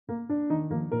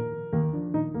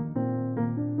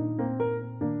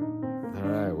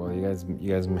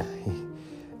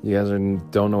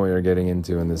don't know what you're getting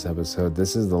into in this episode.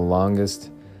 This is the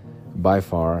longest, by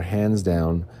far, hands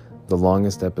down, the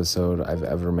longest episode I've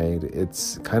ever made.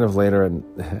 It's kind of later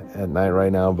at night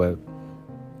right now, but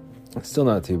it's still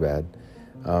not too bad.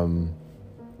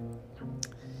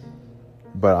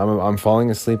 But I'm falling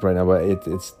asleep right now, but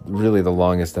it's really the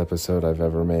longest episode I've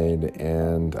ever made,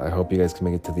 and I hope you guys can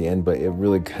make it to the end, but it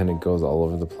really kind of goes all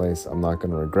over the place. I'm not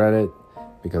going to regret it,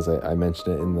 because I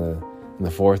mentioned it in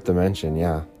the fourth dimension.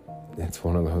 Yeah, it's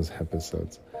one of those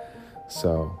episodes.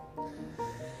 So,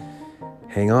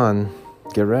 hang on,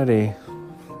 get ready.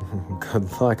 Good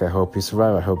luck. I hope you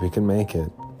survive. I hope you can make it.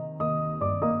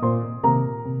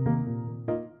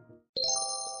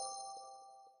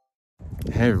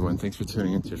 Hey everyone, thanks for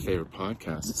tuning into your favorite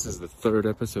podcast. This is the third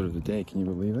episode of the day. Can you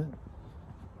believe it?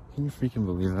 Can you freaking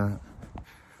believe that?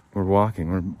 We're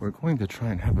walking. We're going to try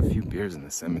and have a few beers in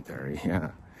the cemetery. Yeah.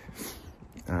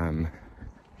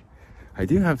 I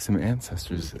do have some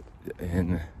ancestors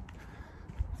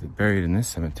buried in this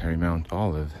cemetery, Mount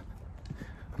Olive.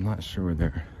 I'm not sure where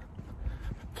their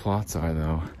plots are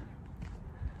though.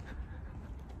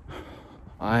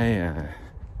 I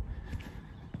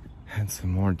had some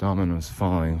more dominoes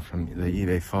falling from the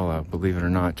eBay fallout, believe it or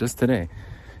not, just today.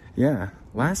 Yeah,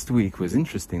 last week was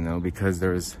interesting though, because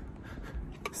there was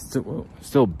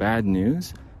still bad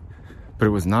news, but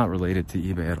it was not related to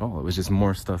eBay at all. It was just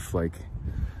more stuff, like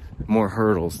more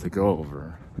hurdles to go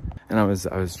over. And I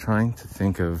was trying to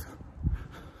think of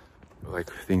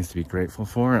like things to be grateful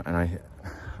for, and I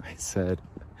said,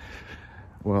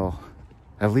 well,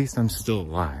 at least I'm still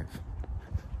alive.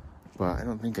 But I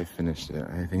don't think I finished it.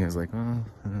 I think I was like,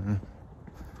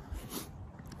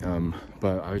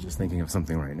 but I was just thinking of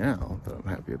something right now that I'm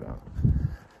happy about.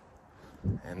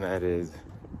 And that is,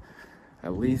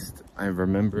 at least I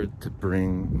remembered to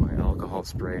bring my alcohol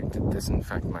spray to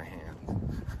disinfect my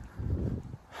hand.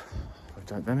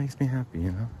 That makes me happy,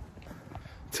 you know?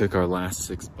 Took our last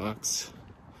 $6.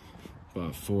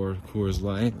 Bought 4 Coors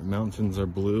Light. The mountains are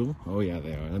blue. Oh yeah,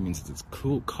 they are. That means it's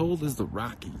cold as the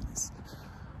Rockies.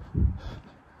 I'm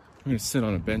gonna sit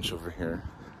on a bench over here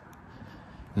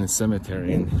in the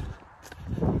cemetery, and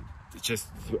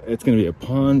it's gonna be a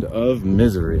pond of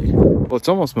misery. Well, it's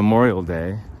almost Memorial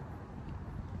Day,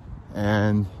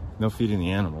 and no feeding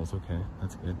the animals. Okay,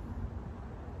 that's good.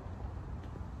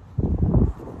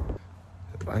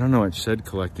 I don't know what shed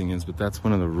collecting is, but that's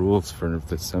one of the rules for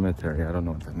the cemetery. I don't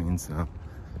know what that means though.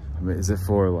 I mean, is it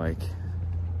for like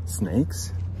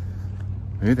snakes?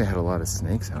 Maybe they had a lot of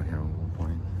snakes out here at one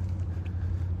point.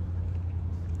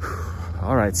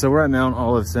 All right, so we're at Mount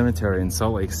Olive Cemetery in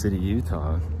Salt Lake City,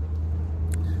 Utah.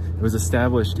 It was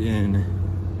established in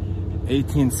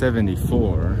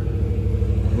 1874.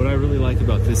 What I really like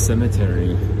about this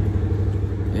cemetery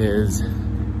is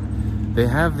they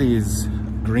have these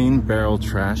green barrel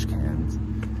trash cans,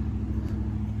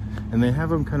 and they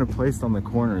have them kind of placed on the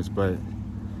corners, but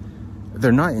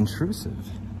they're not intrusive.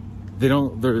 They're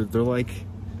like,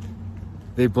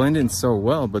 they blend in so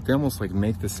well, but they almost like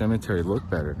make the cemetery look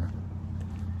better.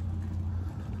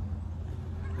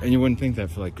 And you wouldn't think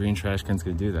that for like green trash cans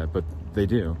could do that, but they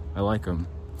do. I like them.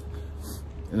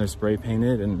 And they're spray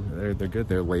painted, and they're good.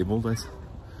 They're labeled.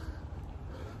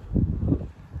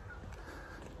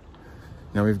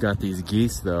 Now we've got these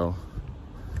geese though.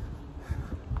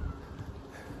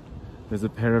 There's a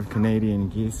pair of Canadian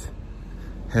geese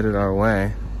headed our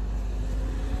way.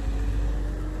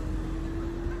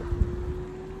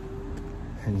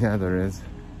 And yeah, there is.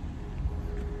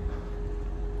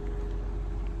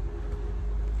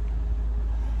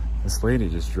 This lady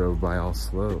just drove by all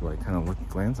slow, like kind of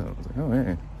glanced at it. I was like, oh,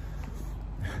 hey.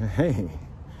 Hey, you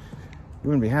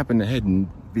wouldn't be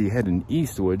heading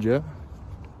east, would you,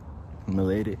 my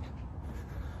lady?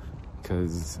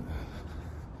 Because,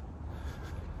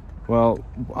 well,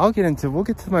 we'll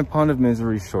get to my pond of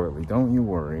misery shortly. Don't you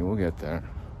worry, we'll get there.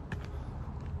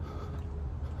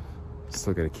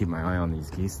 Still gotta keep my eye on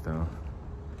these geese though.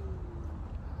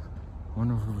 I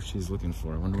wonder what she's looking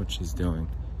for. I wonder what she's doing.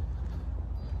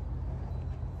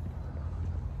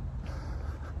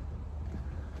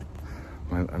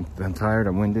 I'm tired,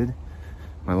 I'm winded.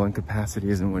 My lung capacity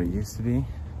isn't what it used to be.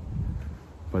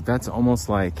 But that's almost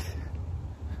like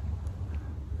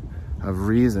a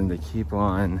reason to keep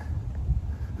on.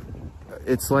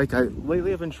 It's like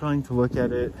lately I've been trying to look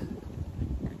at it.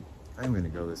 I'm gonna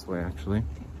go this way actually.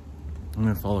 I'm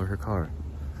gonna follow her car.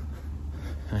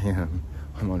 I am.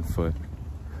 I'm on foot.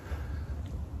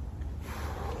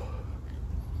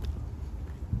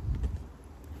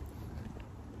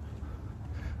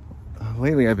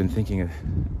 Lately I've been thinking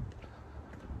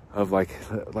of like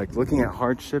looking at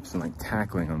hardships and like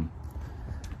tackling them.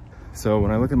 So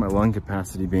when I look at my lung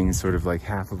capacity being sort of like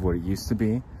half of what it used to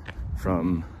be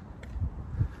from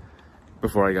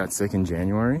before I got sick in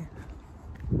January,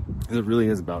 it really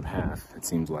is about half, it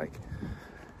seems like.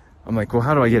 I'm like, well,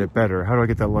 how do I get it better? How do I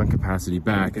get that lung capacity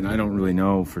back? And I don't really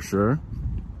know for sure.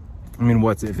 I mean,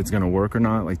 if it's gonna work or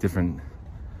not, like different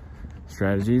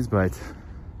strategies, but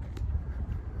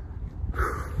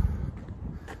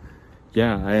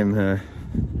yeah, I am,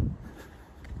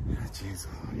 jeez,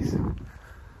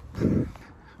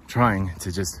 trying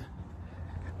to just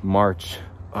march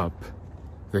up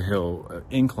the hill,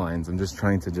 inclines. I'm just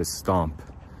trying to just stomp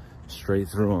straight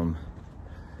through them.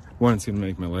 One, it's gonna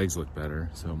make my legs look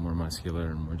better, so more muscular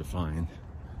and more defined.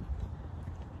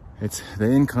 The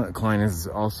incline is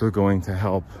also going to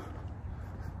help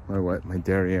my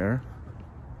derriere.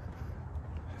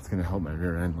 It's gonna help my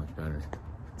rear end look better.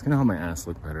 It's gonna help my ass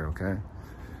look better, okay?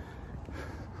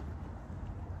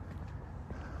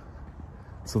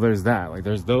 So there's that, like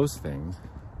there's those things.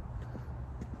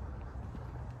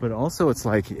 But also it's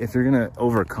like, if you're gonna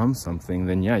overcome something,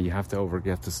 then yeah, you have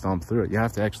to stomp through it. You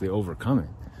have to actually overcome it.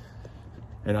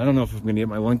 And I don't know if I'm gonna get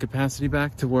my lung capacity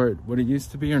back to what it used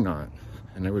to be or not.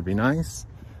 And it would be nice.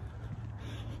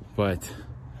 But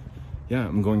yeah,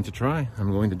 I'm going to try. I'm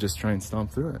going to just try and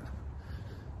stomp through it.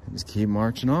 And just keep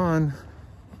marching on.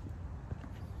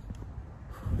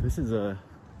 This is a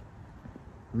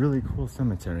really cool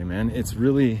cemetery, man. It's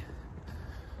really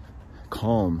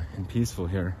calm and peaceful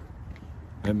here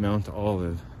at Mount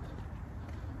Olive.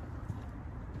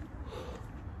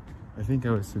 I think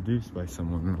I was seduced by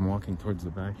someone when I'm walking towards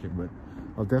the back here, but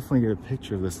I'll definitely get a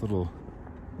picture of this little...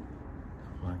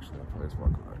 Well, actually, I'll probably just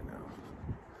walk by right now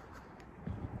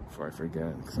before I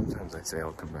forget. Sometimes I say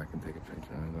I'll come back and take a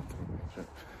picture, and I don't take a picture.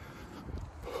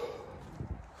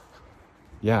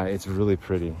 Yeah, it's really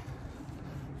pretty.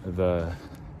 I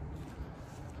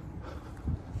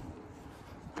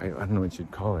don't know what you'd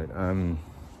call it.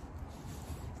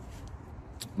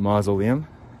 Mausoleum.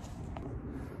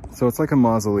 So it's like a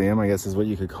mausoleum, I guess is what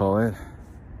you could call it.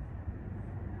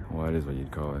 Well, it is what you'd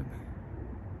call it.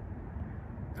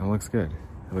 It looks good.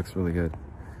 It looks really good.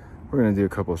 We're gonna do a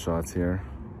couple shots here,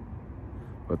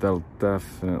 but that'll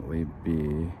definitely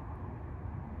be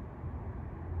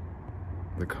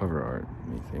the cover art,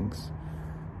 methinks.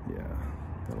 Yeah,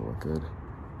 that'll look good.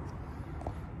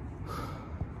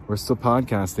 We're still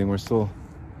podcasting. We're still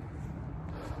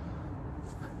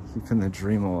keeping the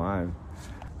dream alive.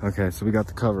 Okay, so we got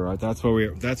the cover art. That's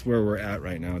where we're at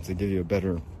right now, to give you a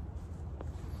better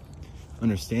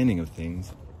understanding of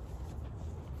things.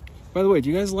 By the way, do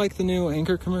you guys like the new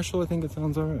Anchor commercial? I think it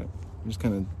sounds all right. I just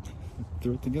kind of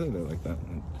threw it together there like that.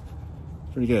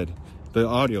 Pretty good. The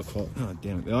audio quality, oh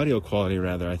damn it, the audio quality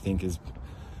rather, I think is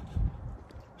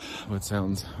what's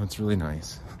really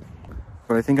nice.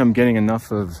 But I think I'm getting enough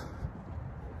of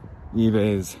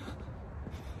eBay's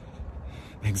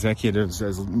executives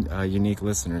as unique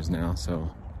listeners now,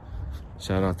 so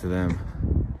shout out to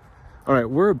them. All right,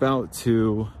 we're about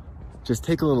to just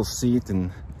take a little seat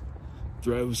and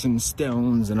throw some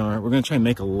stones in we're gonna try and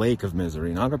make a lake of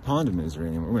misery, not a pond of misery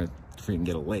anymore. We're gonna freaking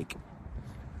get a lake.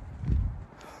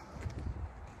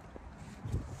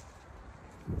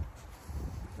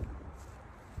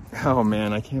 Oh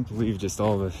man, I can't believe just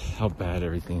how bad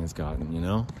everything has gotten, you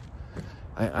know?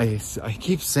 I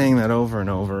keep saying that over and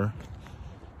over,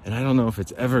 and I don't know if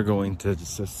it's ever going to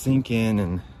just sink in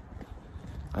and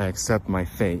I accept my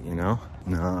fate, you know?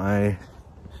 No, I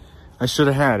should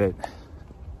have had it.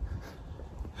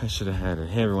 I should have had it.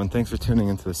 Hey everyone, thanks for tuning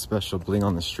into this special Bling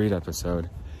on the Street episode.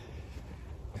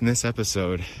 In this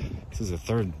episode, this is the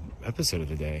third episode of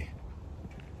the day.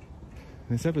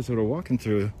 In this episode, we're walking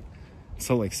through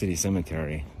Salt Lake City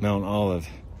Cemetery, Mount Olive.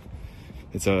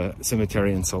 It's a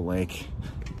cemetery in Salt Lake.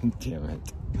 Damn it.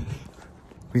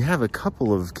 We have a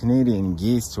couple of Canadian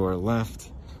geese to our left.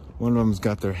 One of them's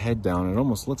got their head down. It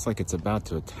almost looks like it's about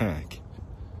to attack.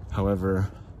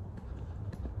 However,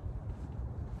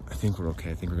 I think we're okay.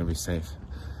 I think we're gonna be safe.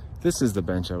 This is the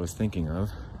bench I was thinking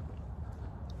of.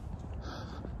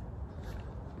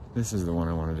 This is the one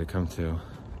I wanted to come to.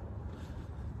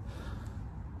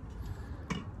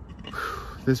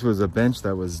 This was a bench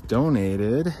that was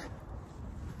donated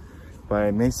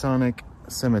by Masonic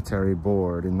Cemetery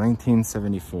Board in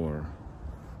 1974.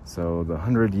 So the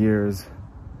 100 years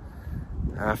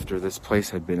after this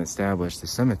place had been established, the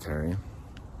cemetery.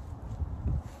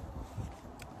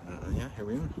 Yeah, here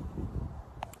we are.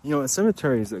 You know, a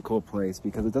cemetery is a cool place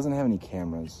because it doesn't have any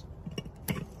cameras.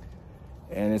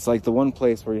 And it's like the one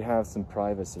place where you have some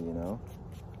privacy, you know?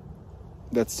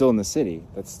 That's still in the city.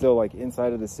 That's still like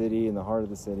inside of the city, in the heart of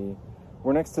the city.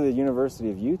 We're next to the University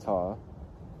of Utah.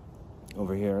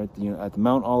 over here at the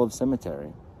Mount Olive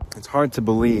Cemetery. It's hard to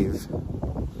believe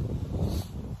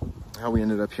how we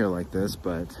ended up here like this,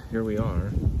 but here we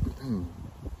are.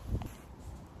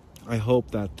 I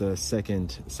hope that the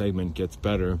second segment gets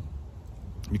better,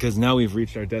 because now we've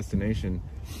reached our destination,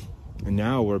 and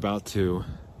now we're about to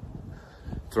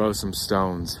throw some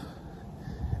stones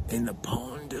in the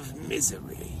pond of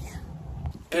misery.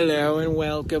 Hello and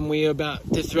welcome. We're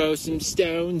about to throw some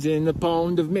stones in the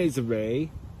pond of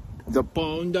misery. The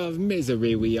pond of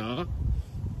misery we are.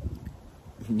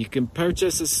 You can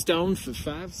purchase a stone for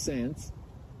 5 cents.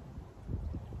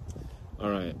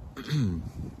 Alright.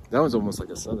 That was almost like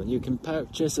a southern. You can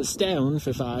purchase a stone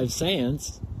for 5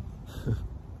 cents.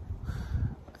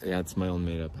 Yeah, it's my own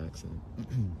made up accent.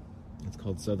 It's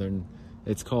called southern.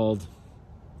 It's called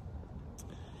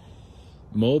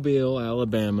Mobile,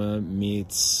 Alabama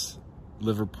meets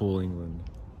Liverpool, England.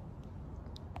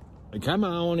 Come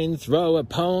on and throw a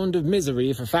pond of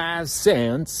misery for 5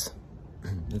 cents.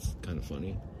 It's kind of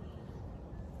funny.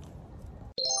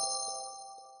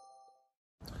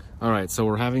 All right, so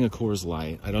we're having a Coors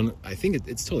Light. I think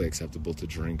it's totally acceptable to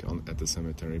drink at the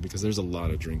cemetery because there's a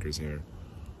lot of drinkers here.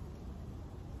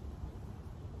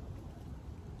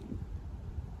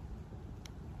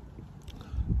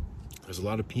 There's a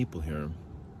lot of people here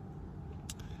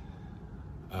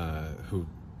who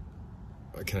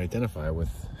I can identify with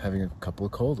having a couple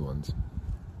of cold ones.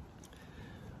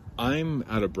 I'm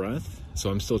out of breath,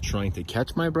 so I'm still trying to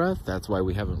catch my breath. That's why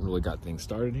we haven't really got things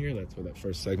started here. That's why that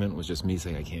first segment was just me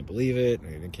saying, I can't believe it.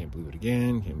 I can't believe it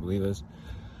again. Can't believe this.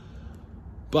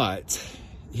 But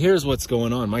here's what's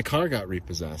going on. My car got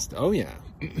repossessed. Oh, yeah.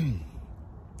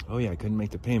 Oh, yeah. I couldn't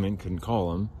make the payment. Couldn't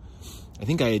call them. I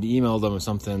think I had emailed them or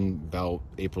something about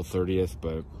April 30th,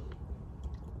 but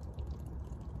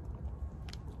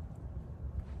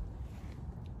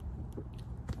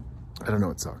I don't know.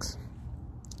 It sucks.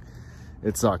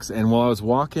 It sucks. And while I was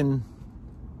walking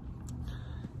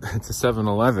to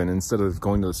 7-Eleven instead of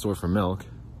going to the store for milk,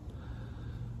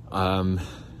 I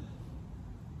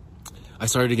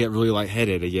started to get really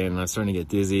lightheaded again. And I was starting to get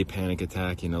dizzy, panic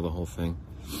attack, the whole thing.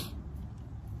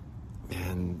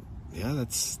 And yeah,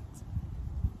 that's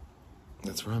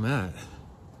where I'm at.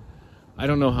 I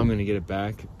don't know how I'm going to get it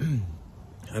back.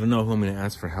 I don't know who I'm going to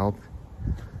ask for help.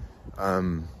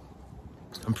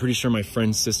 I'm pretty sure my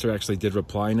friend's sister actually did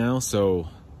reply now, so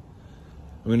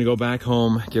I'm going to go back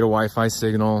home, get a Wi-Fi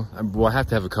signal. Well, I have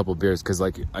to have a couple beers because,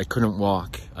 I couldn't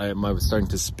walk. I was starting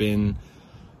to spin.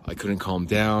 I couldn't calm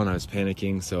down. I was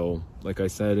panicking. So, like I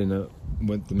said in the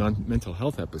mental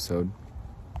health episode,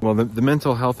 the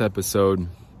mental health episode,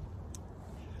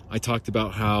 I talked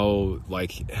about how,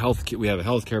 we have a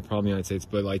healthcare problem in the United States,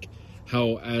 but,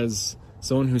 how as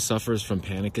someone who suffers from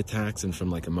panic attacks and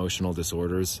from, emotional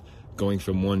disorders, going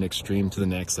from one extreme to the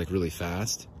next, really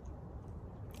fast,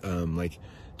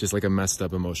 just like a messed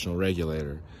up emotional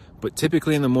regulator. But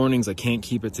typically in the mornings, I can't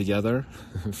keep it together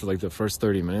for, the first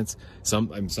 30 minutes.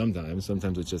 Sometimes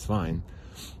it's just fine.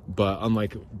 But on,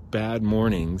 bad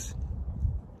mornings,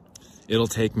 it'll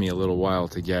take me a little while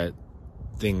to get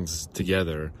things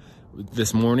together.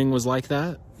 This morning was like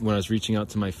that when I was reaching out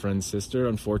to my friend's sister.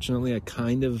 Unfortunately, I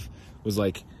kind of was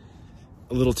a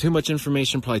little too much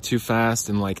information, probably too fast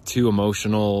and too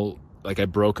emotional. I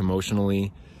broke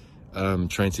emotionally,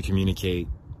 trying to communicate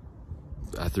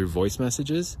through voice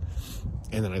messages.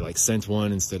 And then I sent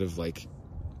one instead of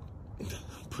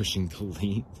pushing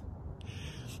delete.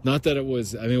 Not that it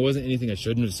wasn't anything I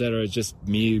shouldn't have said, or it's just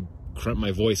me,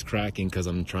 my voice cracking because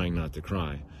I'm trying not to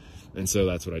cry. And so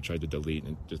that's what I tried to delete,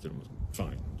 and it just didn't.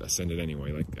 Fine, I sent it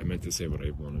anyway. I meant to say what I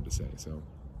wanted to say. So,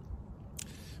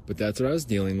 but that's what I was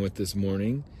dealing with this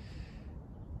morning.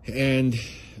 And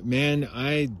man,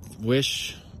 I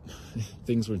wish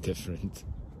things were different.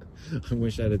 I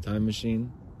wish I had a time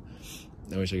machine.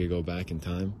 I wish I could go back in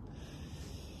time.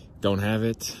 Don't have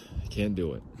it. Can't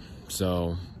do it.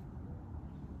 So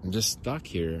I'm just stuck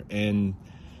here. And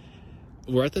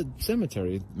we're at the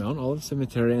cemetery, Mount Olive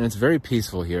Cemetery, and it's very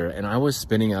peaceful here. And I was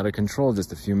spinning out of control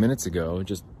just a few minutes ago,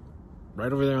 just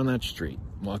right over there on that street,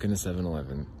 walking to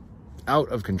 7-Eleven. Out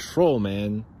of control,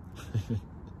 man.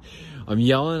 I'm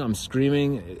yelling, I'm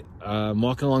screaming, I'm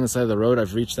walking along the side of the road.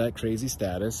 I've reached that crazy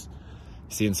status.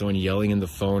 Seeing someone yelling in the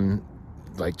phone,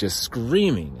 just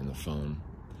screaming in the phone.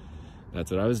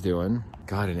 That's what I was doing.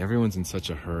 God, and everyone's in such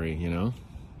a hurry,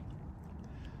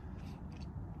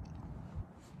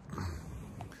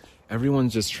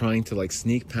 Everyone's just trying to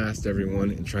sneak past everyone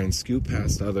and try and scoot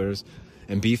past others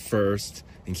and be first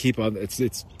and keep up.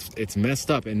 It's messed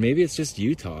up. And maybe it's just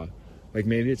Utah.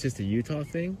 Maybe it's just a Utah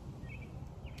thing,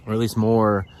 or at least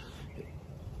more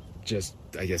just,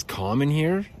 I guess, common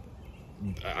here.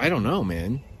 I don't know,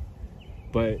 man.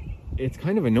 But it's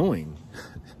kind of annoying.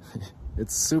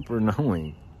 It's super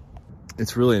annoying.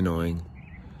 It's really annoying.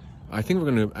 I think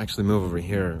we're going to actually move over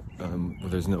here where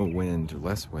there's no wind or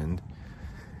less wind.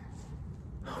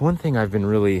 One thing I've been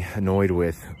really annoyed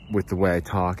with the way I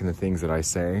talk and the things that I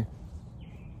say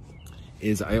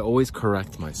is I always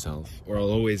correct myself, or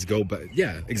I'll always go back.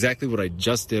 Yeah, exactly what I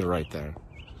just did right there.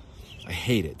 I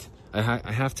hate it. I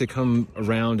have to come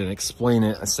around and explain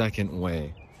it a second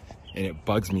way. And it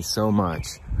bugs me so much.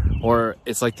 Or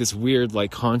it's like this weird like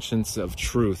conscience of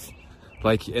truth.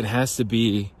 Like it has to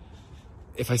be,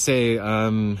 if I say,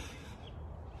 we're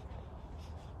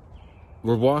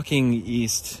walking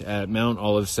east at Mount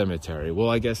Olive Cemetery. Well,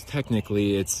 I guess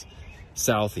technically it's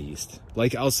southeast.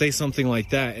 Like I'll say something like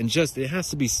that and just, it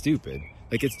has to be stupid.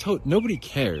 Like it's nobody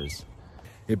cares.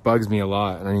 It bugs me a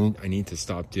lot and I need to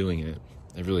stop doing it.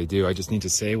 I really do. I just need to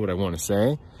say what I want to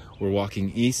say. We're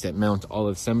walking east at Mount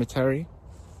Olive Cemetery.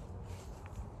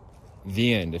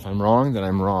 The end. If I'm wrong, then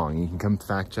I'm wrong. You can come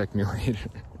fact check me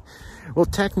later. Well,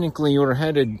 technically, you're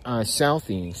headed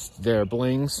southeast there,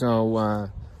 Bling. So,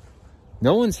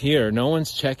 no one's here. No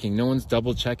one's checking. No one's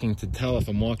double checking to tell if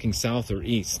I'm walking south or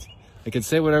east. I can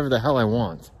say whatever the hell I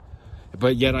want.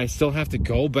 But yet I still have to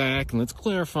go back and let's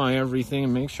clarify everything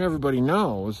and make sure everybody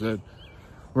knows that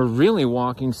we're really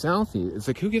walking southeast. It's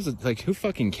like, who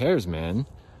fucking cares, man?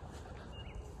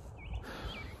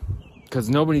 Because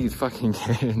nobody fucking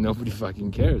cares. Nobody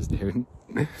fucking cares, dude.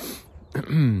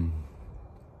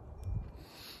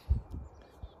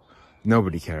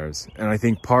 Nobody cares. And I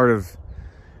think part of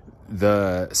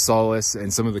the solace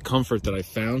and some of the comfort that I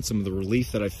found, some of the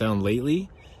relief that I found lately,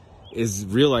 is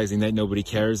realizing that nobody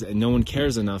cares, and no one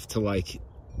cares enough to like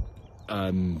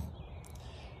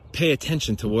pay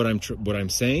attention to what I'm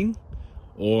saying,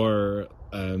 or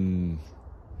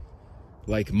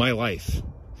like my life.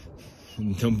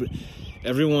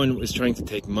 Everyone is trying to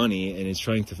take money and is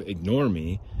trying to ignore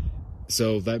me,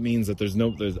 so that means that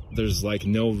there's like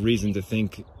no reason to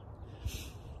think,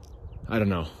 I don't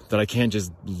know, that I can't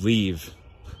just leave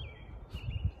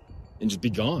and just be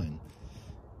gone.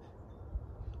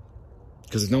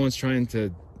 Because if no one's trying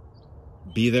to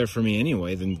be there for me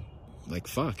anyway, then like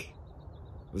fuck,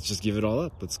 let's just give it all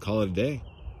up. Let's call it a day.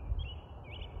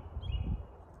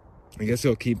 I guess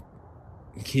it'll keep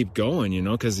going, you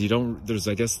know, because there's,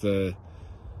 I guess, that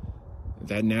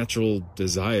natural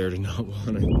desire to not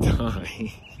want to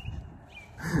die.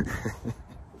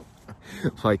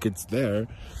 Like, it's there.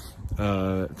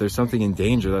 There's something in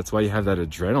danger. That's why you have that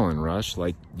adrenaline rush.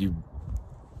 Like, you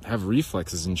have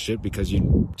reflexes and shit because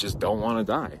you just don't want to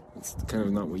die. It's kind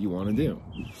of not what you want to do.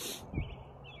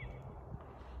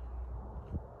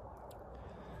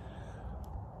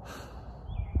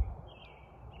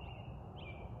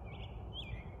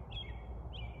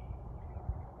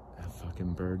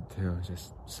 Bird too,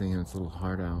 just singing its little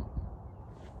heart out.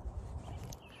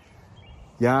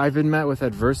 Yeah, I've been met with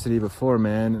adversity before,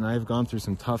 man, and I've gone through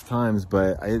some tough times,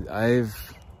 but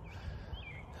I've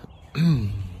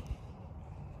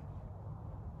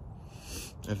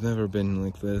I've never been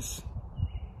like this.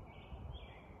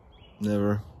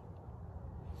 Never.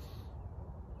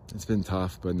 It's been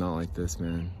tough, but not like this,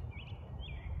 man.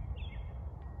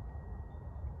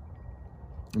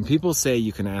 And people say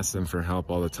you can ask them for help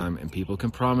all the time, and people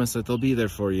can promise that they'll be there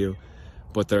for you,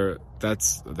 but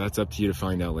that's up to you to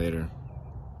find out later.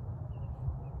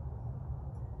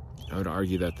 I would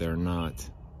argue that they're not.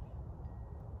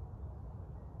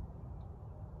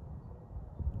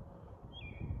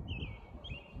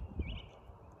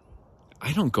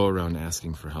 I don't go around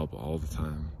asking for help all the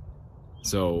time.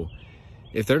 So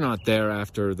if they're not there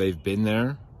after they've been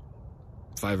there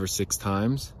 5 or 6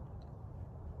 times,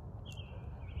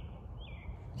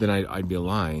 then I'd be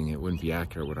lying. It wouldn't be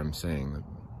accurate what I'm saying.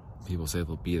 People say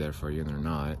they'll be there for you and they're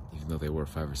not, even though they were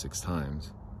 5 or 6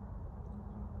 times.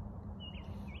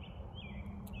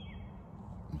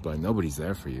 But nobody's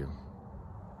there for you.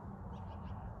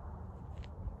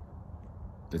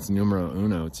 It's numero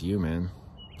uno. It's you, man.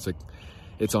 It's like,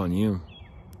 it's on you.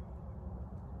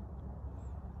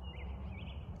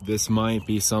 This might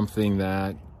be something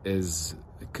that is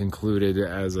concluded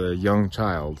as a young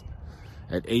child.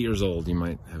 At 8 years old, you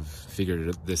might have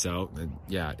figured this out. And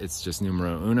yeah, it's just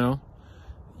numero uno.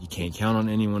 You can't count on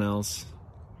anyone else.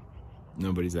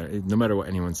 Nobody's there. No matter what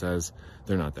anyone says,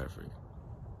 they're not there for you.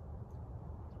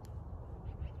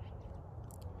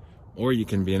 Or you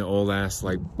can be an old ass,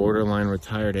 like borderline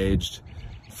retired aged,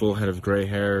 full head of gray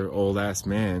hair, old ass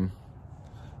man,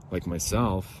 like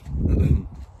myself,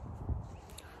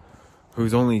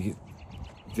 who's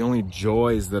the only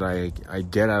joys that I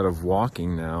get out of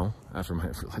walking now, after I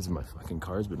realize my fucking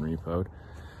car's been repoed,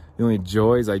 The only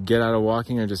joys I get out of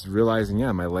walking are just realizing,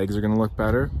 yeah, my legs are going to look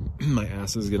better. My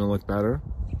ass is going to look better.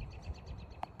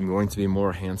 I'm going to be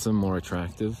more handsome, more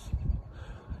attractive.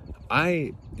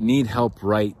 I need help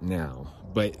right now,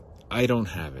 but I don't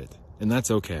have it, and that's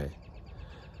okay.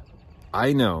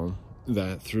 I know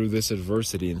that through this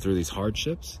adversity and through these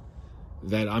hardships,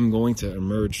 that I'm going to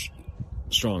emerge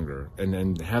stronger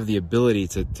and have the ability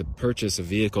to purchase a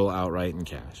vehicle outright in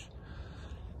cash.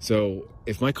 So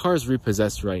if my car is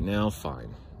repossessed right now,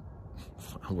 fine.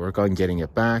 I'll work on getting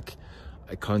it back.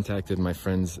 I contacted my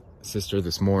friend's sister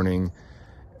this morning.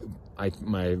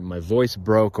 My voice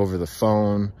broke over the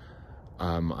phone.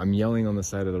 I'm yelling on the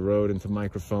side of the road into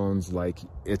microphones like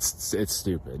it's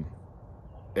stupid.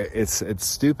 It's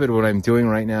stupid what I'm doing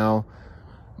right now.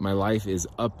 My life is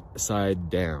upside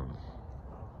down.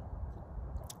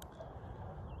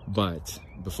 But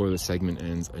before the segment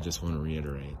ends, I just want to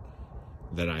reiterate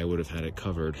that I would have had it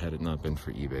covered had it not been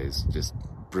for eBay's just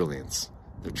brilliance.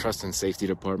 Their trust and safety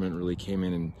department really came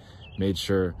in and made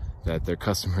sure that their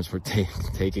customers were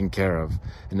taken care of.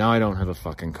 And now I don't have a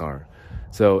fucking car.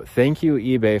 So thank you,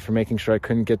 eBay, for making sure I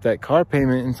couldn't get that car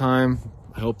payment in time.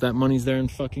 I hope that money's there in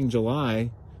fucking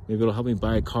July. Maybe it'll help me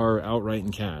buy a car outright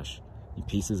in cash. You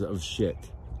pieces of shit.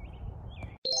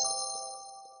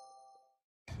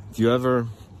 Do you ever...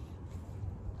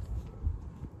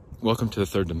 Welcome to the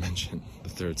third dimension, the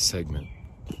third segment.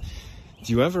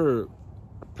 Do you ever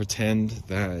pretend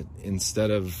that instead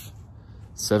of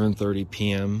 7:30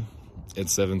 p.m.,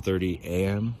 it's 7:30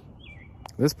 a.m.?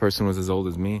 This person was as old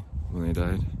as me when they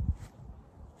died.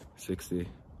 60.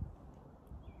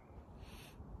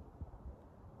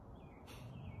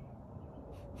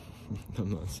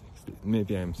 I'm not 60.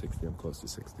 Maybe I am 60. I'm close to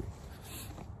 60.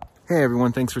 Hey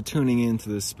everyone, thanks for tuning in to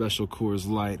this special Coors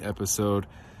Light episode.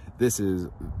 This is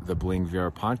the Bling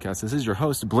VR Podcast. This is your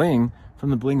host, Bling,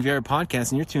 from the Bling VR Podcast,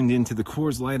 and you're tuned in to the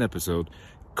Coors Light episode.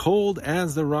 Cold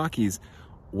as the Rockies.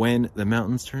 When the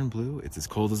mountains turn blue, it's as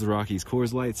cold as the Rockies.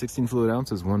 Coors Light, 16 fluid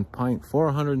ounces, 1 pint,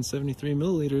 473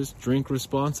 milliliters. Drink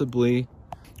responsibly.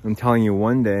 I'm telling you,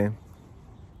 one day,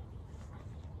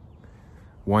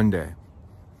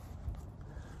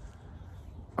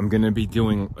 I'm going to be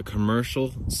doing a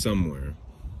commercial somewhere.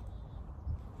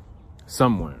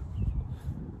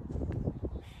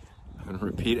 I'm going to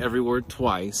repeat every word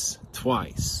twice.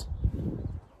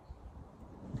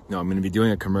 No, I'm going to be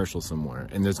doing a commercial somewhere.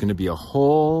 And there's going to be a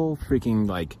whole freaking,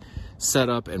 like,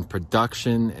 setup and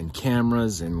production and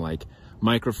cameras and, like,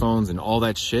 microphones and all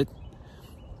that shit.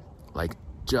 Like,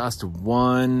 just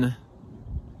one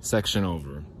section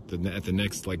over at the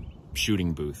next, like,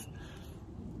 shooting booth.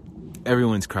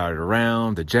 Everyone's crowded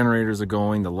around. The generators are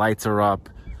going. The lights are up.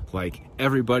 Like,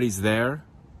 everybody's there.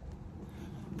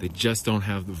 They just don't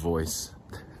have the voice.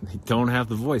 They don't have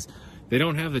the voice. They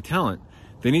don't have the talent.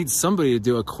 They need somebody to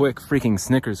do a quick freaking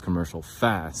Snickers commercial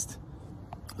fast.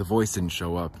 The voice didn't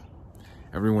show up.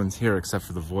 Everyone's here except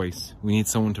for the voice. We need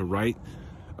someone to write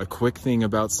a quick thing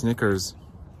about Snickers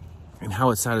and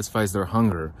how it satisfies their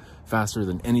hunger faster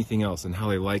than anything else and how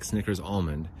they like Snickers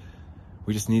almond.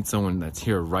 We just need someone that's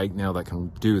here right now that can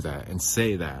do that and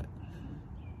say that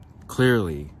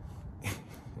clearly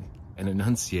and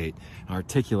enunciate,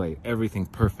 articulate everything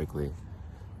perfectly.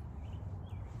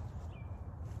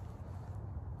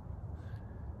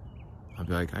 I'll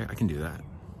be like, I can do that.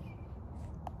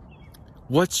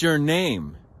 What's your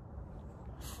name?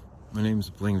 My name's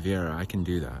Bling Vieira. I can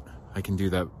do that. I can do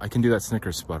that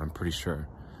Snickers spot, I'm pretty sure.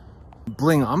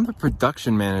 Bling, I'm the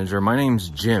production manager. My name's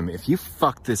Jim. If you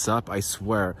fuck this up, I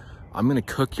swear, I'm gonna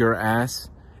cook your ass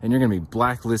and you're gonna be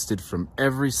blacklisted from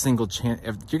every single chance.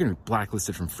 You're gonna be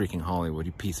blacklisted from freaking Hollywood,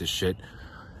 you piece of shit.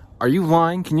 Are you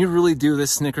lying? Can you really do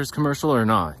this Snickers commercial or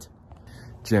not?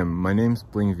 Jim, my name's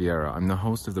Bling Vieira. I'm the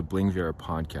host of the Bling Vieira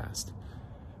Podcast.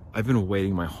 I've been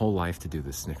waiting my whole life to do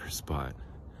this Snickers spot.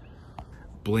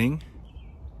 Bling,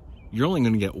 you're only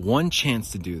going to get one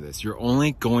chance to do this. You're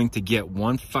only going to get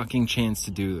one fucking chance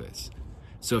to do this.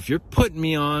 So if you're putting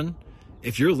me on,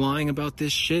 if you're lying about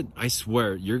this shit, I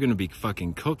swear, you're going to be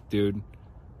fucking cooked, dude.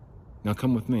 Now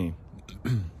come with me.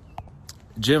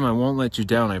 Jim, I won't let you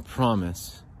down, I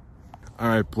promise. All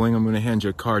right, Bling, I'm going to hand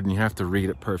you a card and you have to read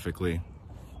it perfectly.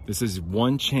 This is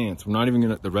one chance. We're not even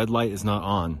going to, the red light is not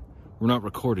on. We're not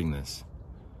recording this.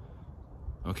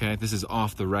 Okay, this is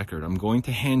off the record. I'm going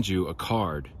to hand you a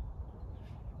card.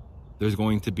 There's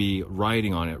going to be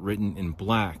writing on it, written in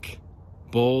black,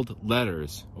 bold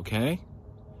letters, okay?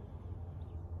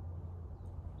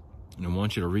 And I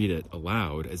want you to read it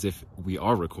aloud as if we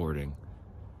are recording.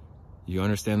 You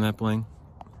understand that, Bling?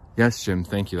 Yes, Jim,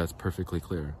 thank you. That's perfectly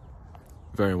clear.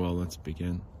 Very well, let's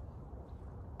begin.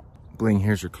 Bling,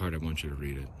 here's your card. I want you to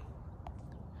read it.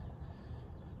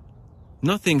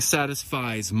 Nothing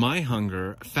satisfies my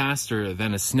hunger faster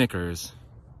than a Snickers.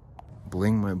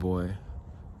 Bling, my boy.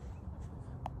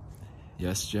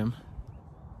 Yes, Jim?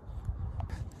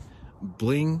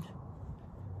 Bling,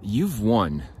 you've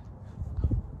won.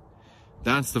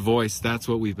 That's the voice. That's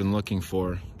what we've been looking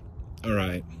for. All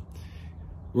right.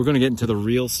 We're going to get into the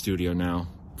real studio now.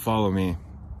 Follow me.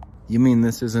 You mean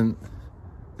this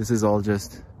is all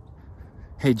just...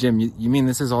 Hey, Jim, you mean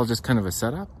this is all just kind of a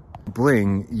setup?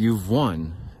 Bling, you've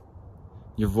won.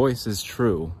 Your voice is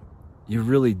true. You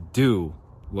really do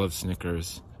love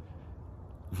Snickers.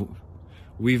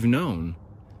 We've known.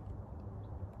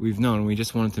 We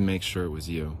just wanted to make sure it was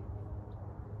you.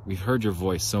 We've heard your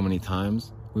voice so many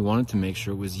times. We wanted to make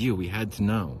sure it was you. We had to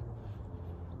know.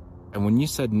 And when you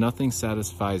said nothing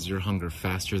satisfies your hunger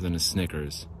faster than a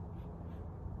Snickers,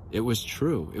 it was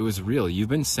true. It was real. You've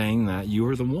been saying that you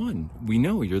are the one. We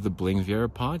know you're the Bling Viera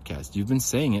podcast. You've been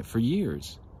saying it for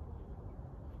years.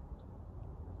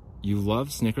 You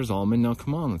love Snickers almond. Now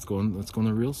come on, let's go in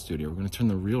the real studio. We're going to turn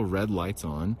the real red lights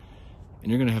on, and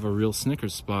you're going to have a real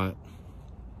Snickers spot.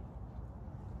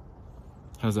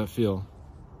 How's that feel?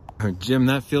 Jim,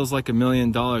 that feels like $1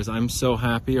 million. I'm so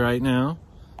happy right now.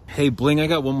 Hey, Bling, I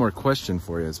got one more question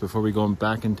for you. It's before we go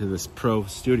back into this pro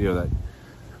studio that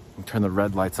we turn the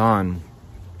red lights on.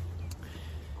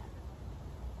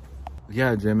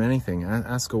 Yeah, Jim, anything.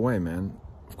 Ask away, man.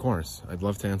 Of course. I'd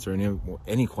love to answer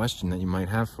any question that you might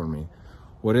have for me.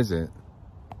 What is it?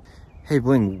 Hey,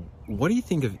 Bling, what do you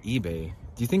think of eBay?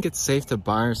 Do you think it's safe to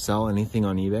buy or sell anything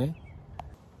on eBay?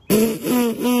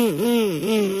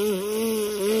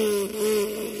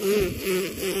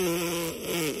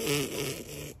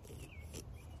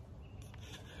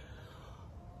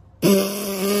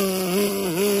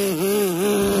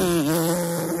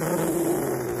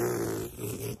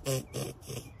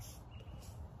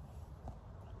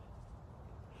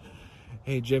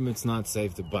 Hey, Jim, it's not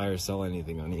safe to buy or sell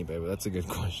anything on eBay, but that's a good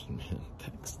question, man.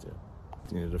 Thanks, dude.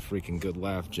 You needed a freaking good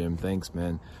laugh, Jim. Thanks,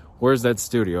 man. Where's that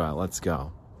studio at? Let's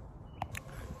go.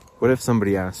 What if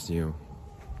somebody asked you,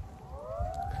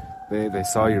 they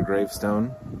saw your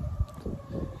gravestone,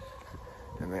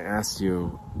 and they asked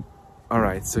you, all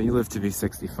right, so you live to be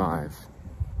 65.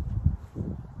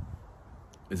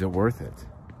 Is it worth it?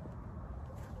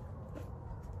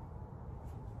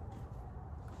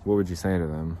 What would you say to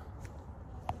them?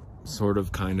 Sort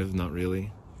of, kind of, not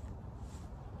really?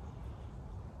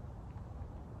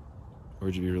 Or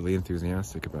would you be really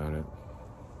enthusiastic about it?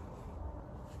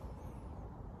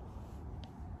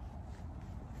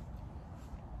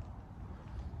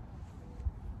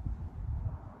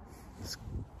 This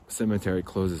cemetery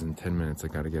closes in 10 minutes. I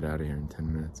gotta get out of here in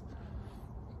 10 minutes.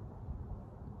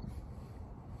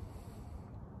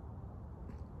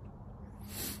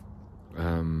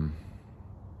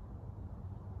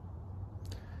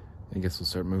 I guess we'll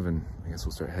start moving. I guess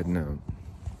we'll start heading out.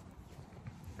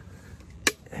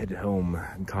 Head home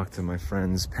and talk to my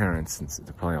friends' parents, since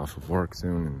they're probably off of work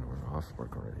soon, and we're off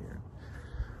work already.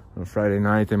 On a Friday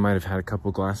night, they might have had a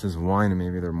couple glasses of wine, and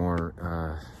maybe they're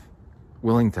more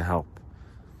willing to help.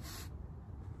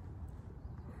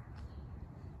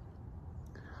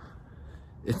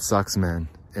 It sucks, man.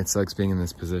 It sucks being in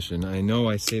this position. I know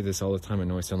I say this all the time. I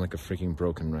know I sound like a freaking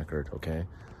broken record, okay?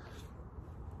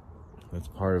 That's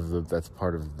part of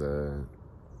the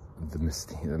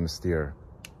mystere.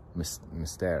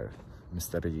 Mystery.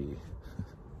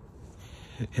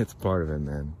 It's part of it,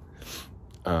 man.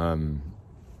 I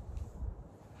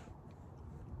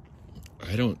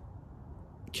don't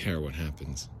care what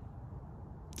happens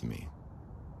to me.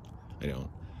 I don't.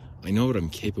 I know what I'm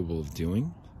capable of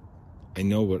doing. I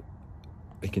know what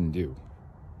I can do.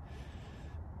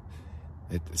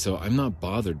 So I'm not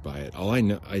bothered by it. All I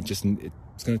know, it's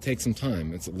going to take some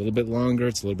time. It's a little bit longer.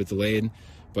 It's a little bit delayed.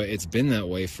 But it's been that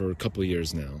way for a couple of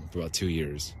years now, for about 2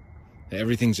 years.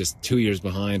 Everything's just 2 years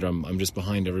behind, or I'm just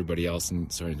behind everybody else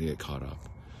and starting to get caught up.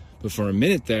 But for a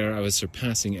minute there, I was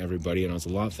surpassing everybody, and I was a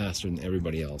lot faster than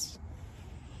everybody else.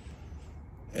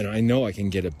 And I know I can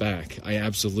get it back. I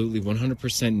absolutely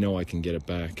 100% know I can get it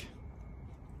back.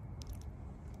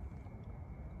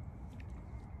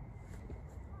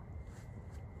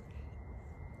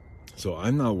 So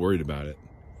I'm not worried about it.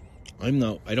 I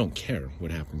don't care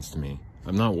what happens to me.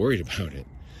 I'm not worried about it.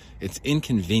 It's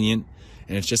inconvenient,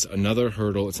 and it's just another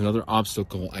hurdle. It's another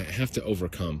obstacle I have to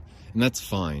overcome, and that's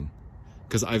fine,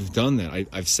 because I've done that.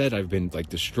 I've said I've been like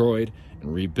destroyed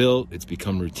and rebuilt. It's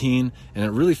become routine, and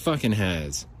it really fucking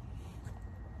has.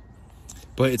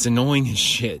 But it's annoying as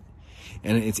shit,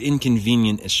 and it's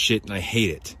inconvenient as shit, and I hate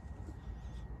it,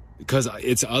 because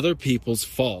it's other people's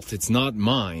fault. It's not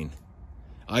mine.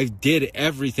 I did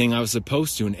everything I was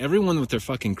supposed to, and everyone with their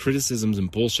fucking criticisms and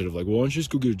bullshit of like, well, why don't you just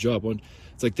go get a job?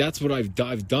 It's like, that's what I've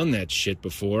done that shit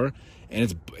before,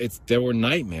 and there were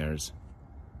nightmares.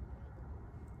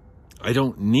 I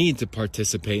don't need to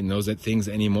participate in those things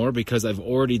anymore because I've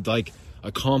already like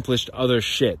accomplished other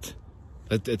shit.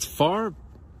 It's far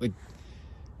like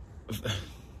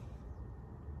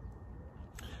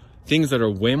things that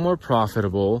are way more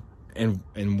profitable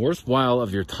and worthwhile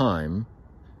of your time.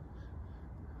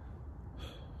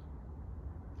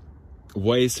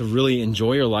 Ways to really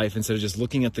enjoy your life instead of just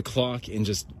looking at the clock and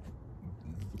just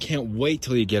can't wait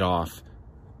till you get off.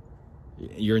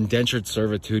 Your indentured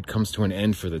servitude comes to an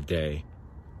end for the day.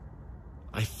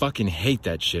 I fucking hate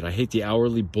that shit. I hate the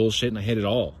hourly bullshit, and I hate it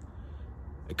all.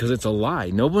 Because it's a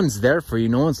lie. No one's there for you.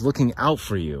 No one's looking out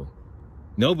for you.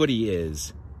 Nobody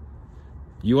is.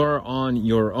 You are on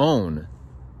your own.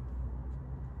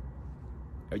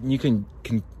 You can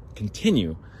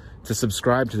continue to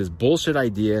subscribe to this bullshit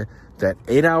idea that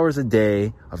 8 hours a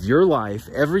day of your life,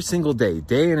 every single day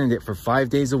in and day, for 5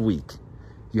 days a week,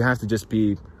 you have to just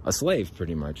be a slave,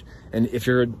 pretty much. And if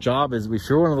your job is, if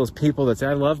you're one of those people that say,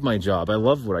 I love my job, I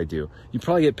love what I do, you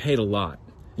probably get paid a lot.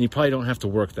 And you probably don't have to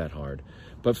work that hard.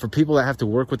 But for people that have to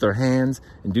work with their hands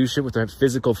and do shit with their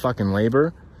physical fucking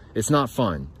labor, it's not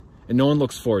fun. And no one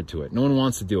looks forward to it. No one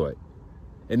wants to do it.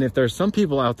 And if there's some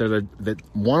people out there that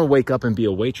want to wake up and be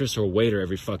a waitress or a waiter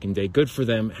every fucking day, good for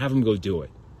them. Have them go do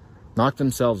it. Knock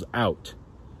themselves out.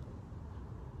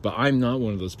 But I'm not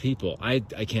one of those people. I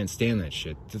can't stand that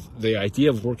shit. The idea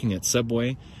of working at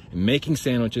Subway and making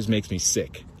sandwiches makes me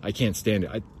sick. I can't stand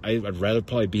it. I'd rather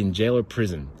probably be in jail or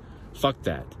prison. Fuck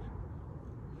that.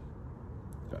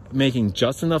 Making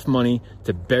just enough money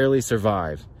to barely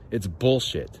survive. It's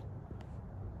bullshit.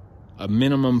 A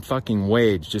minimum fucking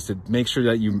wage just to make sure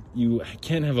that you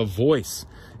can't have a voice.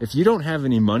 If you don't have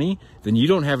any money, then you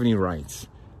don't have any rights.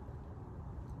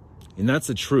 And that's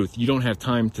the truth. You don't have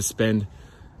time to spend,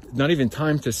 not even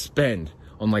time to spend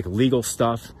on like legal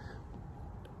stuff,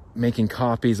 making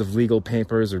copies of legal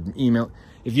papers or email.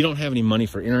 If you don't have any money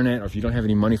for internet, or if you don't have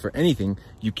any money for anything,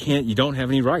 you don't have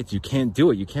any rights. You can't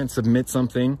do it. You can't submit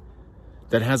something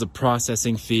that has a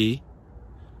processing fee,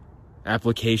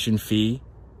 application fee.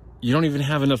 You don't even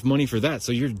have enough money for that.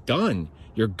 So you're done.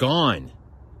 You're gone.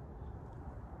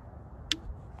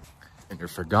 And you're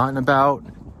forgotten about.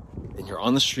 And you're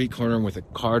on the street corner with a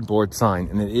cardboard sign.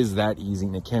 And it is that easy.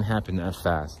 And it can't happen that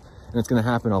fast. And it's going to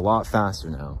happen a lot faster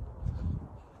now.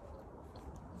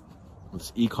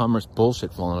 This e-commerce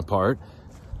bullshit falling apart.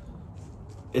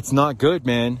 It's not good,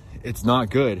 man. It's not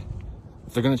good.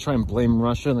 If they're going to try and blame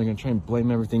Russia, they're going to try and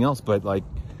blame everything else. But like,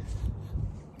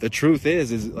 the truth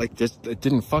is like, just, it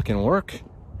didn't fucking work.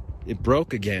 It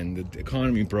broke again. The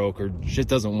economy broke, or shit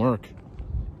doesn't work.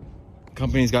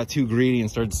 Companies got too greedy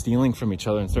and started stealing from each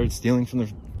other and started stealing from their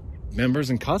members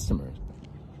and customers.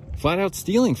 Flat out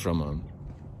stealing from them.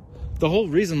 The whole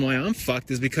reason why I'm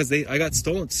fucked is because I got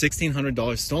stolen,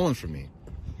 $1,600 stolen from me.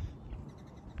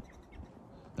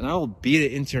 And I will beat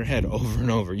it into your head over and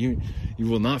over. You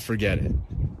will not forget it.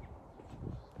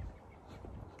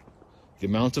 The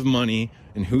amount of money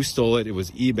and who stole it, it was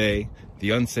eBay,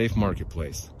 the unsafe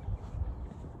marketplace.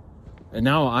 And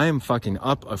now I am fucking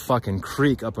up a fucking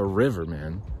creek, up a river,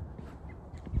 man.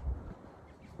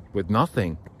 With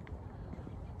nothing.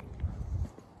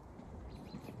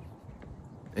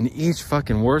 And each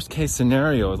fucking worst case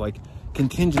scenario, like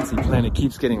contingency plan, it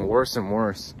keeps getting worse and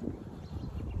worse.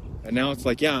 And now it's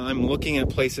like, yeah, I'm looking at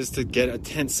places to get a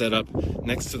tent set up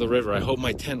next to the river. I hope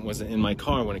my tent wasn't in my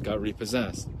car when it got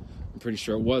repossessed. I'm pretty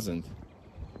sure it wasn't.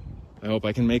 I hope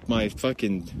I can make my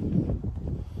fucking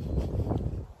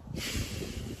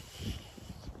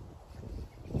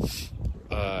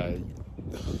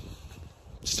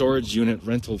storage unit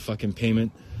rental fucking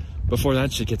payment before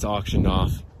that shit gets auctioned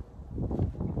off.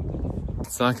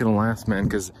 It's not gonna last, man,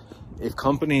 because if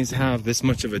companies have this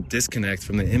much of a disconnect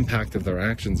from the impact of their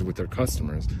actions with their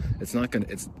customers,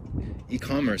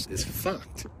 e-commerce is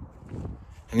fucked.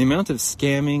 And the amount of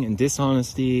scamming and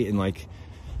dishonesty and like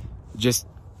just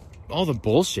all the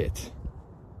bullshit,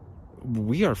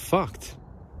 we are fucked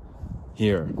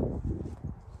here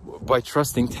by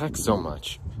trusting tech so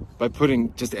much, by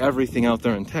putting just everything out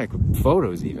there in tech,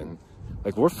 photos even.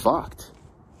 Like, we're fucked.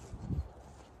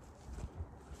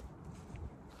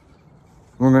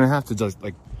 We're gonna have to just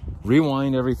like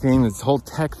rewind everything. This whole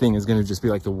tech thing is gonna just be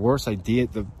like the worst idea,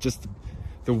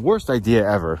 the worst idea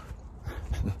ever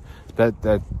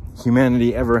that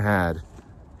humanity ever had.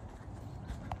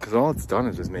 Because all it's done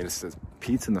is just made us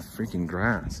peats in the freaking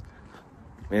grass.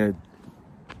 Made it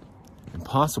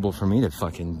impossible for me to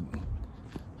fucking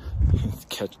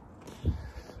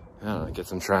I don't know, get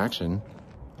some traction.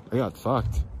 I got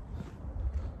fucked.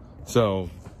 So,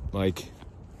 like,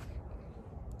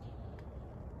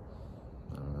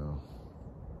 I don't know.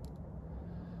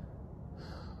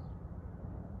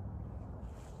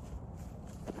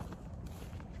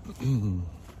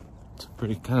 It's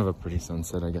kind of a pretty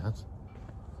sunset, I guess.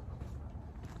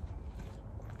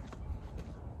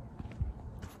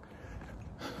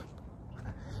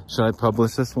 Should I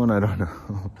publish this one? I don't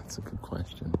know. That's a good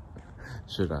question.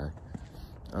 Should I?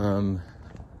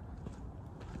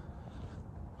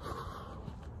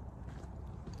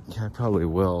 Yeah, I probably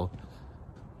will.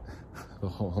 The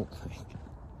whole thing.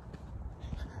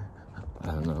 I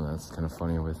don't know, that's kind of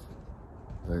funny with...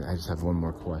 I just have one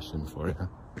more question for you.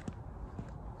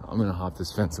 I'm gonna hop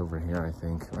this fence over here, I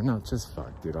think. Or no, just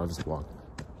fuck, dude. I'll just walk.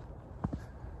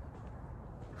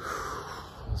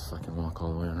 Let's fucking walk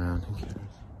all the way around. Who cares?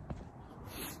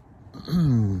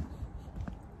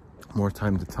 More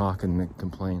time to talk and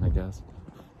complain, I guess.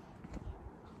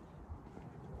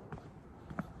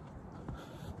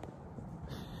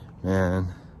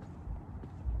 Man.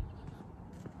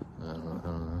 I don't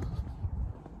know.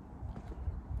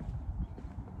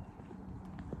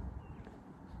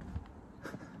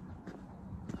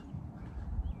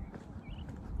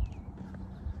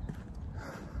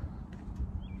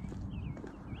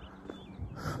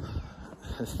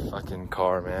 This fucking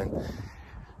car, man.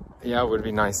 Yeah, it would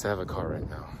be nice to have a car right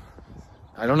now.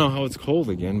 I don't know how it's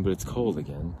cold again, but it's cold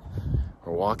again.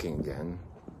 We're walking again.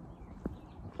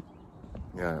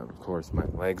 Yeah, of course, my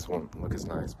legs won't look as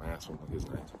nice. My ass won't look as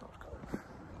nice.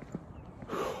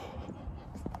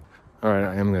 Alright,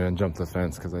 I am gonna jump the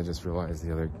fence because I just realized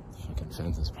the other fucking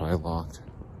fence is probably locked.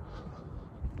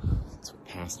 It's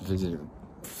past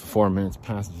 4 minutes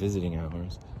past visiting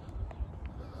hours.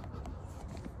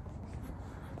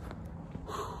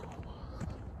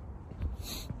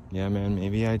 Yeah, man,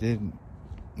 maybe I did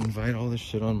invite all this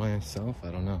shit on myself.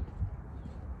 I don't know.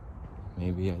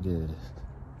 Maybe I did.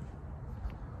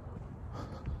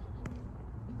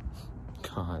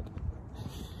 God.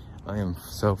 I am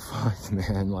so fucked,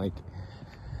 man. Like,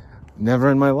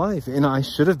 never in my life. And I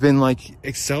should have been, like,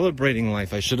 celebrating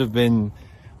life. I should have been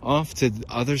off to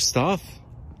other stuff.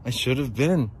 I should have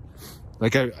been.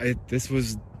 Like, this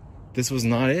was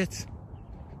not it.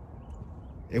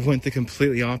 It went the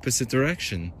completely opposite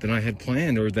direction than I had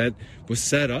planned or that was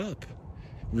set up.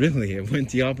 Really, it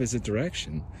went the opposite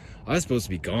direction. I was supposed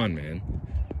to be gone, man.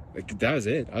 Like, that was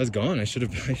it. I was gone. I should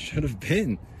have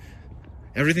been.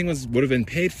 Everything would have been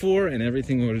paid for, and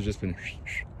everything would have just been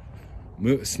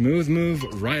smooth move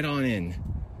right on in.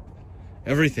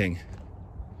 Everything.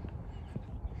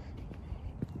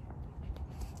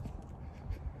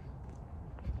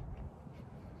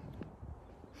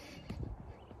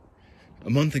 A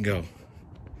month ago.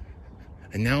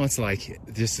 And now it's like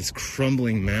just this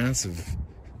crumbling mass of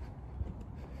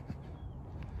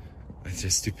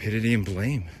just stupidity and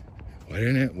blame. Why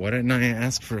didn't I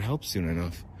ask for help soon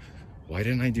enough? Why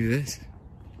didn't I do this?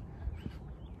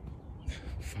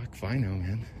 Fuck, fine now,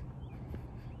 man.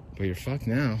 But you're fucked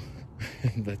now.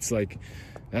 That's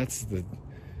the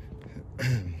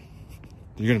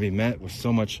you're gonna be met with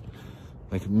so much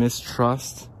like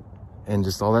mistrust and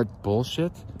just all that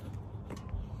bullshit.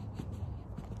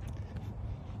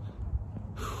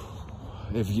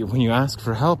 When you ask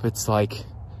for help, it's like,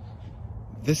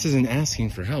 this isn't asking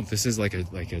for help. This is like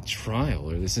a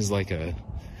trial, or this is like I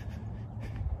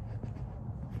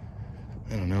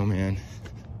don't know, man.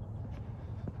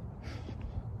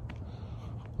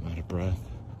 I'm out of breath,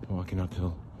 walking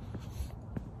uphill,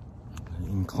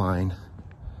 incline.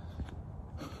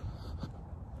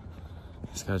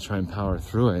 Just gotta try and power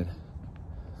through it.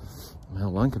 My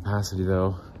lung capacity,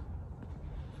 though.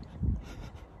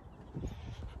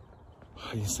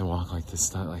 I used to walk like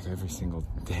this like every single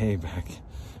day back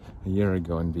a year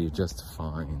ago and be just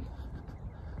fine.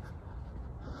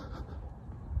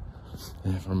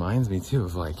 And it reminds me too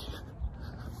of like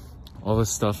all this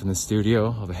stuff in the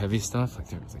studio, all the heavy stuff.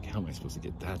 Like, it's like, how am I supposed to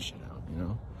get that shit out, you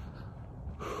know?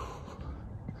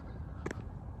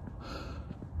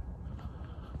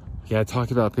 Yeah,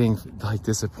 talk about being like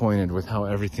disappointed with how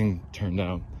everything turned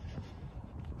out.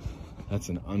 That's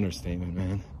an understatement,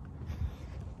 man.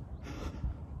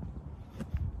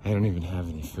 I don't even have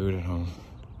any food at home.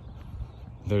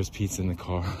 There's pizza in the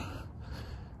car.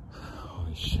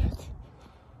 Holy shit.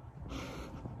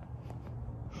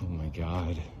 Oh my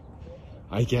God.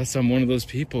 I guess I'm one of those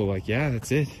people, like, yeah,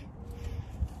 that's it.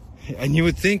 And you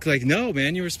would think, like, no,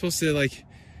 man, you were supposed to, like,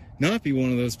 not be one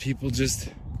of those people just,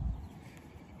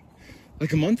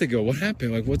 like, a month ago. What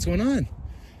happened? Like, what's going on?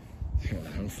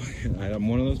 I'm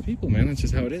one of those people, man. That's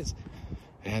just how it is.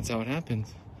 And that's how it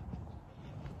happens.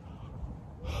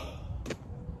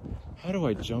 How do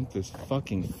I jump this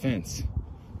fucking fence?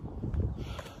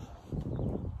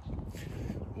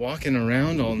 Walking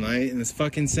around all night in this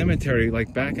fucking cemetery,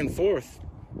 like back and forth.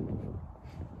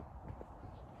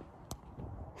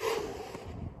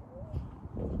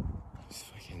 These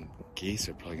fucking geese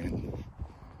are probably gonna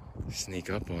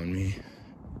sneak up on me.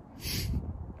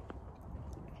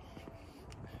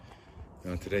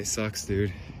 No, today sucks,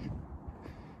 dude.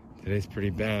 Today's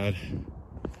pretty bad.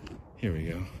 Here we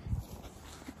go.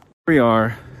 Here we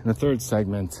are in the third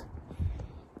segment.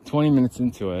 20 minutes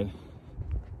into it.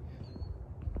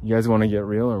 You guys want to get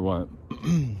real or what?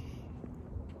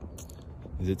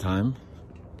 Is it time?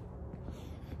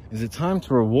 Is it time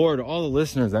to reward all the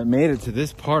listeners that made it to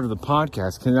this part of the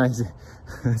podcast? Can I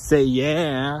say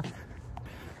yeah?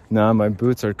 Nah, my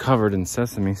boots are covered in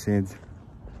sesame seeds.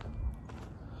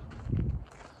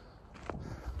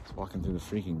 Just walking through the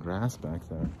freaking grass back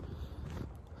there.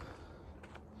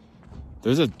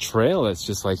 There's a trail that's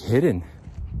just like hidden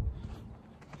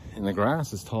in the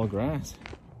grass. It's tall grass.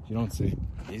 You don't see.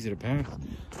 Easy to pass.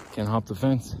 Can't hop the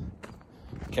fence.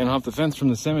 Can't hop the fence from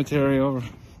the cemetery over.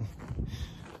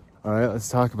 All right, let's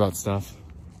talk about stuff.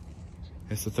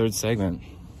 It's the third segment.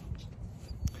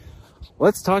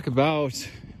 Let's talk about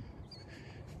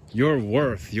your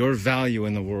worth, your value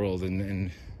in the world,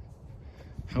 and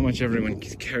how much everyone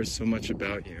cares so much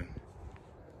about you.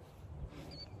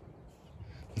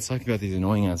 Let's talk about these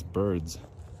annoying ass birds.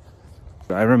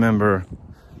 I remember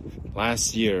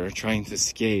last year trying to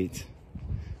skate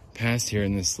past here,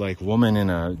 and this like woman in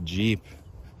a Jeep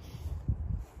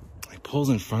like pulls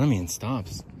in front of me and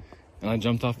stops, and I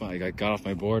jumped off I got off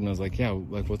my board and I was like, yeah,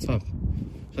 like, what's up?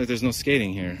 She's like, there's no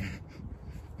skating here.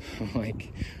 I'm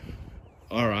like,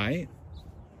 all right.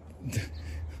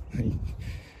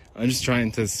 I'm just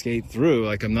trying to skate through,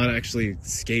 like I'm not actually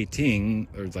skating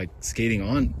or like skating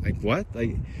on, like what?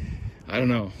 Like I don't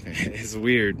know. It's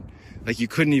weird. Like you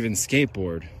couldn't even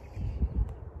skateboard.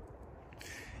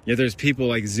 Yeah, there's people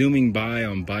like zooming by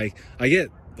on bike. I get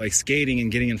like skating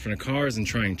and getting in front of cars and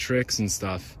trying tricks and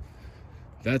stuff.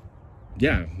 That,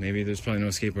 yeah, maybe there's probably no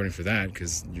skateboarding for that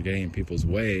because you're getting in people's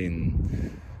way.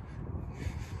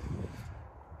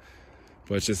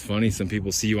 But it's just funny. Some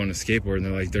people see you on a skateboard and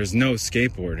they're like, there's no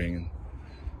skateboarding.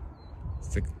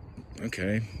 It's like,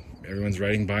 okay, everyone's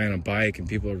riding by on a bike and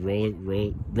people are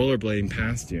rollerblading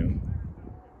past you.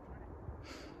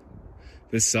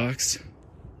 This sucks.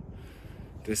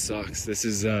 This sucks. This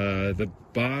is the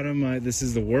bottom. This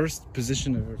is the worst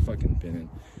position I've ever fucking been in.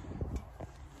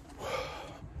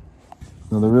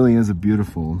 No, there really is a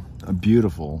beautiful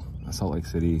Salt Lake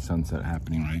City sunset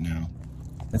happening right now.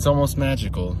 It's almost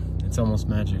magical. It's almost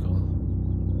magical.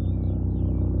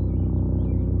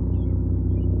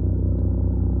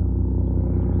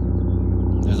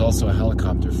 There's also a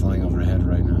helicopter flying overhead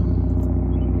right now.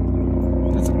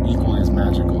 That's equally as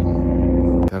magical.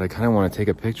 God, I kind of want to take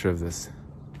a picture of this.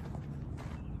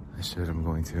 I'm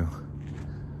going to.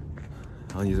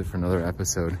 I'll use it for another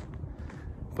episode.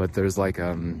 But there's like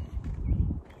a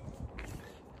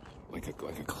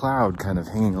cloud kind of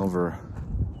hanging over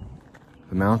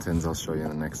the mountains. I'll show you in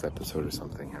the next episode or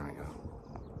something. Here we go.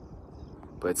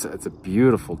 But it's a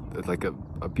beautiful, like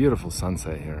a beautiful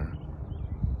sunset here.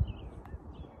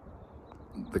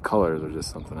 The colors are just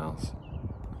something else.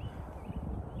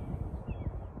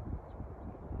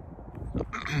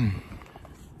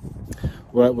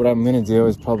 What I'm gonna do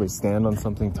is probably stand on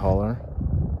something taller.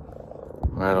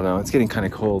 I don't know, it's getting kind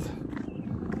of cold.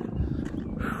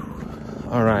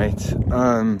 All right,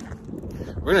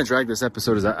 we're gonna drag this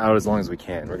episode out as long as we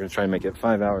can. We're gonna try and make it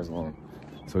 5 hours long.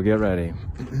 So get ready.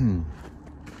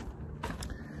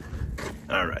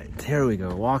 All right, here we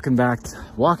go. Walking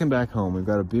back home. We've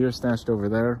got a beer stashed over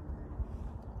there.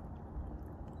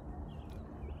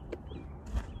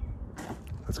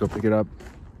 Let's go pick it up.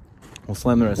 We'll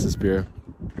slam the rest of this beer,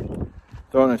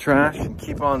 throw it in the trash, and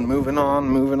keep on moving on.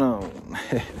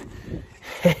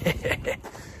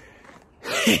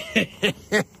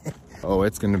 Oh,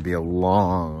 it's gonna be a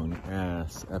long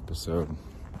ass episode,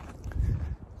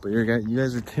 but you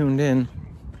guys are tuned in.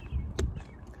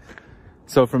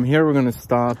 So from here, we're gonna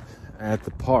stop at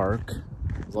the park,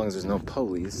 as long as there's no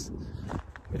police,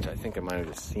 which I think I might have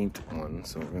just seen one.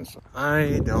 So we're gonna stop.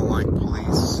 I don't like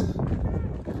police.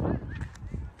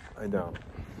 I don't.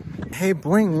 Hey,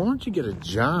 Bling, why don't you get a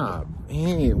job?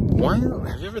 Hey, have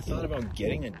you ever thought about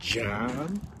getting a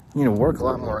job? You know, work a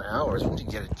lot more hours. Why don't you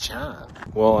get a job?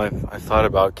 Well, I've thought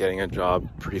about getting a job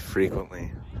pretty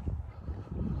frequently.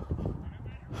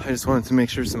 I just wanted to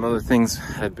make sure some other things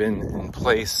had been in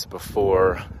place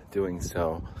before doing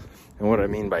so. And what I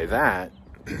mean by that,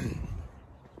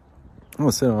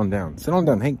 oh, sit on down. Sit on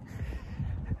down. Hey,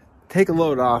 take a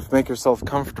load off, make yourself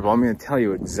comfortable. I'm going to tell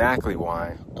you exactly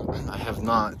why I have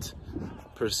not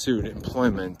pursued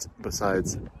employment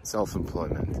besides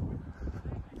self-employment.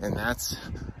 And that's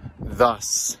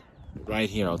thus, right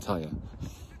here, I'll tell you.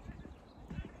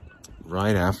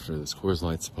 Right after this Coors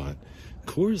Light spot.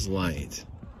 Coors Light,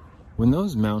 when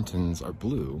those mountains are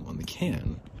blue on the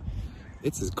can,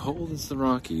 it's as cold as the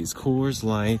Rockies. Coors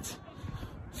Light,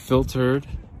 filtered,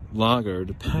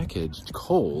 lagered, packaged,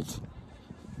 cold.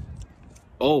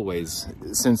 Always,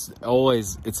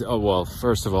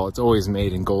 first of all, it's always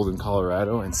made in Golden,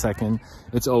 Colorado. And second,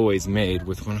 it's always made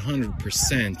with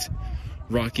 100%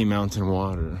 Rocky Mountain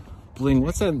water. Bling,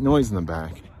 what's that noise in the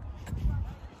back?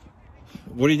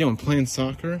 What are you doing, playing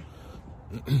soccer?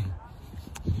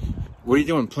 What are you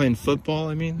doing, playing football,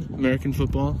 American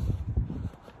football?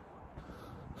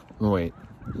 Oh, wait.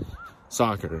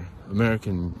 Soccer.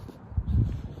 American...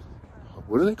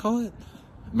 What do they call it?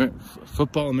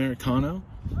 Football Americano?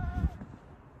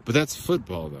 But that's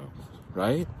football, though,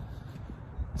 right?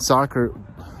 Soccer...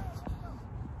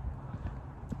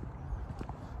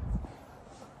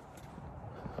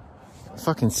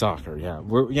 Fucking soccer,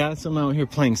 yeah. So I'm out here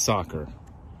playing soccer.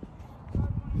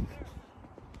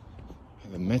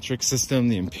 The metric system,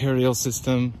 the imperial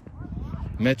system,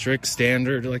 metric,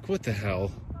 standard, like what the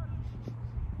hell?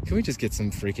 Can we just get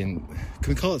some freaking...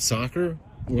 Can we call it soccer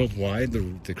worldwide,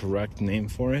 the correct name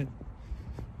for it?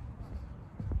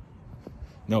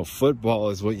 No,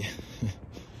 football is what you...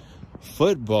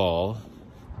 Football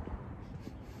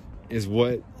is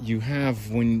what you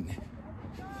have when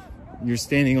you're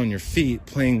standing on your feet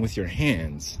playing with your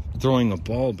hands, throwing a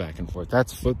ball back and forth.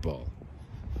 That's football.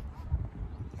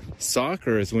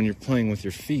 Soccer is when you're playing with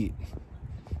your feet,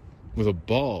 with a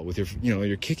ball, with your,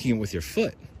 you're kicking it with your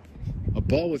foot. A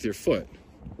ball with your foot.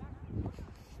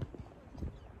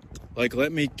 Like,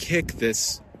 let me kick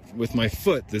this with my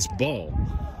foot, this ball.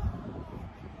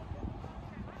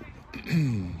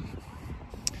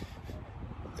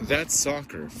 That's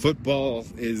soccer. Football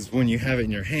is when you have it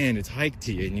in your hand, it's hiked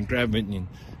to you, and you grab it, and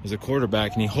there's a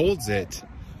quarterback, and he holds it,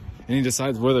 and he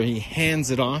decides whether he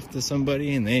hands it off to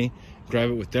somebody, and they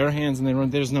grab it with their hands, and they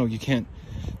run. You can't.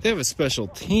 They have a special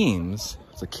teams.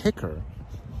 It's a kicker,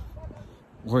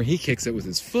 where he kicks it with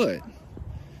his foot.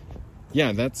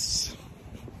 Yeah, that's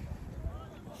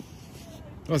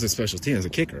a special team. As a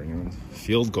kicker,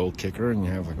 field goal kicker, and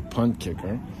you have like a punt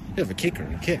kicker. You have a kicker,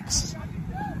 and he kicks.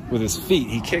 With his feet,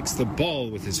 he kicks the ball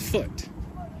with his foot.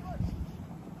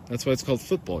 That's why it's called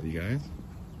football, you guys.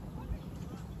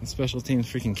 The special team's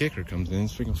freaking kicker comes in,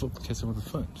 he's freaking football, kicks it with the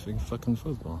foot. It's freaking fucking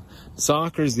football.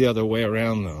 Soccer's the other way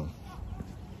around, though.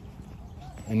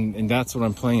 And that's what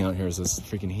I'm playing out here, is this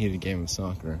freaking heated game of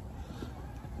soccer.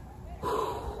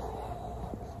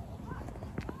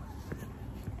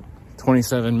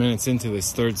 27 minutes into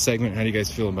this third segment, how do you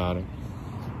guys feel about it?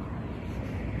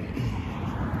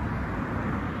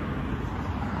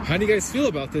 How do you guys feel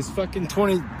about this fucking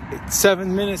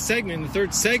 27-minute segment, the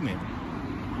third segment?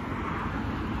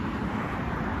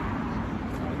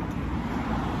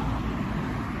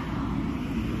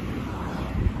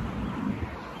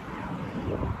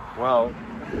 Well,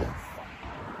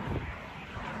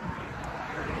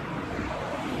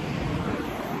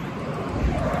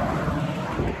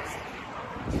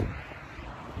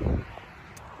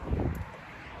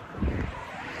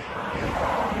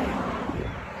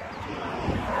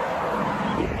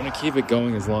 keep it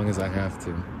going as long as I have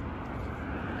to.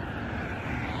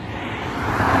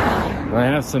 I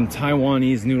have some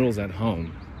Taiwanese noodles at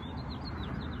home.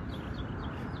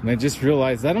 And I just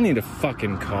realized I don't need a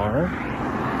fucking car.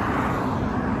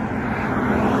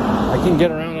 I can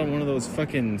get around on one of those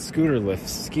fucking ski lift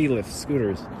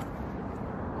scooters.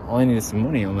 All I need is some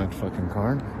money on that fucking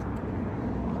car.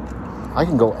 I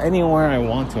can go anywhere I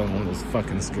want to on one of those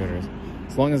fucking scooters.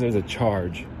 As long as there's a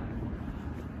charge.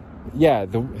 Yeah,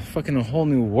 the fucking a whole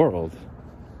new world.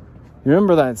 You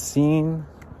remember that scene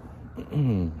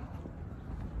in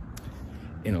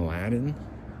Aladdin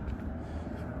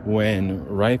when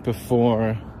right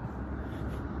before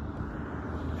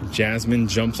Jasmine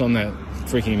jumps on that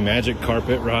freaking magic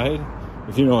carpet ride?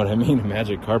 If you know what I mean, a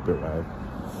magic carpet ride.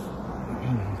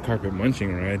 Carpet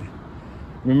munching ride.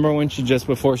 Remember when just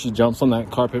before she jumps on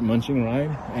that carpet munching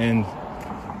ride, and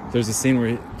there's a scene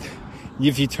where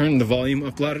if you turn the volume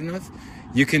up loud enough,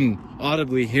 you can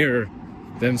audibly hear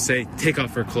them say, take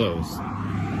off her clothes.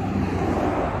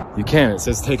 You can. It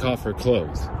says, take off her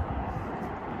clothes.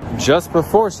 Just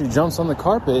before she jumps on the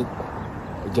carpet,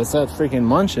 gets that freaking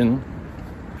munching,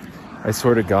 I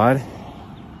swear to God,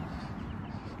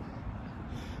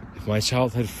 if my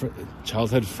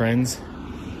childhood friends,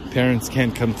 parents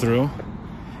can't come through,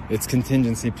 It's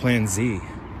contingency plan Z.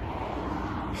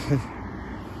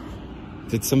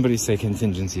 Did somebody say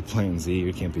contingency plan Z?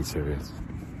 You can't be serious.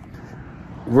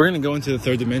 We're going to go into the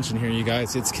third dimension here, you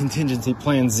guys. It's contingency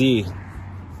plan Z.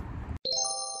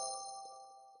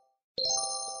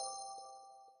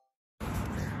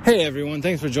 Hey everyone,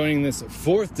 thanks for joining this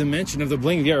fourth dimension of the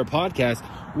Bling Viera podcast.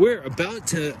 We're about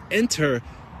to enter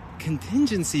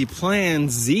contingency plan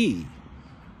Z.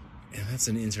 And that's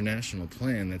an international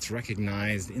plan that's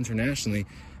recognized internationally.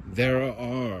 There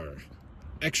are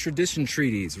extradition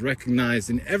treaties recognized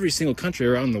in every single country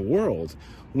around the world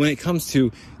when it comes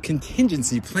to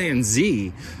contingency plan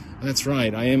Z. That's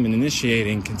right, I am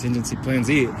initiating contingency plan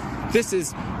Z. This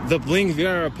is the Bling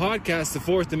Viera podcast, the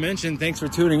fourth dimension. Thanks for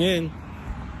tuning in.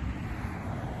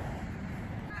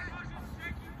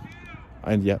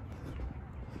 Yep.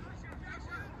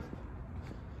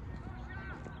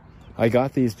 I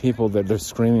got these people that they're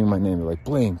screaming my name. They're like,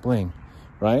 Bling, Bling,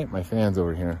 right? My fans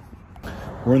over here.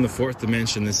 We're in the fourth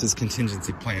dimension. This is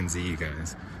contingency plan Z, you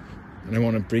guys. And I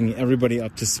want to bring everybody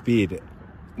up to speed.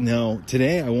 Now,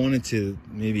 today I wanted to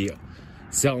maybe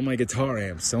sell my guitar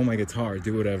amp, sell my guitar,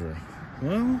 do whatever.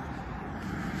 Well,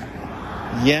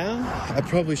 yeah, I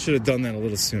probably should have done that a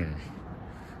little sooner.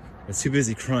 I was too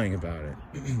busy crying about it.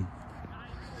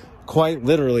 Quite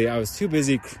literally, I was too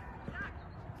busy.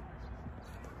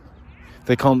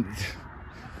 They call me,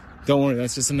 don't worry,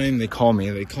 that's just the name they call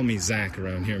me. They call me Zach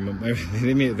around here.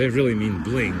 They really mean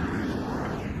Bling.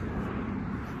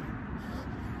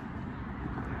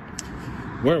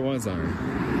 Where was I?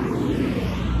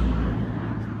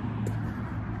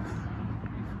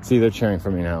 See, they're cheering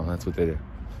for me now. That's what they do.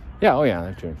 Yeah, oh yeah,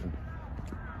 they're cheering for me.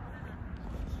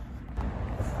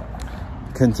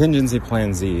 Contingency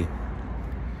plan Z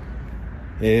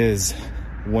is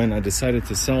when I decided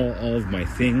to sell all of my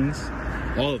things,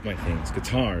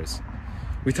 guitars.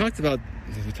 We talked about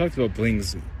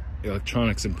Bling's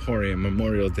Electronics Emporium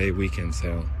Memorial Day weekend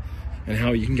sale and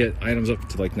how you can get items up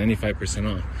to like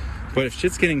 95% off. But if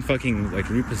shit's getting fucking like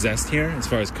repossessed here as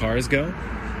far as cars go,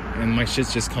 and my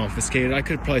shit's just confiscated, I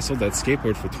could have probably sold that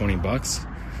skateboard for $20.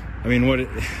 I mean, what it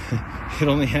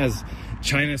only has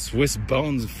China Swiss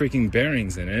bones freaking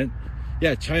bearings in it.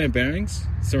 Yeah, China bearings,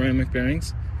 ceramic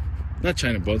bearings. Not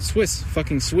China bones, Swiss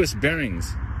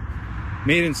bearings.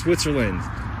 Made in Switzerland.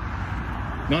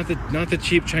 Not the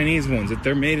cheap Chinese ones.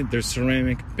 They're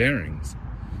ceramic bearings.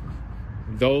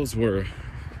 Those were,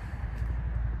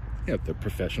 the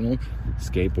professional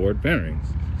skateboard bearings.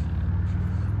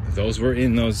 Those were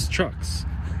in those trucks,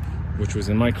 which was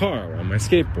in my car on my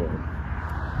skateboard.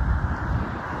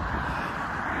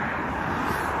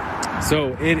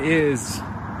 So it is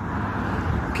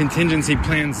contingency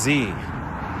plan Z.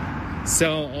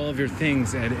 Sell all of your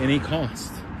things at any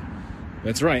cost.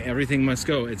 That's right, everything must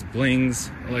go. It's Bling's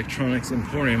Electronics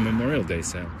Emporium Memorial Day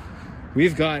sale.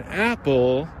 We've got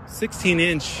Apple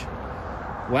 16-inch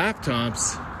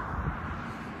laptops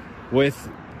with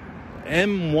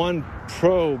M1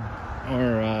 Pro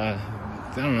or, I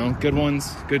don't know, good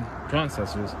ones, good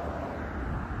processors.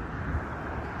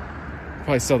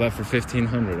 Probably sell that for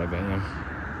 $1,500, I bet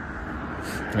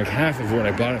you. Like half of what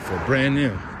I bought it for, brand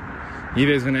new.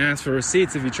 eBay's going to ask for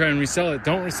receipts if you try and resell it.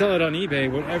 Don't resell it on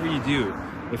eBay, whatever you do.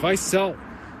 If I sell,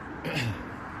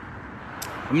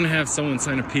 I'm going to have someone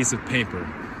sign a piece of paper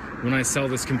when I sell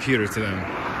this computer to them.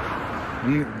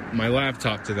 My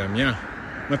laptop to them, yeah.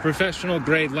 My professional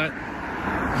grade it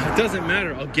doesn't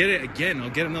matter. I'll get it again. I'll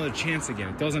get another chance again.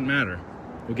 It doesn't matter.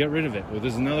 We'll get rid of it. Well,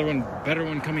 there's another one, better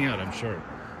one coming out, I'm sure.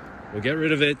 We'll get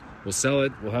rid of it. We'll sell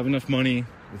it. We'll have enough money.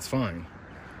 It's fine.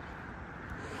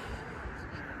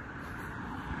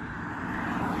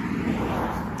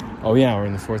 Oh yeah, we're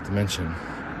in the fourth dimension.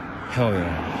 Hell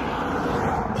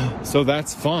yeah. So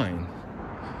that's fine.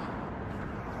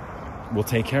 We'll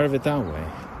take care of it that way.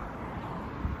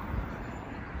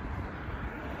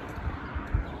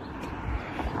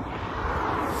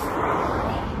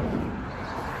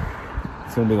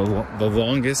 It's going to be the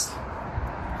longest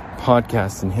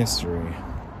podcast in history.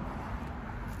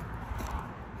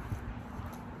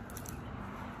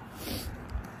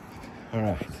 All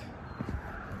right.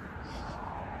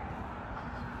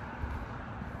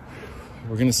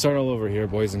 We're going to start all over here,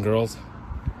 boys and girls.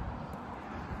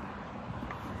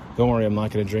 Don't worry, I'm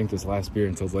not going to drink this last beer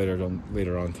until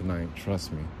later on tonight.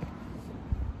 Trust me.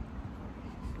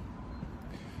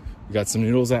 We got some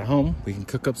noodles at home. We can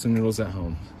cook up some noodles at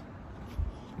home.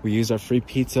 We used our free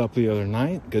pizza up the other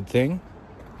night. Good thing.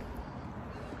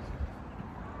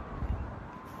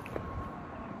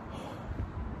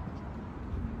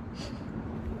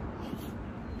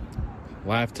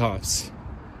 Laptops,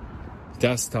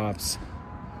 desktops,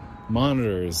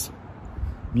 monitors,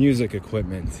 music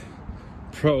equipment,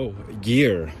 pro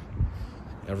gear.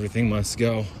 Everything must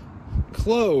go.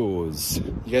 Clothes.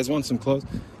 You guys want some clothes?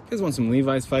 You guys want some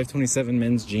Levi's 527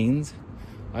 men's jeans?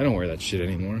 I don't wear that shit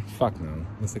anymore. Fuck no.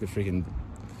 It's like a freaking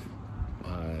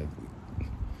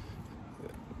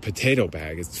potato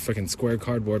bag. It's a freaking square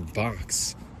cardboard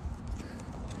box.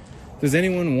 Does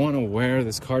anyone want to wear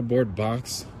this cardboard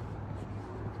box?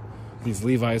 These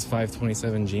Levi's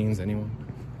 527 jeans, anyone?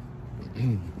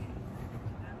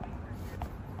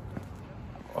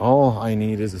 All I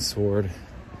need is a sword.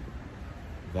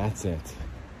 That's it.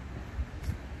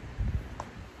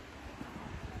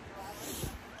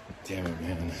 Damn it,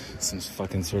 man. Some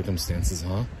fucking circumstances,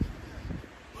 huh?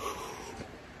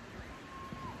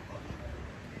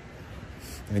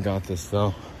 I got this,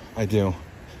 though. I do.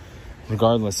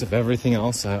 Regardless of everything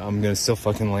else, I'm gonna still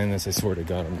fucking land this. I swear to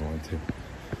God, I'm going to.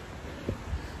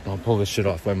 I'll pull this shit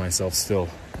off by myself still.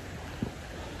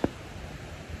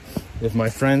 If my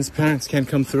friends' parents can't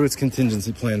come through, it's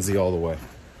contingency plan Z all the way.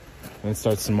 And it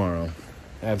starts tomorrow.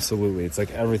 Absolutely. It's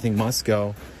like everything must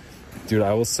go. Dude,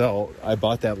 I will sell. I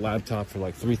bought that laptop for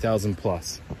like $3,000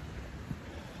 plus.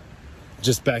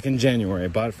 Just back in January, I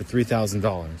bought it for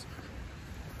 $3,000.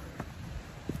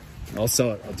 I'll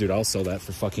sell it. Dude, I'll sell that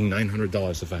for fucking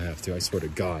 $900 if I have to. I swear to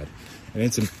God. And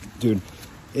it's dude,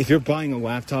 if you're buying a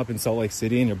laptop in Salt Lake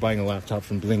City and you're buying a laptop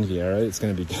from Bling Viera, it's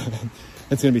going to be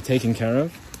it's going to be taken care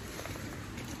of.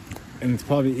 And it's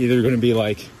probably either going to be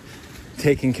like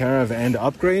taken care of and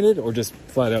upgraded, or just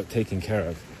flat out taken care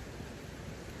of.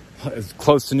 As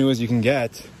close to new as you can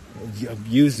get,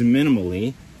 used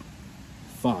minimally.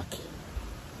 Fuck.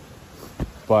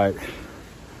 But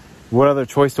what other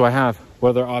choice do I have? What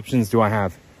other options do I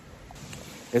have?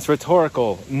 It's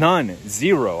rhetorical. None.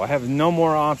 Zero. I have no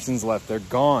more options left. They're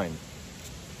gone.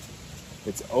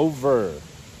 It's over.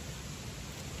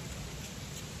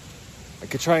 I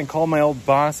could try and call my old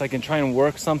boss. I can try and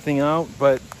work something out,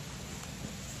 but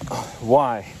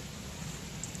why?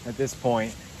 At this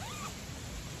point.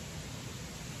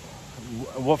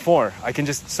 What for? I can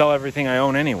just sell everything I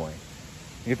own anyway.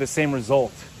 And get the same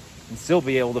result. And still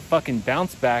be able to fucking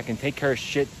bounce back and take care of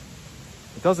shit.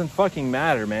 It doesn't fucking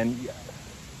matter, man.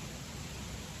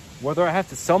 Whether I have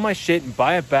to sell my shit and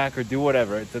buy it back or do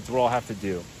whatever, that's what I'll have to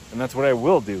do. And that's what I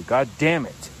will do. God damn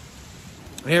it.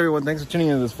 Hey everyone, thanks for tuning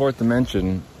into this fourth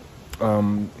dimension.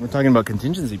 We're talking about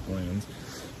contingency plans.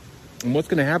 And what's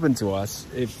going to happen to us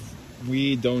if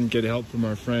we don't get help from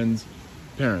our friends'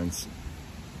 parents.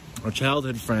 Our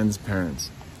childhood friends' parents.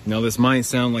 Now this might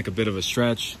sound like a bit of a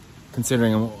stretch,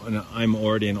 considering I'm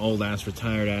already an old-ass,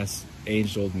 retired-ass,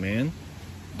 aged-old man.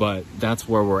 But that's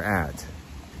where we're at.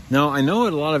 Now, I know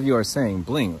what a lot of you are saying.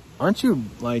 Bling, aren't you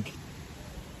like...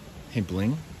 Hey,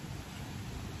 Bling?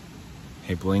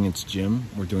 Hey, Bling, it's Jim.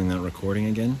 We're doing that recording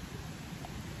again.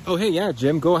 Oh, hey, yeah,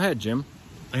 Jim. Go ahead, Jim.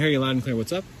 I hear you loud and clear.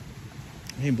 What's up?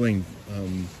 Hey, Bling.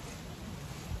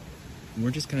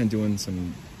 We're just kind of doing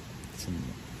some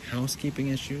housekeeping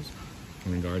issues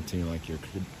in regard to, like, your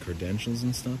credentials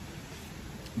and stuff.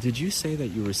 Did you say that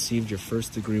you received your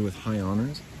first degree with high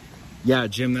honors? Yeah,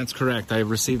 Jim, that's correct. I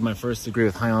received my first degree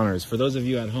with high honors. For those of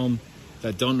you at home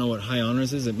that don't know what high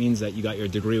honors is, it means that you got your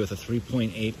degree with a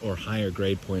 3.8 or higher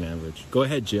grade point average. Go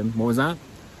ahead, Jim. What was that?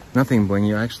 Nothing, Bling.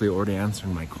 You actually already answered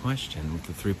my question with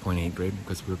the 3.8 grade,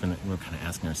 because we were kind of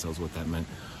asking ourselves what that meant.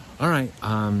 All right,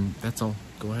 that's all.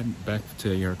 Go ahead, back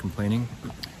to your complaining.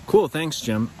 Cool, thanks,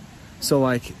 Jim. So,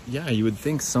 like, yeah, you would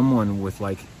think someone with,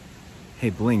 like, hey,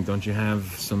 Bling, don't you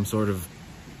have some sort of...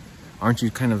 Aren't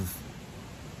you kind of...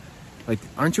 Like,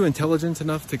 aren't you intelligent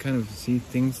enough to kind of see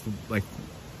things like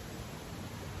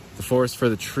the forest for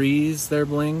the trees there,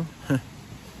 Bling?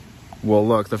 Well,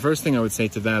 look, the first thing I would say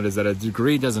to that is that a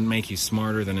degree doesn't make you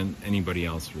smarter than anybody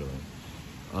else,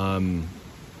 really.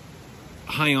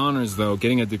 High honors, though,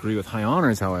 getting a degree with high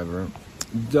honors, however,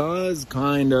 does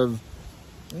kind of,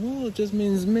 well, it just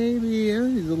means maybe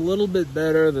he's a little bit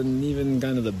better than even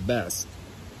kind of the best.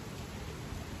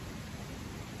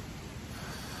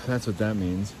 That's what that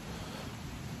means.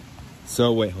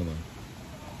 So, wait, hold on.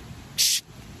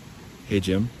 Hey,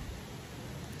 Jim.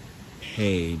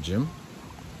 Hey, Jim.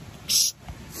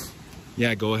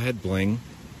 Yeah, go ahead, Bling.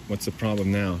 What's the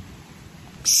problem now?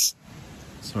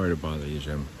 Sorry to bother you,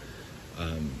 Jim.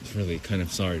 Really kind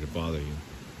of sorry to bother you.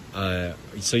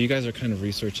 So you guys are kind of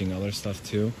researching other stuff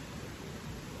too?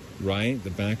 Right? The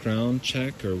background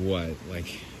check or what?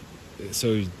 Like,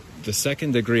 so the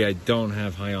second degree, I don't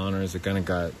have high honors. It kind of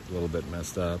got a little bit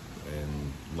messed up.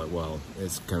 And, well,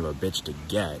 it's kind of a bitch to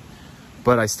get.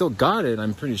 But I still got it.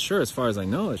 I'm pretty sure, as far as I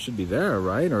know, it should be there,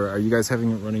 right? Or are you guys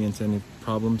running into any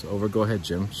problems? Over. Go ahead,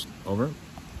 Jim. Over.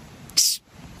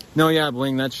 No, yeah,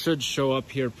 Bling, that should show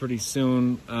up here pretty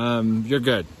soon. You're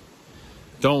good.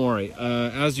 Don't worry.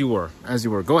 As you were.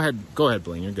 Go ahead,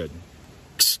 Bling, you're good.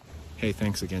 Hey,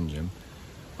 thanks again, Jim.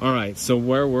 All right, so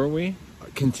where were we?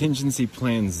 Contingency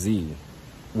Plan Z.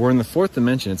 We're in the fourth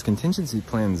dimension. It's Contingency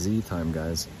Plan Z time,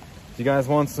 guys. Do you guys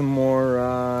want some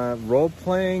more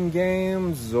role-playing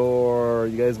games, or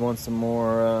you guys want some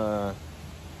more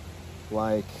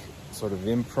like sort of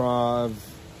improv?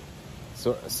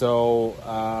 So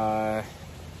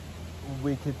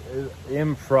we could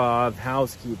improv,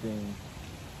 housekeeping.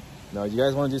 No, you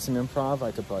guys want to do some improv?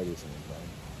 I could probably do some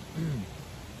improv.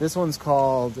 This one's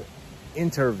called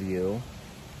Interview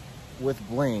with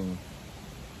Bling.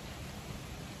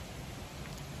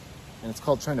 And it's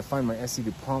called Trying to Find My SC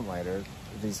DuPont lighter.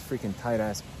 These freaking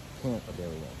tight-ass pants. Oh, there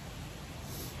we go.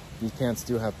 These pants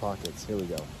do have pockets. Here we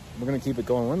go. We're going to keep it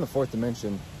going. We're in the fourth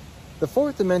dimension. The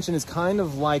fourth dimension is kind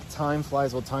of like time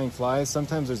flies while time flies.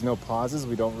 Sometimes there's no pauses.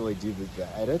 We don't really do the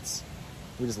edits.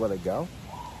 We just let it go.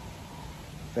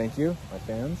 Thank you, my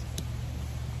fans.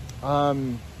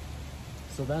 So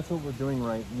that's what we're doing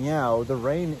right now. The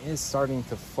rain is starting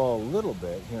to fall a little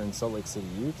bit here in Salt Lake City,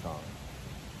 Utah.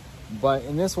 But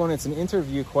in this one, it's an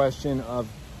interview question of,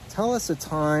 tell us a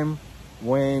time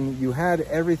when you had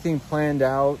everything planned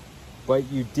out,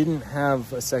 but you didn't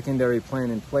have a secondary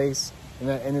plan in place, and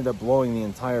that ended up blowing the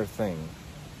entire thing.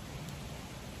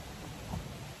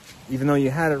 Even though you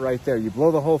had it right there. You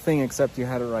blow the whole thing except you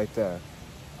had it right there.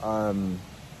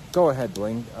 Go ahead,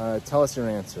 Bling. Tell us your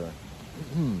answer.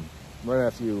 Right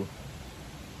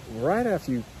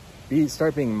after you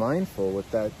start being mindful with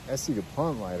that SC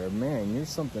DuPont lighter, man, you're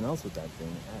something else with that thing.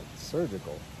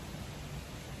 Surgical.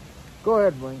 Go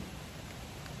ahead, Bling.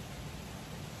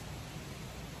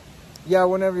 Yeah,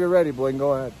 whenever you're ready, Bling,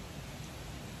 go ahead.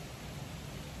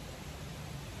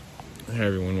 Hey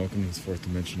everyone, welcome to this fourth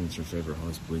dimension. It's your favorite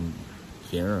host, Bling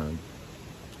Vieira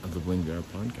of the Bling Vieira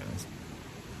podcast.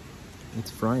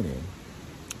 It's Friday,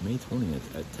 May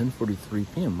 20th at 10:43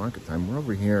 p.m. market time. We're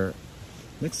over here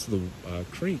next to the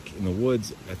creek in the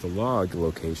woods at the log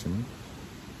location.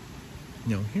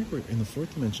 Now here we're in the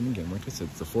fourth dimension again. Like I said,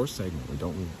 it's the fourth segment. We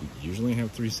usually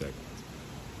have three segments.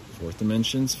 Fourth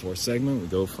dimensions, fourth segment, we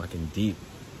go fucking deep.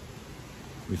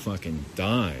 We fucking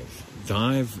dive.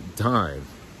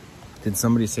 Did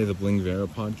somebody say the Bling Vieira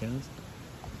podcast?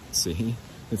 See?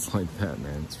 It's like that,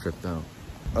 man. It's tripped out.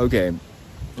 Okay.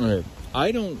 All right.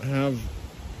 I don't have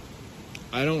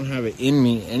it in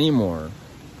me anymore.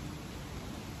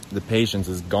 The patience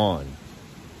is gone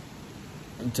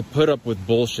to put up with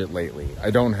bullshit lately. I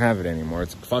don't have it anymore.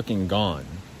 It's fucking gone.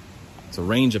 It's a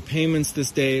range of payments this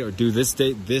date, or do this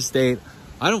date.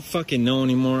 I don't fucking know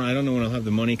anymore. I don't know when I'll have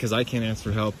the money because I can't ask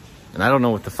for help, and I don't know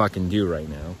what to fucking do right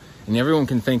now. And everyone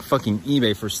can thank fucking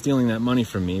eBay for stealing that money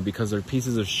from me because they're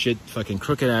pieces of shit, fucking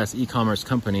crooked ass e-commerce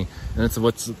company. And it's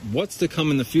what's to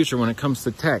come in the future when it comes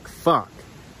to tech. Fuck.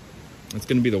 It's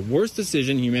going to be the worst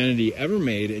decision humanity ever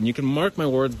made, and you can mark my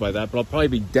words by that, but I'll probably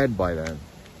be dead by then.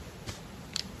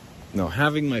 No,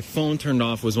 having my phone turned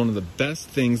off was one of the best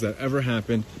things that ever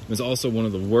happened. It was also one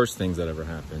of the worst things that ever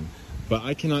happened. But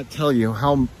I cannot tell you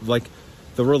how, like,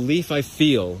 the relief I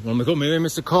feel when I'm like, oh, maybe I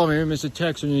missed a call, maybe I missed a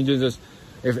text when you do this.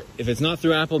 If it's not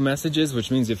through Apple Messages,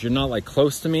 which means if you're not, like,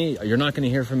 close to me, you're not going to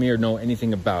hear from me or know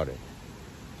anything about it.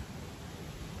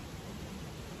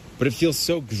 But it feels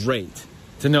so great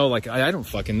to know, like, I don't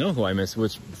fucking know who I missed,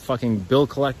 which fucking bill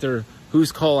collector,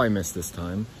 whose call I missed this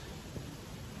time.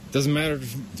 Doesn't matter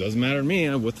to me.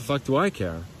 What the fuck do I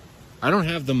care? I don't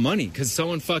have the money because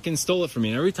someone fucking stole it from me.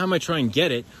 And every time I try and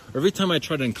get it, or every time I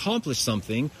try to accomplish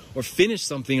something, or finish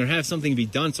something, or have something be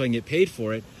done so I can get paid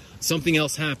for it, something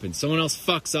else happens. Someone else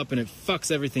fucks up, and it fucks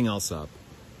everything else up.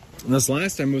 And this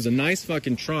last time, it was a nice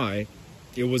fucking try.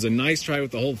 It was a nice try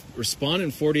with the whole respond in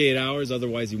 48 hours,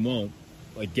 otherwise you won't,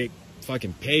 like, get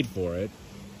fucking paid for it.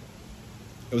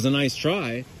 It was a nice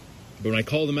try. But when I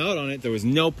called them out on it, there was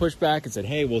no pushback. It said,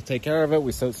 hey, we'll take care of it.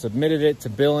 We submitted it to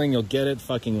billing. You'll get it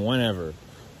fucking whenever.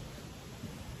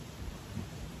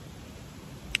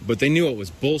 But they knew it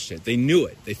was bullshit. They knew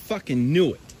it. They fucking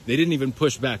knew it. They didn't even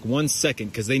push back 1 second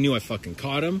because they knew I fucking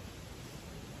caught them.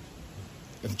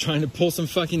 I'm trying to pull some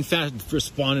fucking fast,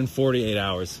 respond in 48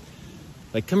 hours.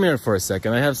 Like, come here for a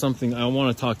second. I have something. I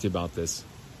want to talk to you about this.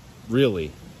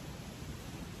 Really.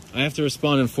 I have to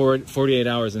respond in 48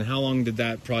 hours, and how long did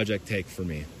that project take for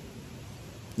me?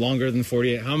 Longer than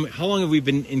 48? How long have we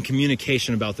been in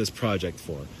communication about this project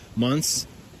for? Months?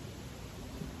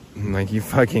 Like, you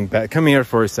fucking... Come here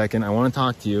for a second. I want to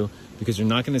talk to you, because you're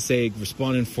not going to say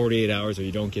respond in 48 hours or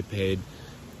you don't get paid.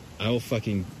 I will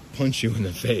fucking punch you in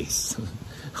the face.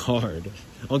 Hard.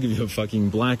 I'll give you a fucking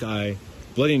black eye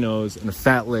bloody nose, and a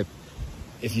fat lip.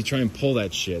 If you try and pull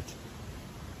that shit,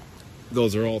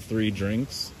 those are all 3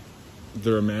 drinks.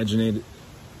 They're imaginated.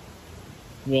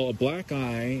 Well, a black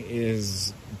eye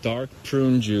is dark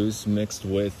prune juice mixed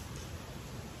with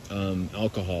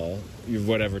alcohol,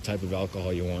 whatever type of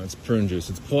alcohol you want. It's prune juice.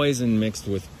 It's poison mixed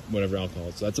with whatever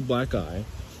alcohol. So that's a black eye.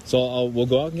 So we'll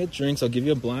go out and get drinks. I'll give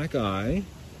you a black eye.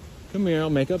 Come here. I'll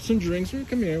make up some drinks.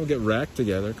 Come here. We'll get racked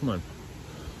together. Come on.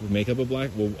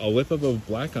 I'll whip up a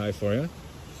black eye for you.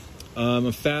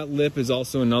 A fat lip is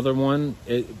also another one.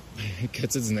 It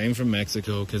gets its name from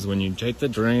Mexico because when you take the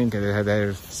drink, it had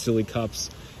their silly cups,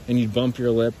 and you'd bump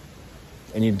your lip,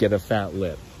 and you'd get a fat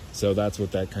lip. So that's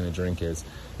what that kind of drink is.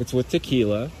 It's with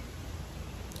tequila.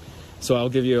 So I'll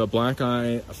give you a black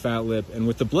eye, a fat lip, and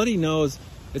with the bloody nose,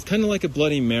 it's kind of like a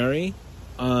Bloody Mary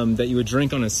that you would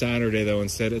drink on a Saturday, though,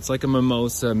 instead. It's like a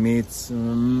mimosa meets,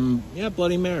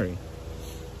 Bloody Mary.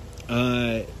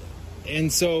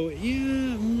 And so,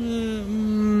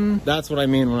 that's what I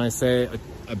mean when I say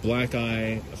a black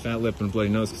eye, a fat lip, and a bloody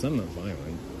nose, because I'm not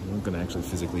violent. I'm not going to actually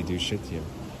physically do shit to you.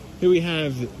 Here we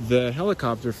have the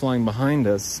helicopter flying behind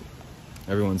us.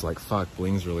 Everyone's like, fuck,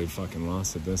 Bling's really fucking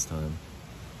lost it this time.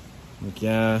 I'm like,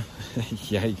 yeah,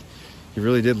 he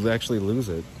really did actually lose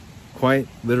it. Quite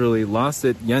literally lost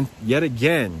it yet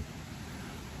again.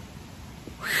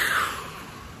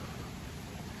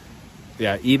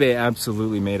 Yeah, eBay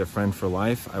absolutely made a friend for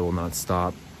life. I will not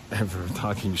stop ever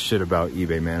talking shit about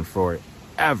eBay, man,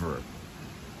 forever.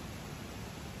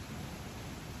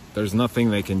 There's nothing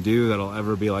they can do that'll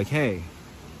ever be like, hey,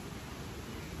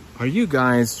 are you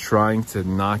guys trying to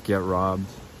not get robbed?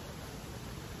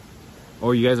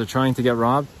 Oh, you guys are trying to get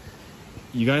robbed?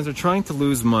 You guys are trying to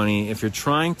lose money if you're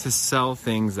trying to sell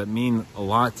things that mean a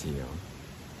lot to you.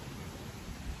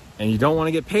 And you don't want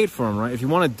to get paid for them, right? If you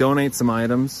want to donate some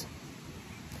items,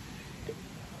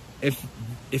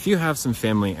 if you have some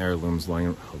family heirlooms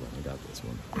lying... Hold on, I got this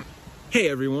one. Hey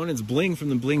everyone, it's Bling from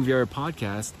the Bling VR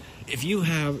podcast. If you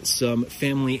have some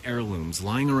family heirlooms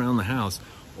lying around the house,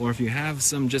 or if you have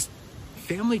some just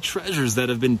family treasures that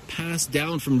have been passed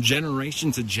down from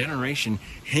generation to generation,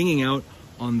 hanging out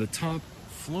on the top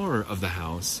floor of the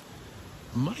house,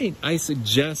 might I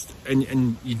suggest,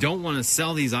 and you don't want to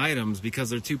sell these items because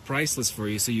they're too priceless for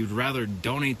you, so you'd rather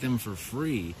donate them for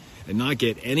free and not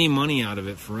get any money out of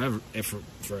it forever,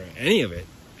 for any of it,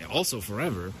 also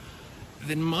forever,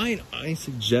 then might I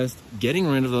suggest getting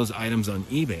rid of those items on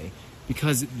eBay,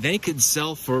 because they could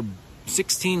sell for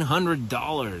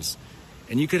 $1,600,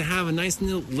 and you could have a nice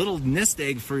little nest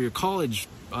egg for your college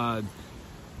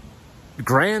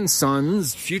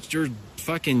grandson's future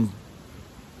fucking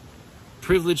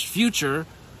privileged future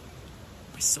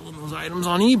by selling those items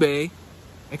on eBay.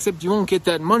 Except you won't get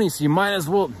that money, so you might as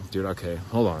well... Dude, okay,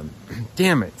 hold on.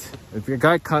 Damn it. I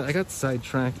got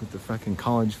sidetracked with the fucking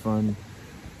college fund.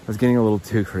 I was getting a little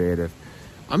too creative.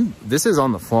 This is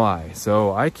on the fly,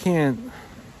 so I can't...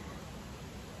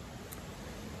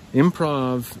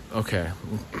 Improv... Okay.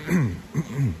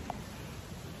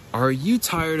 Are you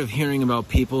tired of hearing about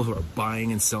people who are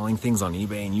buying and selling things on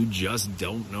eBay and you just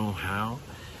don't know how?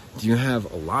 Do you have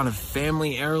a lot of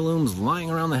family heirlooms lying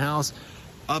around the house?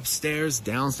 Upstairs,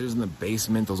 downstairs in the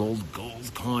basement, those old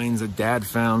gold coins that Dad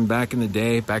found back in the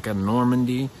day, back in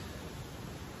Normandy.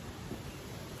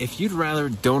 If you'd rather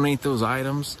donate those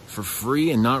items for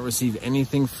free and not receive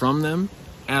anything from them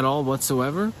at all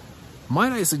whatsoever,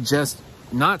 might I suggest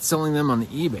not selling them on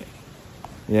eBay?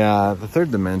 Yeah, the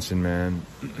third dimension, man.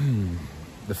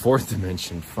 The fourth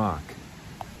dimension, fuck.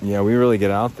 Yeah, we really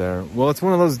get out there. Well, it's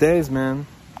one of those days, man.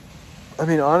 I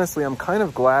mean, honestly, I'm kind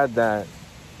of glad that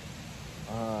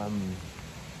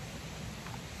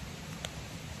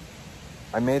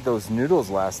I made those noodles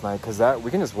last night, because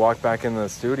we can just walk back in the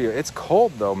studio. It's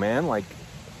cold though, man. Like,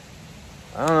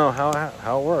 I don't know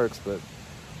how it works, but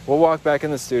we'll walk back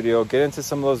in the studio, get into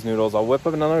some of those noodles. I'll whip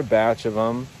up another batch of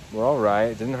them. We're all right.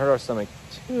 It didn't hurt our stomach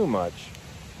too much.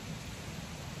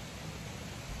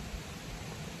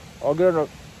 I'll get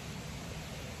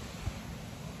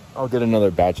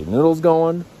another batch of noodles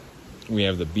going. We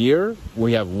have the beer.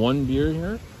 We have one beer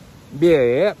here.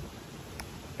 Yeah.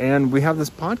 And we have this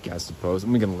podcast to post,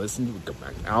 and we can listen to it, go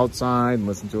back outside and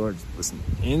listen to it, listen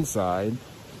inside.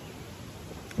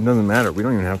 It doesn't matter. We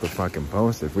don't even have to fucking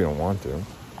post it if we don't want to.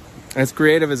 As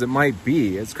creative as it might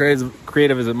be, as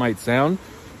creative as it might sound,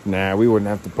 nah, we wouldn't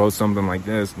have to post something like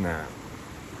this. Nah.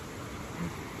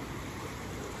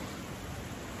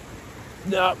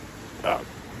 No.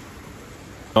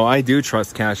 Oh, I do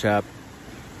trust Cash App.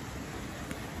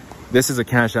 This is a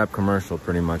Cash App commercial,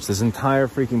 pretty much. This entire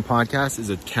freaking podcast is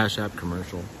a Cash App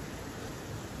commercial.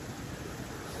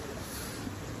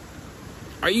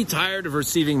 Are you tired of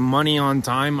receiving money on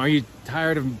time? Are you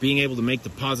tired of being able to make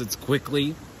deposits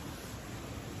quickly?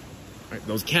 Right,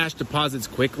 those cash deposits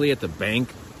quickly at the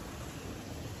bank?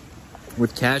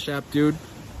 With Cash App, dude.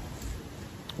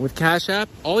 With Cash App,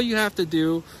 all you have to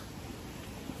do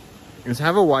is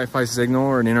have a Wi-Fi signal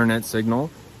or an internet signal.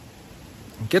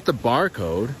 Get the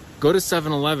barcode. Go to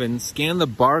 7-Eleven, scan the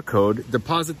barcode,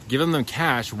 deposit, give them the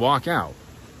cash, walk out.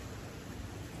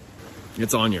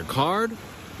 It's on your card.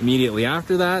 Immediately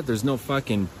after that, there's no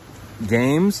fucking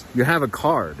games. You have a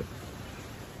card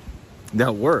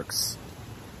that works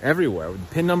everywhere. The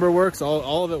PIN number works,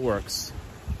 all of it works.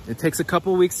 It takes a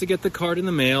couple weeks to get the card in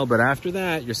the mail, but after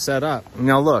that, you're set up.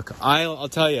 Now look, I'll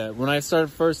tell you, when I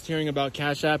started first hearing about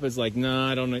Cash App, it's like,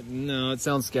 no, it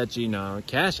sounds sketchy. No,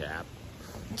 Cash App.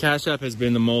 Cash App has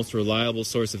been the most reliable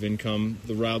source of income,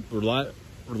 the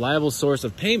reliable source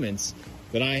of payments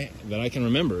that I can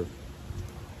remember.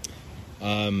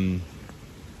 I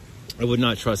would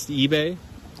not trust eBay.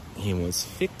 He was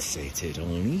fixated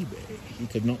on eBay. He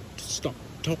could not stop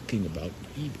talking about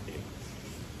eBay.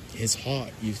 His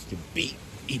heart used to beat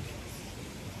eBay.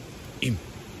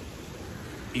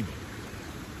 eBay.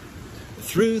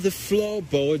 Through the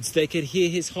floorboards, they could hear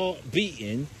his heart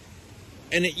beating,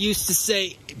 and it used to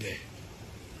say eBay.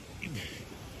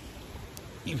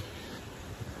 eBay.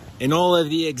 And all of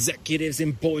the executives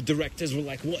and board directors were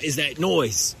like, what is that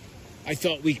noise? I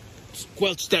thought we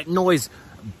squelched that noise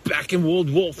back in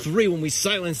World War III when we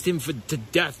silenced him to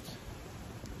death.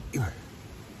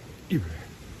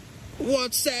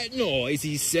 What's that noise,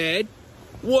 he said.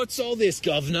 What's all this,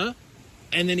 governor?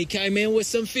 And then he came in with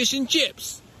some fish and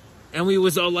chips. And we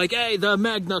was all like, hey, the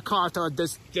Magna Carta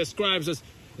describes us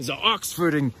as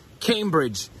Oxford and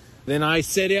Cambridge. Then I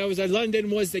said London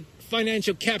was the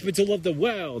financial capital of the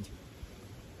world.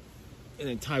 And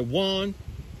then Taiwan.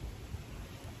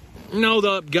 Hold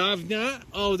up, governor.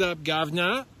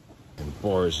 And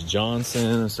Boris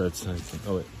Johnson starts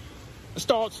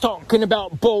talking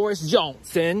about Boris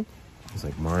Johnson. It's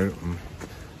like Margaret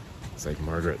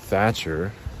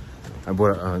Thatcher. And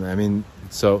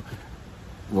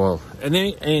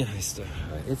then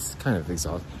it's kind of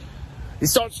exhausting. He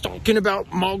starts talking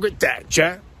about Margaret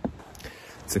Thatcher.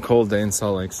 It's a cold day in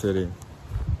Salt Lake City.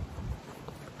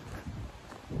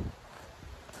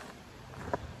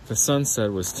 The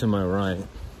sunset was to my right.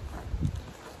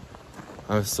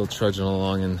 I was still trudging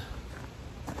along in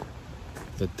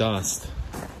the dust.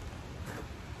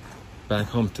 Back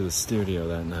home to the studio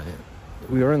that night.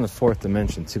 We were in the fourth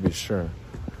dimension, to be sure.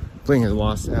 Bling had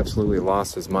absolutely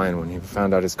lost his mind when he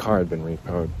found out his car had been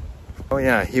repoed. Oh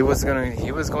yeah, he was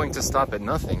going to stop at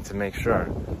nothing to make sure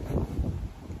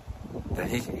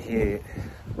that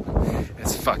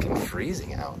it's fucking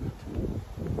freezing out.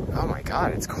 Oh my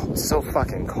god, it's cold, so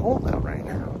fucking cold out right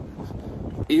now.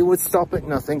 He would stop at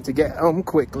nothing to get home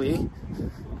quickly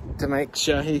to make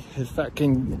sure he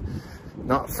fucking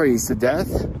not freeze to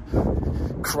death.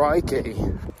 Crikey.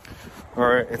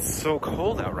 Alright, it's so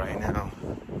cold out right now.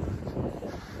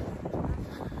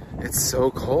 It's so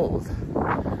cold.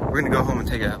 We're gonna go home and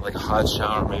take a hot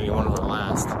shower, maybe one of our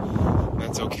last.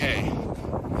 That's okay.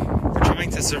 We're trying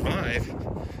to survive.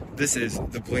 This is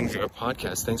the Bling Viewer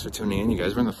podcast. Thanks for tuning in, you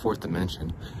guys. We're in the fourth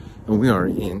dimension, and we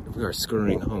are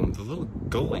scurrying home. The little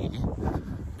gully,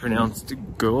 pronounced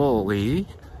gully,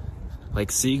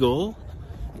 like seagull.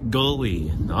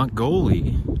 Gully, not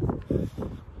goalie.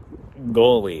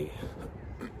 Gully.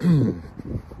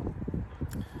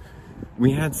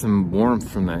 We had some warmth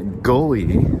from that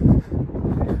gully.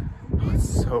 Oh,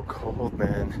 it's so cold,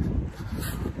 man.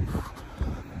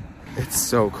 It's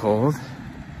so cold.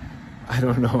 I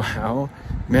don't know how.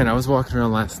 Man, I was walking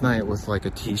around last night with a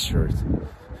t-shirt.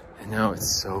 And now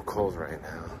it's so cold right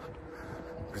now.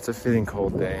 It's a fitting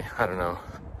cold day. I don't know.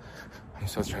 I'm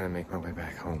still trying to make my way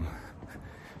back home.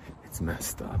 It's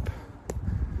messed up.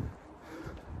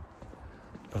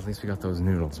 But at least we got those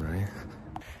noodles, right?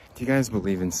 Do you guys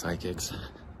believe in psychics?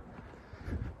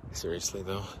 Seriously,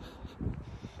 though?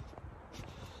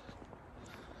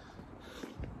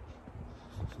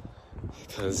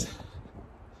 Because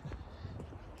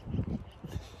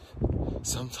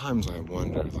sometimes I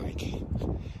wonder,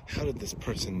 how did this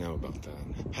person know about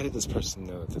that? How did this person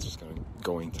know that this was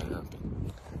going to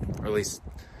happen? Or at least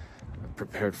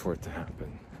prepared for it to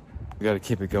happen. We gotta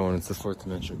keep it going. It's the fourth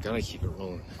dimension. We gotta keep it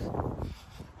rolling.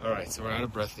 Alright, so we're out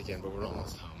of breath again, but we're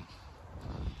almost home.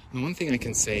 And one thing I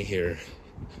can say here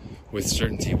with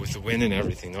certainty, with the wind and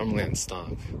everything, normally on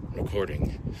stop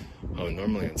recording. Oh,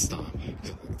 normally on stop.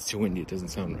 It's too windy, it doesn't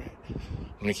sound right.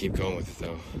 I'm gonna keep going with it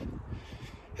though.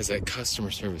 Is that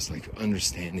customer service,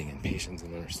 understanding and patience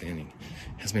and understanding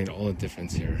has made all the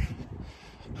difference here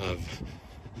of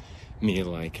me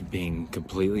like being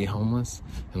completely homeless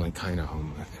and like kind of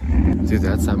homeless. Dude,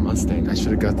 that's that Mustang. I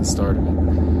should have got the start of it.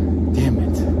 Damn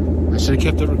it. I should have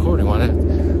kept it recording. Why not?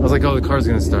 I was like, oh, the car's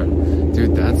gonna start.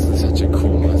 Dude, that's such a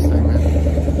cool Mustang,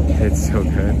 man. It's so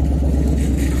good. I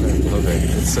love it.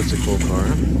 It's such a cool car.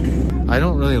 I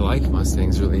don't really like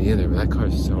Mustangs really either, but that car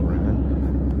is so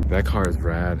rad. That car is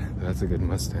rad. That's a good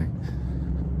Mustang.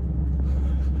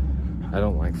 I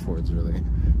don't like Fords really,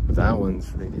 but that one's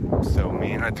freaking so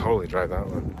mean. I totally drive that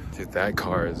one. Dude, that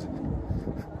car is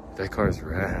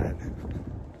rad.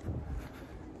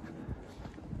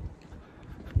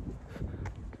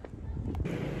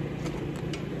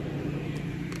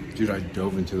 Dude, I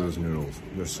dove into those noodles.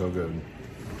 They're so good.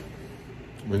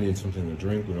 We need something to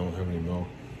drink. We don't have any milk.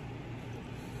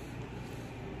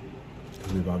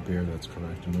 We bought beer, that's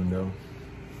correct, Mundo.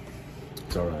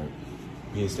 It's all right.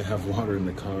 We used to have water in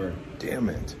the car. Damn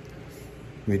it.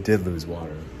 We did lose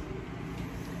water.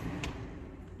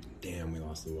 Damn, we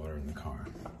lost the water in the car.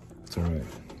 It's all right.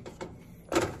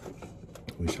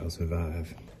 We shall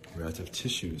survive. We have to have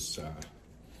tissues.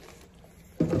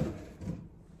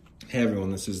 Hey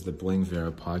everyone, this is the Bling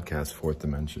Vera podcast, Fourth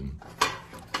Dimension.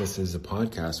 This is a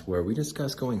podcast where we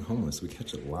discuss going homeless. We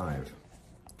catch it live.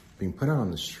 Being put out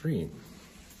on the street.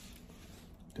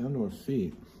 Down to our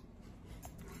feet.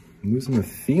 Losing a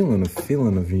feeling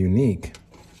of unique.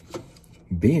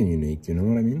 Being unique, you know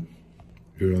what I mean?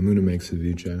 Dude, I'm gonna make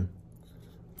ceviche.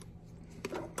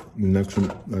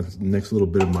 The next little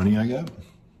bit of money I get,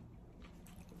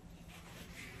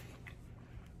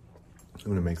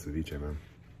 I'm gonna make ceviche, man.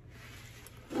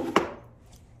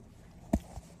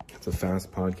 It's a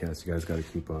fast podcast. You guys gotta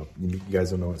keep up. You guys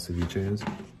don't know what ceviche is?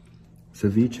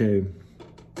 Ceviche,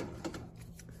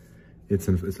 it's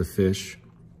a fish.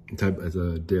 It's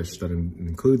a dish that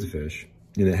includes fish,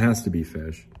 and it has to be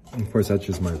fish. And of course, that's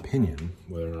just my opinion,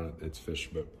 whether or not it's fish,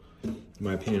 but in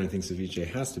my opinion, I think ceviche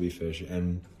has to be fish,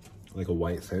 and like a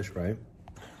white fish, right?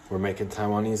 We're making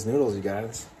Taiwanese noodles, you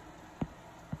guys.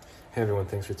 Hey everyone,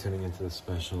 thanks for tuning into the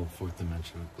special Fourth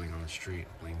Dimension of Bling on the Street.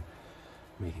 Bling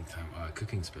making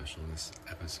cooking special in this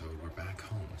episode. We're back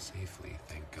home safely,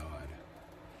 thank God.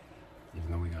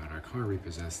 Even though we got our car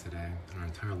repossessed today, and our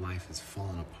entire life has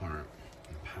fallen apart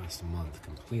in the past month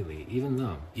completely, even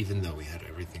though we had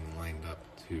everything lined up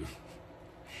to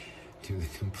the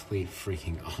complete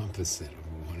freaking opposite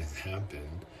of what has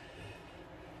happened.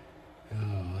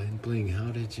 Oh, and Bling,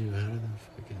 how did the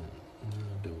fucking, no,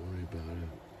 don't worry about it.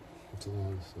 It's a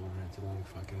long story, it's a long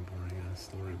fucking boring ass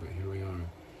story, but here we are.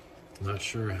 Not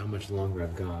sure how much longer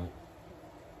I've got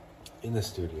in the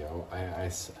studio. I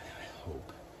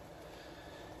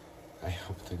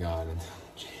hope to God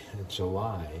until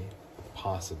July,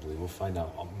 possibly. We'll find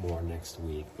out more next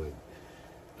week, but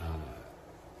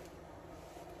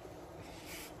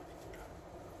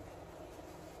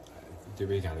dude,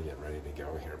 we gotta get ready to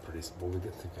go here pretty soon. Well,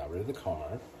 got rid of the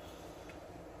car.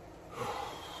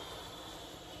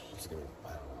 It's gonna, I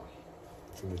don't know.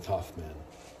 It's gonna be tough, man.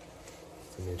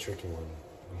 It's gonna be a tricky one.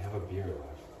 We have a beer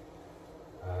left.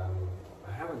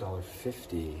 I have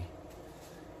 $1.50.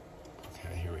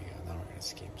 Okay, here we go. Now we're gonna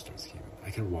start scheming. I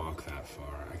can walk that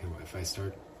far. If I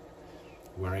start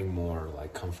wearing more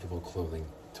like comfortable clothing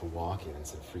to walk in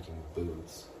instead of freaking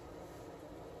boots,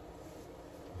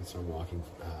 I can start walking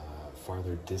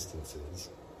farther distances.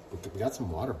 We got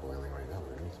some water boiling right now.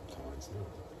 We're gonna make some Taiwanese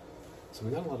noodles. So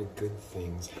we got a lot of good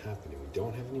things happening. We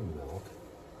don't have any milk.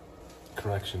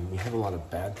 Correction, we have a lot of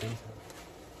bad things.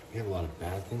 We have a lot of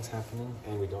bad things happening,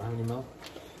 and we don't have any milk.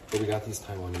 But we got these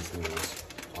Taiwanese noodles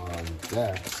on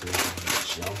deck, so we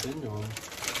can jump into them.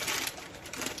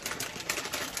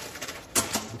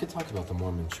 We could talk about the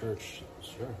Mormon Church,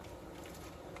 sure.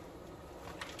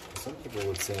 Some people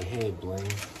would say, hey,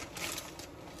 Bling,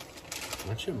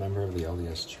 aren't you a member of the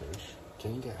LDS Church?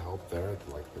 Can you get help there at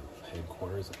the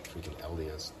headquarters at freaking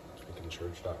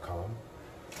LDS-church.com?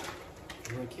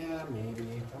 I'm like, yeah,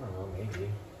 maybe. I don't know,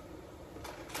 maybe.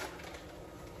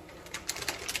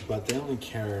 But they only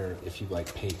care if you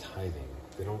pay tithing.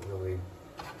 They don't really.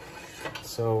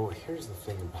 So here's the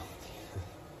thing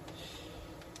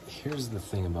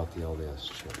about the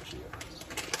LDS Church, you guys.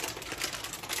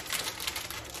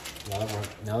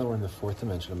 Now that we're in the fourth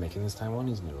dimension of making these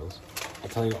Taiwanese noodles, I'll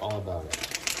tell you all about it.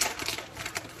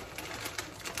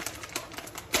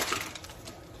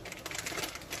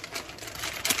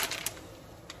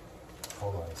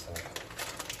 Hold on a sec.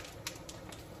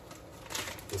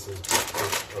 This is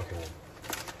okay.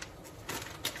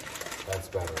 That's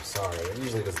better. Sorry, it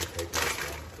usually doesn't take this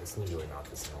long. It's usually not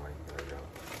this annoying. There we go.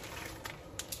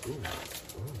 Ooh.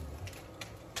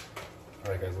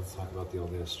 All right, guys. Let's talk about the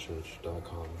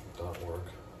LDSchurch.com.org.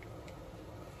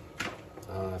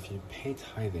 If you pay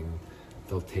tithing,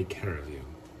 they'll take care of you.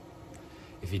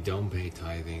 If you don't pay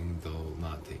tithing, they'll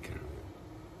not take care of you.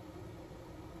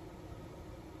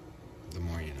 The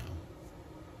more you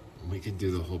know. We could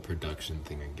do the whole production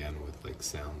thing again with like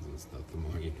sounds and stuff. The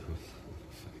more you know.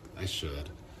 I should.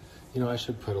 You know, I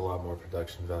should put a lot more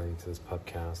production value into this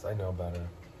podcast. I know better.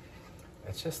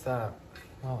 It's just that,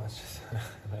 well, it's just I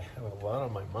have a lot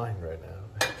on my mind right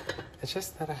now. It's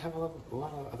just that I have a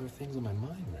lot of other things on my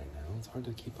mind right now. It's hard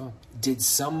to keep up. Did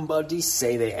somebody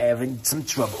say they're having some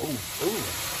trouble?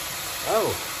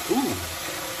 Oh.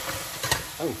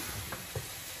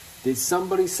 Did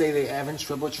somebody say they're having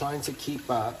trouble trying to keep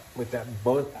up with that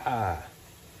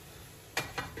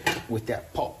with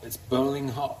that pot that's boiling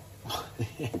hot?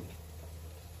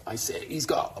 I said he's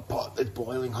got a pot that's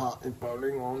boiling hot and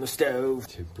burning on the stove.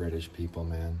 To British people,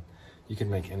 man. You can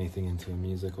make anything into a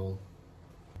musical.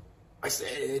 I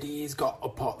said he's got a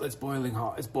pot that's boiling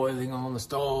hot, it's boiling on the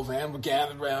stove, and we're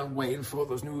gathered around waiting for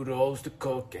those noodles to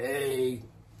cook. Hey,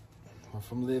 we're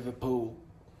from Liverpool.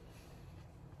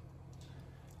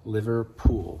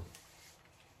 Liverpool.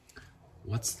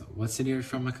 What city are you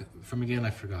from again?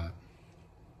 I forgot.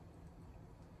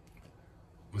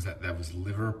 That was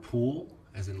Liverpool?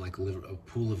 As in like a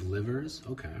pool of livers?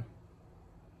 Okay.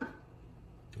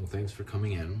 Well, thanks for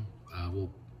coming in. We'll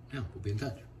be in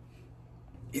touch.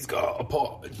 He's got a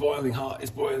pot, it's boiling hot, it's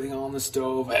boiling on the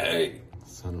stove, hey!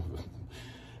 Son of a...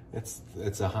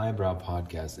 It's a highbrow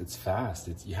podcast. It's fast.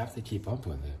 You have to keep up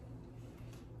with it.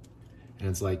 And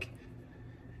it's like,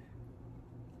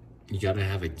 you gotta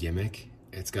have a gimmick.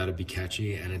 It's gotta be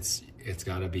catchy, and it's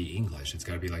gotta be English. It's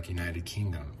gotta be like United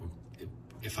Kingdom.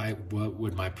 What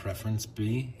would my preference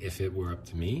be if it were up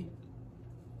to me?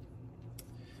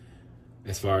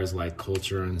 As far as like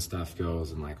culture and stuff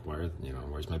goes, and like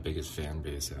where's my biggest fan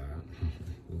base at?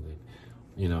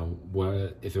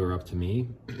 What if it were up to me?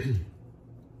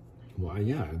 Well,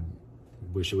 yeah, I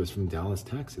wish it was from Dallas,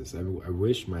 Texas. I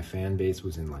wish my fan base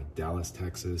was in like Dallas,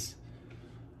 Texas.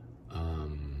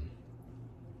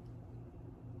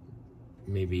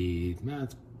 Maybe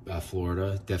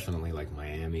Florida, definitely like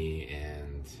Miami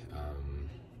and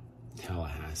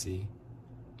Tallahassee.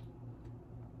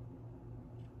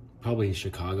 Probably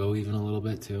Chicago even a little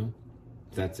bit too.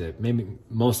 That's it. Maybe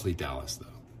mostly Dallas though.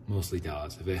 Mostly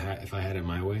Dallas. If I had it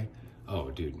my way,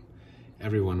 oh dude,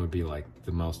 everyone would be like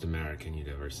the most American you'd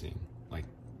ever seen. Like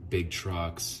big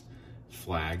trucks,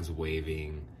 flags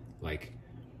waving, like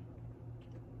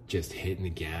just hitting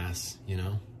the gas, it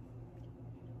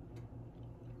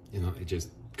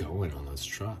just going on those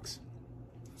trucks.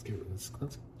 Let's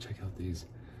check out these.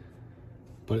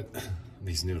 But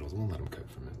these noodles, we'll let them cook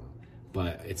for a minute.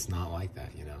 But it's not like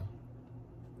that,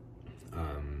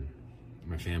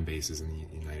 My fan base is in the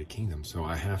United Kingdom, so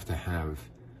I have to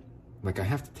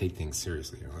take things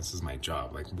seriously. This is my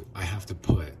job. Like, I have to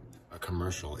put a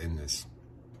commercial in this.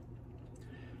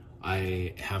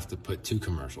 I have to put 2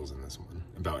 commercials in this one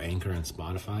about Anchor and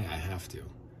Spotify. I have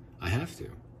to,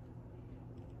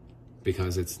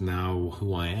 because it's now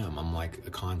who I am. I'm like a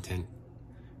content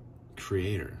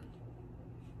creator.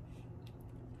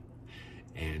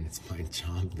 And it's my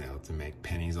job now to make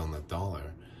pennies on the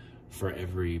dollar for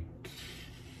every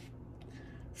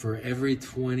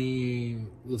 20,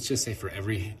 let's just say for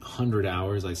every 100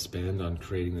 hours I spend on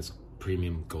creating this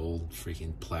premium gold,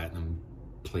 freaking platinum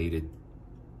plated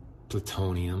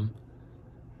plutonium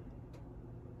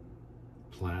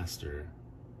plaster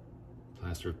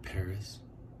of Paris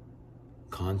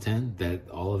content that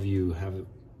all of you have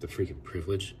the freaking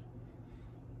privilege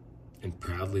and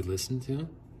proudly listen to.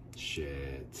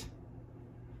 Shit.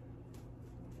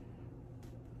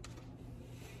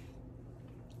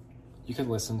 You can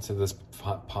listen to this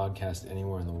podcast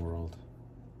anywhere in the world.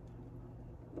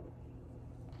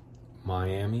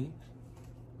 Miami,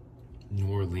 New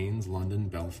Orleans, London,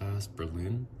 Belfast,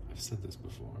 Berlin. I've said this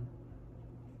before.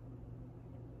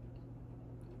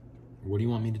 What do you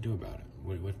want me to do about it?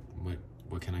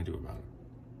 What can I do about it?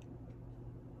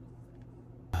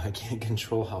 I can't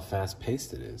control how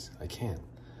fast-paced it is. I can't.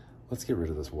 Let's get rid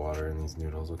of this water and these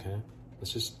noodles, okay?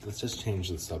 Let's just change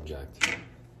the subject.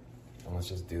 And let's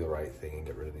just do the right thing and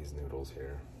get rid of these noodles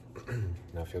here.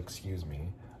 Now, if you'll excuse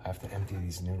me, I have to empty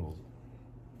these noodles.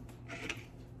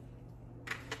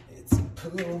 It's a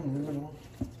pool noodle.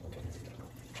 Okay, here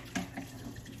we go.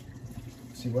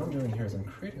 See, what I'm doing here is I'm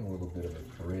creating a little bit of a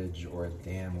bridge or a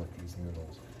dam with these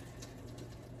noodles.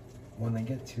 When they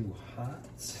get too hot,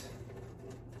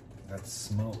 that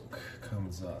smoke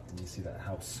comes up, and you see that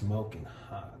how smoking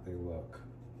hot they look.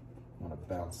 I want to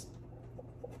bounce.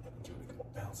 Give it a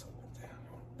good bounce up and down. I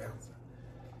want to bounce it.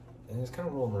 And just kind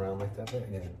of roll them around like that.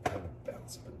 Again, kind of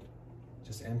bounce up and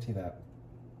just empty that.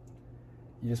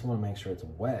 You just want to make sure it's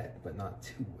wet, but not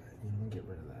too wet. You know, get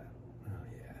rid of that. Oh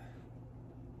yeah.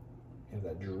 You have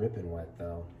that dripping wet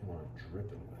though. You want it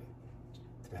dripping wet.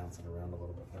 Bounce it around a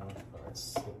little bit now. All right,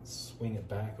 swing it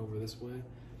back over this way.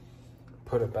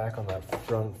 Put it back on that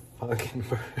front fucking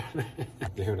burner.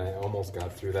 Dude, I almost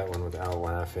got through that one without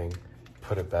laughing.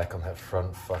 Put it back on that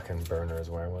front fucking burner is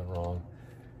where I went wrong.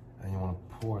 And you want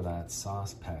to pour that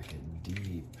sauce packet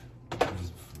deep.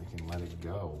 Just freaking let it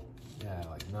go. Yeah,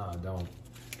 like, no, don't.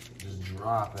 Just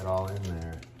drop it all in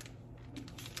there.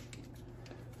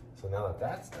 So now that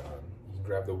that's done, you can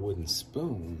grab the wooden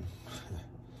spoon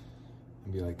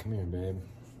and be like, come here, babe.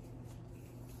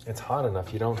 It's hot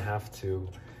enough. You don't have to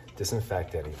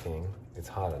disinfect anything. It's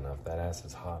hot enough. That ass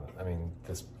is hot. I mean,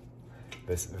 this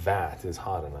vat is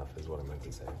hot enough is what I meant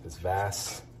to say. This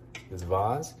vase.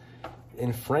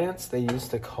 In France, they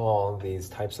used to call these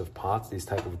types of pots, these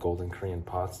type of golden Korean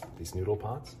pots, these noodle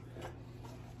pots.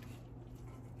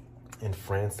 In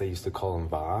France, they used to call them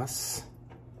vase,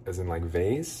 as in like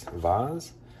vase,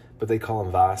 but they call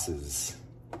them vases,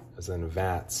 as in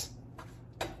vats,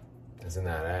 as in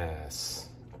that ass.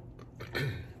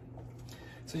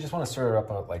 So you just want to stir it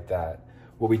up like that.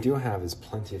 What we do have is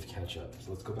plenty of ketchup.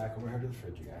 So let's go back over here to the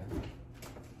fridge, you guys.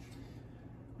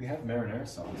 We have marinara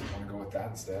sauce. I want to go with that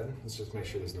instead. Let's just make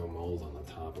sure there's no mold on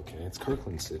the top, okay? It's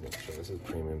Kirkland Signature. This is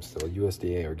premium still.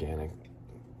 USDA organic.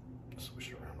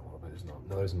 Swish it around a little bit.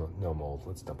 There's no mold.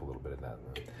 Let's dump a little bit of that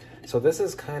in there. So this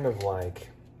is kind of like,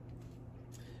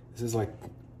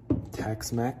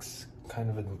 Tex-Mex kind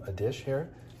of a dish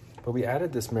here. But we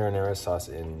added this marinara sauce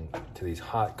in to these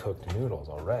hot cooked noodles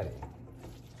already.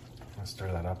 I'll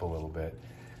stir that up a little bit.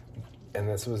 And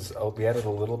this was, we added a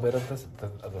little bit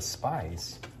of the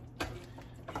spice.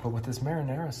 But with this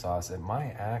marinara sauce, it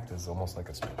might act as almost like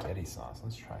a spaghetti sauce.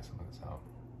 Let's try some of this out.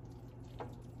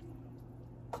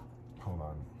 Hold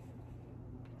on.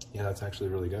 Yeah, that's actually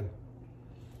really good.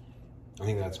 I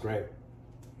think that's great.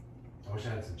 I wish I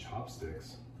had some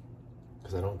chopsticks.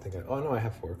 Because I don't think oh no, I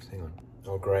have forks, hang on.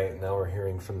 Oh great, now we're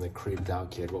hearing from the creeped out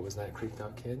kid. What was that, creeped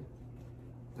out kid?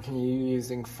 Are you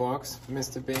using forks,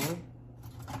 Mr. Bing?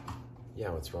 Yeah,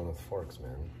 what's wrong with forks,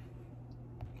 man?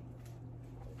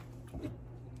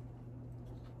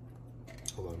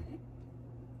 Hold on.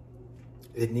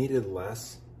 It needed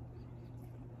less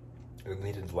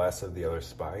of the other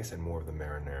spice and more of the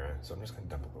marinara. So I'm just gonna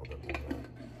dump a little bit more.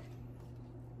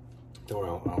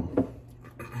 Don't worry,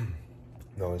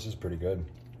 no, this is pretty good.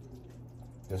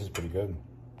 This is pretty good.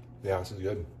 Yeah, this is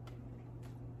good.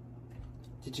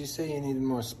 Did you say you needed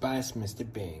more spice, Mr.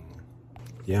 Bing?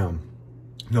 Yeah.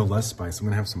 No, less spice. I'm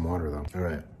gonna have some water though. All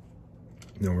right.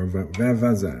 No, we're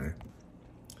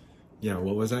Yeah,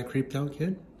 what was that, creeped out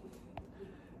kid?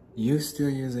 You still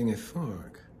using a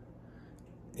fork.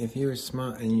 If you were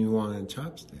smart and you wanted a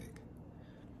chopstick.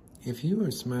 If you were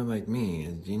smart like me,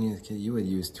 a genius kid, you would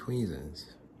use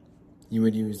tweezers. You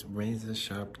would use razor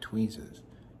sharp tweezers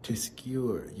to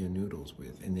skewer your noodles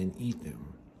with and then eat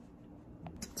them.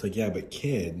 It's like, yeah, but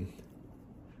kid,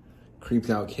 creeped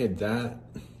out kid, that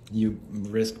you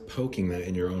risk poking that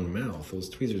in your own mouth. Those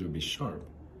tweezers would be sharp.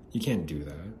 You can't do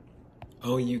that.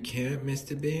 Oh, you can't,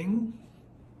 Mr. Bing?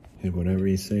 Hey, whatever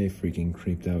you say, freaking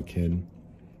creeped out kid.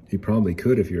 You probably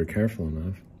could if you were careful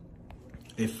enough.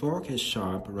 A fork is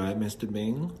sharp, right, Mr.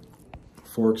 Bing?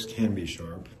 Forks can be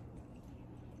sharp.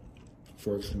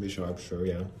 Forks can be sharp, sure,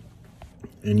 yeah.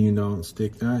 And you don't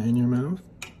stick that in your mouth?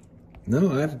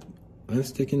 No, I've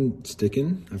stuck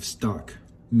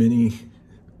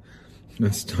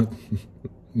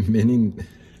many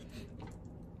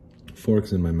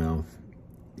forks in my mouth.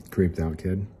 Creeped out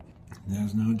kid.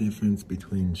 There's no difference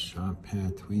between sharp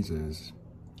pair tweezers,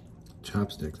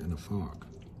 chopsticks, and a fork.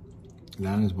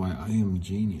 That is why I am a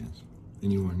genius,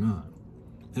 and you are not.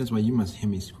 That's why you must hear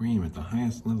me scream at the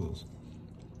highest levels,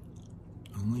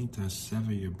 only to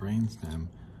sever your brainstem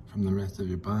from the rest of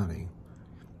your body,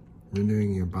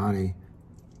 rendering your body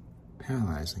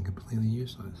paralyzed and completely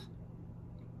useless.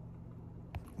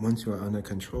 Once you are under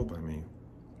control by me,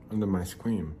 under my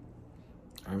scream,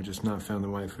 I would just not found the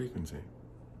right frequency.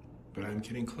 But I'm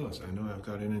getting close. I know I've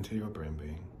gotten into your brain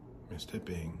being. Mr.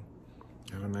 Bing,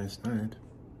 have a nice night.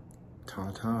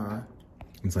 Ta-ta.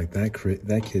 It's like that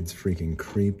kid's freaking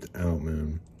creeped out,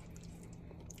 man.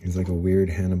 He's like a weird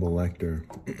Hannibal Lecter.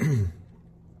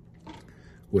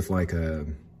 With like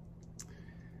that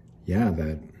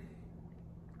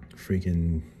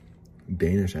freaking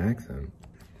Danish accent.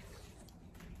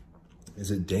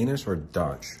 Is it Danish or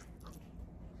Dutch?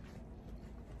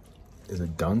 Is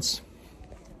it dunce?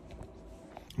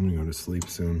 I'm gonna go to sleep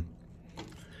soon. I'm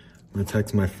gonna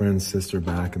text my friend's sister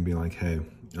back and be like, hey,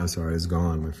 Oh, sorry, it's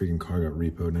gone. My freaking car got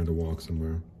repoed and I had to walk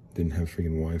somewhere. Didn't have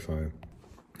freaking Wi-Fi.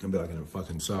 I'd be like, and it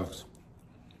fucking sucks.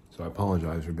 So I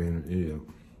apologize for being an idiot.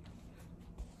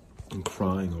 I'm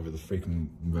crying over the freaking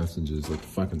messages. Like,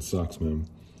 fucking sucks, man.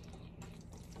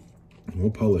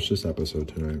 We'll publish this episode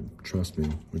tonight. Trust me.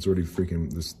 It's already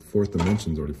freaking, this fourth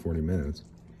dimension's already 40 minutes.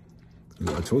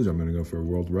 I told you I'm gonna go for a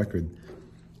world record.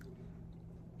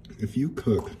 If you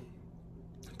cook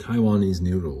Taiwanese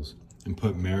noodles and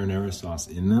put marinara sauce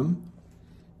in them,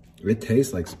 it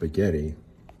tastes like spaghetti.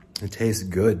 It tastes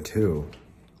good too.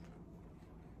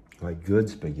 Like good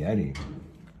spaghetti.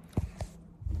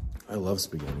 I love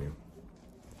spaghetti.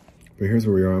 But here's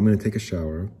where we are. I'm gonna take a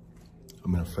shower.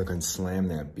 I'm gonna fucking slam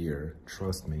that beer.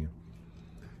 Trust me.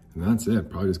 And that's it.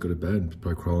 Probably just go to bed.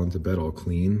 Probably crawl into bed all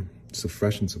clean. So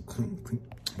fresh and so clean.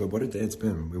 But what a day it's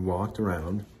been. We walked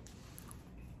around.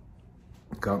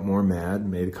 Got more mad.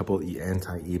 Made a couple of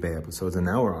anti-eBay episodes. And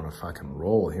now we're on a fucking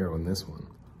roll here on this one.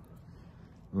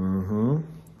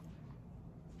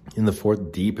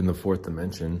 Deep in the fourth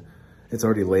dimension. It's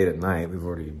already late at night. We've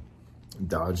already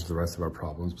dodged the rest of our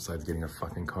problems besides getting a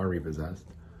fucking car repossessed.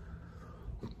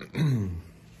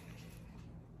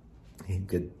 He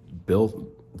get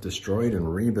built, destroyed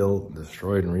and rebuilt,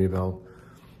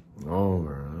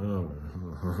 over and over.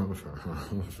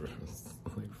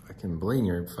 Like fucking Bling,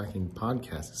 your fucking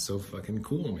podcast is so fucking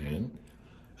cool, man.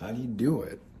 How do you do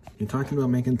it? You're talking about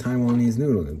making Taiwanese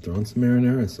noodles and throwing some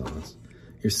marinara sauce.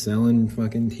 You're selling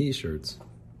fucking t-shirts.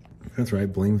 That's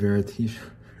right, Bling Vera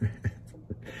t-shirt.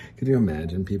 Could you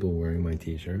imagine people wearing my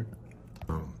t-shirt?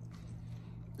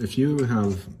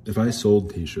 If I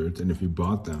sold t-shirts and if you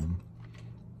bought them,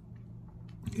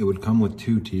 it would come with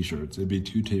 2 t-shirts. It'd be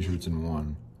 2 t-shirts in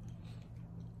one.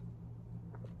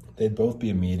 They'd both be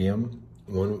a medium.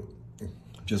 One,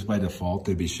 just by default,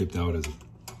 they'd be shipped out as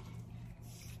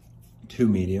 2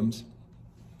 mediums.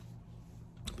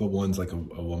 But one's like a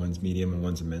woman's medium and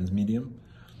one's a men's medium.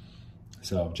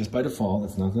 So just by default,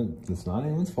 it's not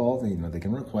anyone's fault. They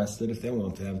can request it if they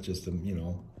want to have just a,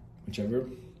 whichever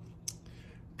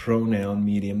pronoun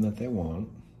medium that they want.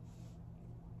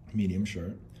 Medium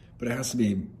shirt. But it has to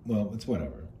be, well, it's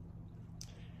whatever.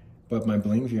 But my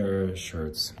Bling Vera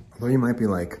shirts, although you might be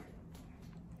like,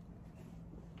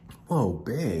 whoa,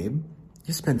 babe,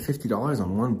 you spent $50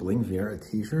 on one Bling Vera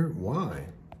t-shirt? Why?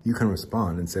 You can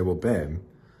respond and say, well, babe,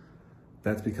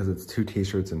 that's because it's 2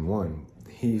 t-shirts in one.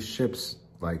 He ships,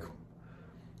 like,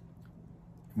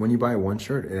 when you buy one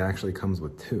shirt, it actually comes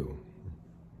with 2.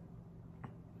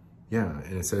 Yeah,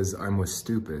 and it says, I'm with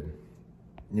stupid.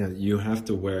 Yeah, you have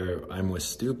to wear I'm with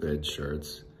stupid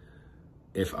shirts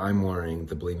if I'm wearing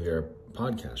the Bling Vera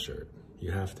podcast shirt.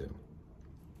 You have to.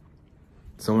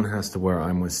 Someone has to wear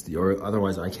I'm with or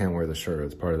otherwise I can't wear the shirt.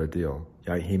 It's part of the deal.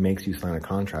 Yeah, he makes you sign a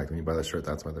contract when you buy the shirt.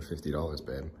 That's why they're $50,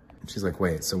 babe. And she's like,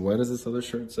 wait, so what does this other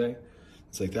shirt say?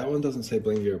 It's like, that one doesn't say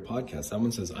Bling Vera podcast. That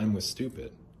one says I'm with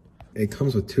stupid. It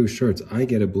comes with 2 shirts. I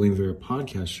get a Bling Vera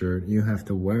podcast shirt. You have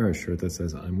to wear a shirt that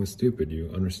says I'm with stupid. You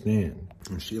understand?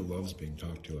 And she loves being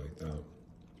talked to like that.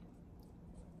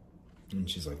 And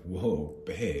she's like, whoa,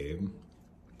 babe.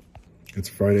 It's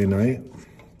Friday night.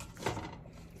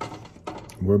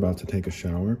 We're about to take a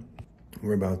shower.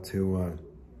 We're about to,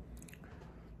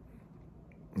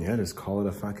 just call it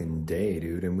a fucking day,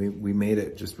 dude. And we made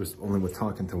it just only with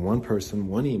talking to one person,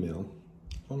 one email.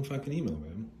 One fucking email,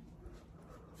 man.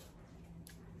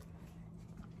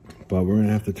 But we're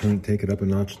gonna have to take it up a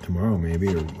notch tomorrow,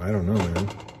 maybe, or I don't know, man.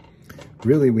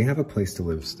 Really, we have a place to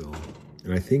live still.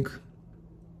 And I think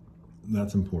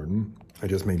that's important. I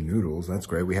just made noodles, that's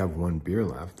great. We have 1 beer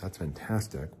left, that's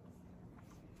fantastic.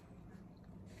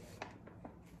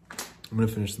 I'm gonna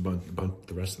finish the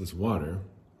rest of this water.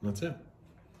 That's it.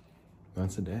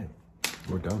 That's the day.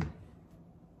 We're done.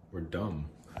 We're dumb.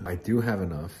 I do have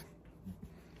enough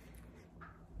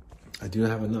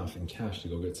in cash to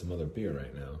go get some other beer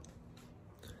right now.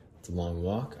 It's a long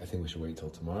walk. I think we should wait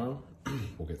till tomorrow.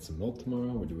 We'll get some milk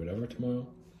tomorrow. We'll do whatever tomorrow.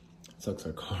 It sucks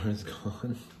our car is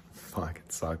gone. Fuck,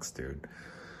 it sucks, dude.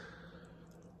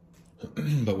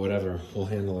 But whatever, we'll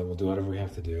handle it. We'll do whatever we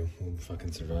have to do. We'll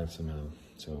fucking survive somehow.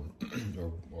 So,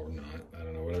 or not. I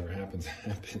don't know. Whatever happens,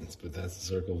 happens. But that's the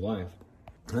circle of life.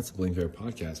 That's the Bling Vera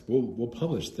podcast. We'll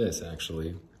publish this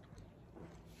actually.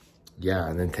 Yeah,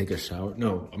 and then take a shower.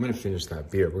 No, I'm gonna finish that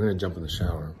beer. We're gonna jump in the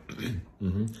shower.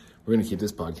 We're gonna keep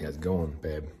this podcast going,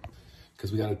 babe.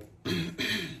 Because we gotta.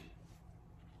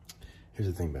 Here's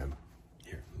the thing, babe.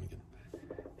 Here, let me get.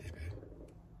 Hey,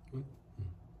 babe.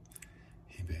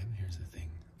 Hey, babe. Here's the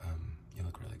thing. You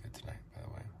look really good tonight, by the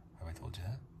way. Have I told you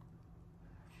that?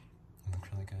 You look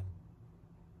really good.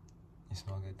 You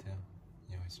smell good too.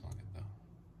 You always smell good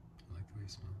though. I like the way you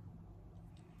smell.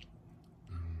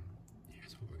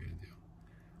 Here's what we're gonna do.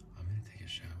 I'm gonna take a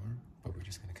shower, but we're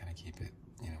just gonna kind of keep it,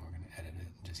 you know, we're gonna edit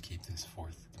it and just keep this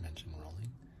fourth dimension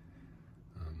rolling.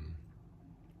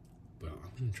 But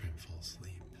I'm gonna try and fall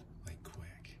asleep, like,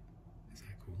 quick. Is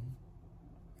that cool?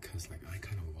 Because, like, I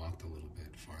kind of walked a little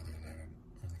bit farther than I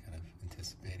really kind of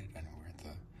anticipated. I know we're at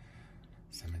the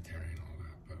cemetery and all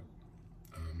that, but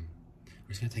we're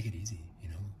just gonna take it easy, you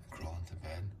know, crawl into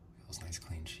bed, those nice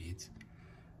clean sheets.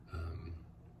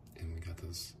 And we got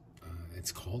those,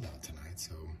 it's cold out tonight,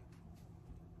 so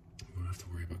we don't have to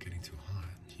worry about getting too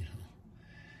hot, you know.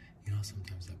 You know,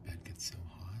 sometimes that bed gets so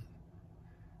hot.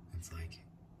 It's like,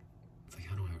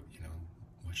 how do I, you know,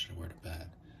 what should I wear to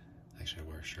bed? Like, should I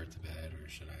wear a shirt to bed, or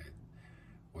should I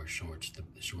wear shorts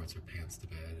or pants to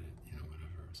bed, you know,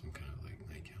 whatever, some kind of like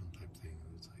nightgown type thing.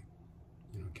 It's like,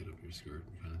 you know, get up your skirt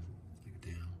and kind of like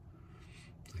down.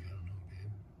 It's like, I don't know,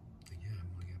 babe. It's like, yeah, I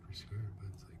want to get up your skirt, but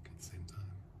it's like at the same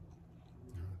time,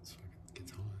 you know, it's like, it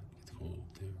gets hot, it gets cold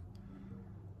too.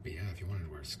 But yeah, if you wanted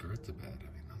to wear a skirt to bed,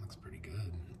 I mean, that looks pretty good.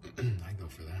 I'd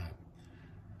go for that.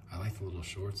 I like the little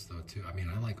shorts though too. I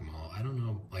mean, I like them all. I don't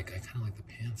know, like, I kind of like the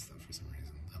pants though for some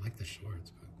reason. I like the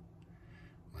shorts, but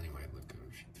well, anyway, I'd look good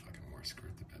if she fucking wore a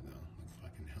skirt to bed though. Look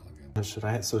fucking hella good.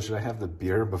 Should I have the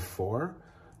beer before?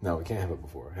 No, we can't have it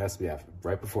before. It has to be after,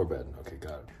 right before bed. Okay,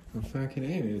 got it. Well, fucking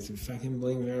hey, it's a fucking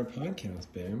Bling Vera podcast,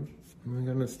 babe. I'm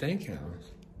going to the steakhouse.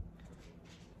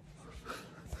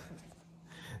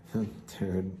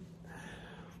 Dude.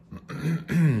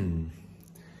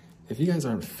 If you guys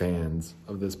aren't fans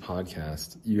of this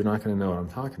podcast, you're not going to know what I'm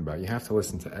talking about. You have to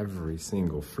listen to every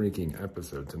single freaking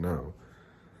episode to know.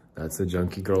 That's the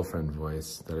junkie girlfriend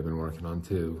voice that I've been working on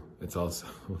too. It's also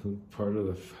part of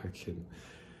the fucking,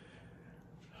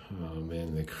 oh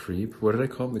man, the creep. What did I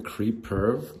call him? The creep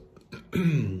perv?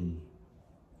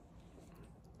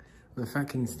 The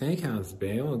fucking steakhouse,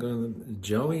 babe. We'll go to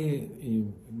Joey.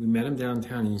 We met him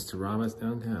downtown. He used to rob us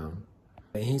downtown.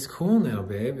 He's cool now,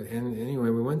 babe. And anyway,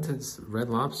 we went to Red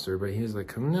Lobster, but he was like,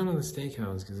 come down to the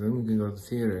steakhouse because then we can go to the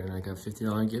theater. And I got a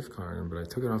 $50 gift card, but I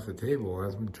took it off the table.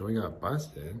 That's when Joey got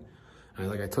busted. And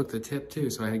I took the tip too,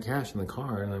 so I had cash in the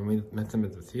car. And then we met them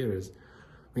at the theaters.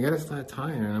 We got a flat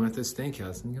tire, and I'm at the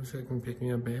steakhouse. And you can pick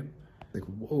me up, babe? Like,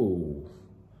 whoa.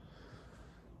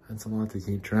 That's a lot to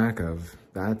keep track of.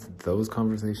 Those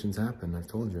conversations happen, I've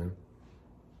told you.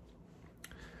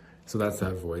 So that's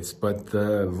that voice. But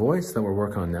the voice that we're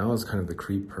working on now is kind of the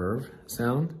creep perv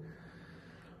sound.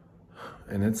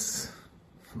 And it's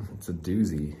a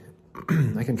doozy.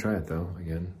 I can try it though,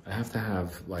 again. I have to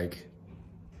have like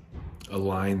a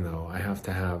line though. I have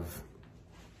to have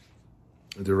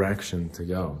a direction to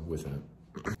go with it.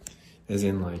 As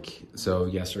in like, so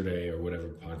yesterday or whatever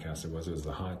podcast it was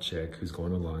the hot chick who's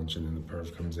going to lunch, and then the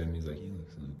perv comes in and he's like, you look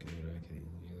so good, you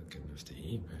look good enough to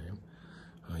eat, babe.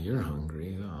 Oh, you're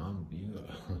hungry. Oh,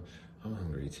 I'm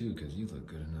hungry too because you look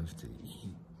good enough to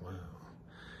eat. Wow.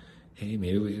 Hey,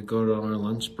 maybe we could go to our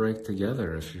lunch break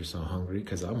together if you're so hungry,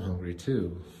 because I'm hungry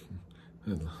too.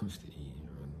 I'd love to eat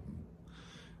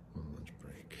on lunch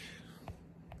break.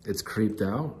 It's creeped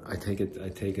out. I take it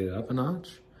up a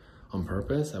notch on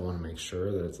purpose. I want to make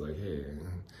sure that it's like,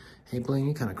 hey, Blaine,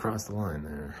 you kind of crossed the line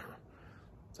there.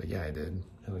 It's like, yeah, I did.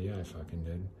 Hell yeah, I fucking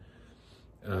did.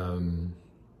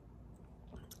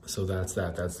 So that's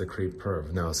that. That's the creep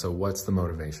perv. Now, so what's the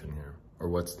motivation here? Or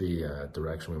what's the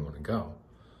direction we want to go?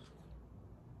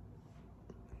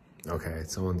 Okay,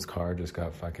 someone's car just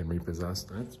got fucking repossessed.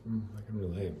 That's, I can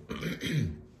relate.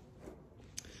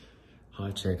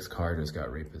 Hot chick's car just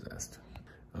got repossessed.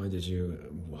 Oh, how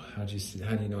do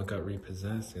you know it got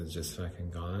repossessed? It's just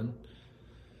fucking gone?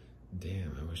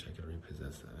 Damn, I wish I could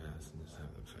repossess that ass and just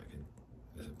have the fucking,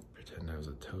 pretend I was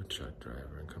a tow truck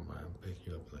driver and come by and pick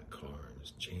you up in that car and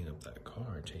just chain up that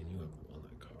car, chain you up on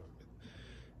that car.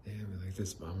 Damn, like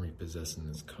this, I'm repossessing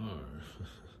this car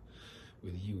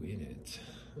with you in it.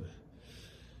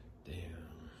 Damn.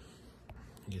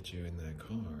 Get you in that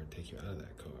car, take you out of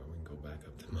that car. We can go back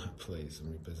up to my place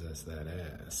and repossess that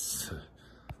ass.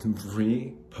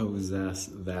 Repossess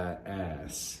that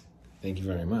ass. Thank you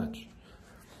very much.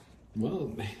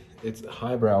 Well, it's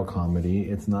highbrow comedy.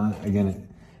 It's not, again,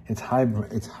 it's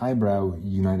highbrow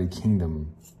United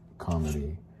Kingdom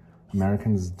comedy.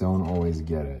 Americans don't always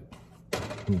get it.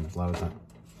 A lot of times,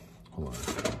 hold on,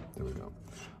 there we go.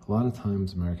 A lot of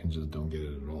times Americans just don't get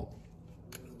it at all.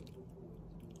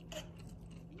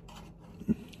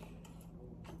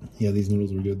 Yeah, these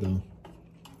noodles were good though.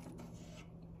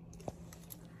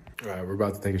 All right, we're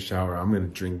about to take a shower. I'm gonna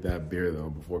drink that beer though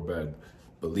before bed.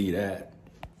 Believe that.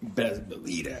 Best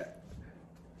believe that.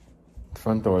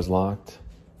 Front door's locked.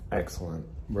 Excellent.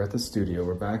 We're at the studio.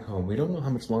 We're back home. We don't know how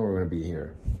much longer we're going to be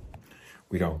here.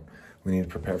 We don't. We need to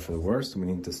prepare for the worst, and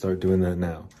we need to start doing that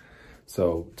now.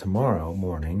 So tomorrow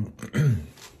morning,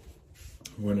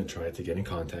 we're going to try to get in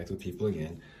contact with people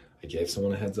again. I gave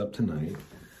someone a heads up tonight,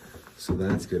 so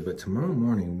that's good. But tomorrow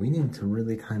morning, we need to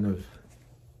really kind of...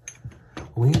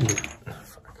 We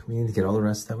need to get all the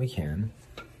rest that we can.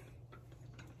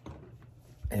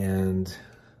 And...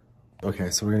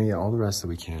 Okay, so we're gonna get all the rest that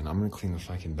we can. I'm gonna clean the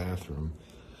fucking bathroom.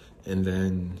 And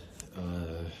then,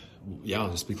 yeah,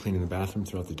 I'll just be cleaning the bathroom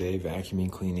throughout the day,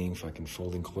 vacuuming, cleaning, fucking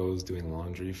folding clothes, doing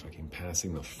laundry, fucking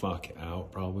passing the fuck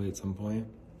out probably at some point.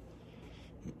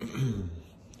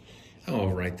 Oh,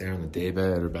 right there on the daybed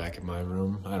or back in my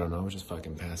room. I don't know, just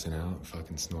fucking passing out,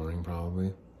 fucking snoring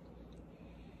probably.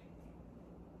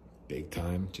 Big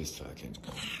time, just fucking...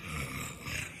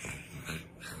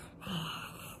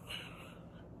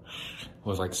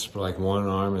 Was like one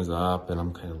arm is up and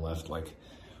I'm kind of left, like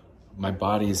my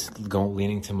body's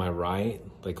leaning to my right,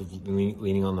 like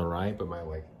leaning on the right, but my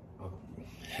like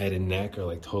head and neck are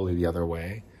like totally the other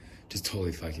way. Just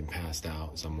totally fucking passed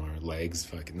out somewhere. Legs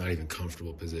fucking not even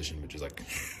comfortable position, but just like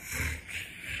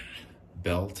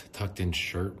belt, tucked in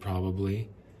shirt probably.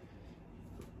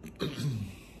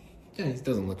 Yeah, he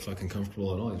doesn't look fucking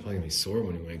comfortable at all. He's probably gonna be sore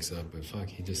when he wakes up, but fuck,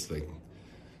 he just like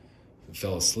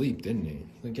fell asleep, didn't he?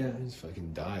 Like, yeah, he just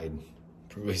fucking died.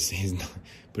 Probably he's not,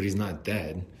 but he's not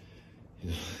dead.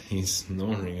 He's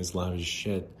snoring as loud as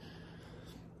shit.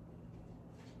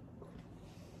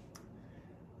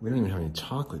 We don't even have any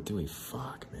chocolate, do we?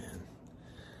 Fuck, man.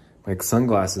 Like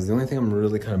sunglasses. The only thing I'm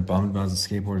really kind of bummed about is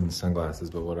the skateboard and the sunglasses,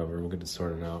 but whatever. We'll get it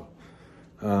sorted out.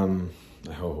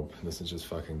 I hope. This is just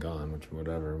fucking gone, which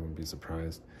whatever. I wouldn't be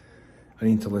surprised. I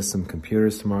need to list some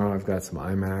computers tomorrow. I've got some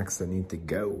iMacs that need to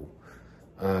go.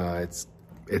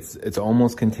 It's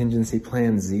almost contingency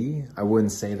plan Z. I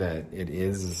wouldn't say that it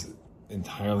is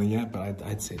entirely yet, but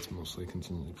I'd say it's mostly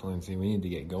contingency plan Z. We need to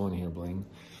get going here, Bling.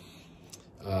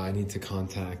 I need to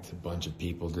contact a bunch of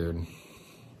people, dude.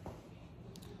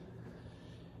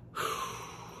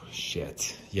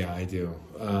 Shit. Yeah, I do.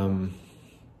 I'll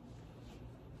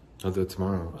do it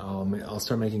tomorrow. I'll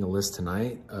start making a list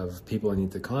tonight of people I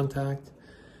need to contact,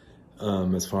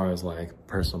 as far as like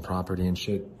personal property and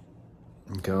shit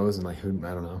goes, and like who,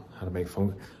 I don't know how to make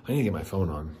phone. I need to get my phone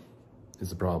on, is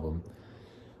the problem.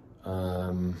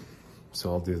 So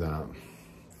I'll do that.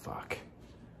 Fuck.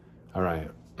 All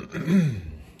right.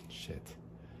 Shit.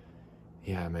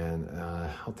 Yeah, man.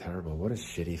 How terrible. What a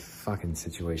shitty fucking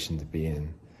situation to be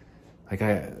in. Like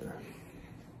I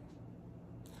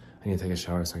need to take a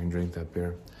shower so I can drink that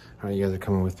beer. All right, you guys are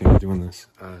coming with me. We're doing this.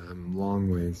 Long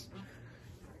ways.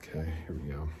 Okay, here we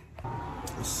go.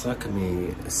 Suck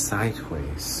me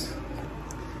sideways.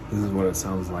 This is what it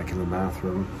sounds like in the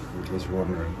bathroom, in case you're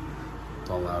wondering.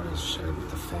 It's all loud as shit with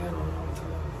the fan on all the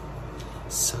time.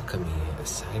 Suck me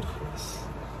sideways.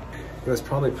 It was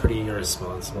probably pretty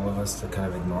irresponsible of us to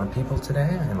kind of ignore people today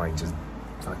and like just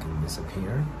fucking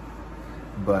disappear.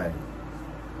 But,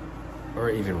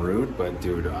 or even rude, but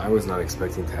dude, I was not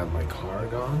expecting to have my car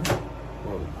gone.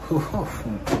 Whoa,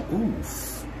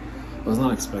 oof. I was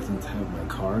not expecting to have my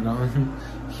car gone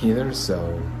either,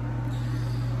 so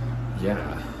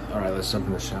yeah. All right, let's jump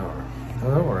in the shower.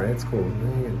 Oh, don't worry, it's cool.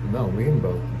 No, we can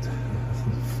both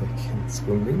fucking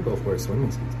swim. We can both wear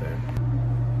swimming suits there.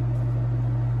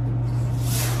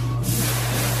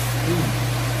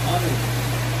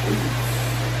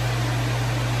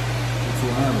 It's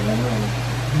loud, I know.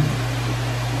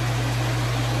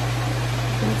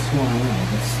 That's who I am.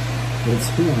 It's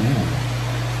who I am.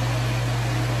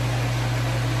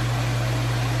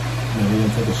 We're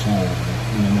gonna take a shower,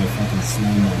 and I'm gonna fucking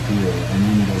slam my beer, and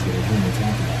then you guys gonna hear me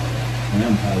talk about it. And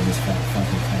I'm probably just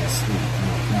fucking kind of sleep.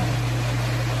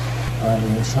 Alright, we're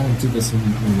gonna try and do this in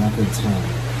record time.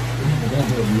 We're gonna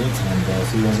do it in real time, guys.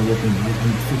 So you guys are looking,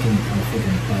 I'm freaking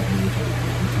 5 minutes right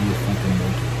now. I'm trying to fucking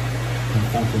make it. I'm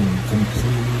fucking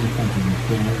completely fucking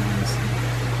embarrassed.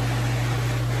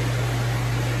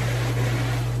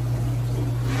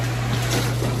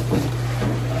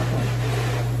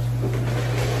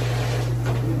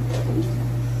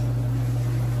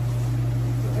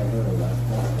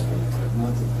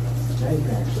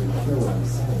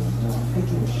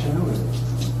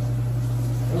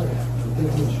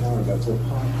 To a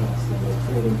podcast and we're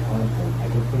creating content. I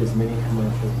can put as many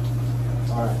commercials.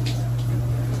 Alright.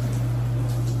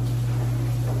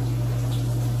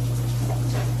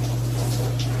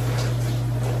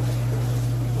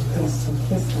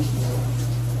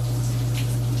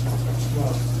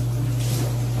 Well,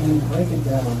 I mean, break it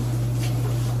down.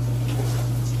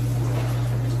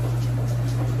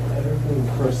 Everything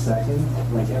for a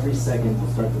second, like every second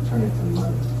will start to turn into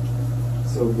money.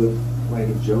 So with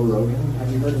like Joe Rogan,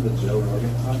 have you heard of the Joe Rogan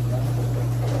podcast?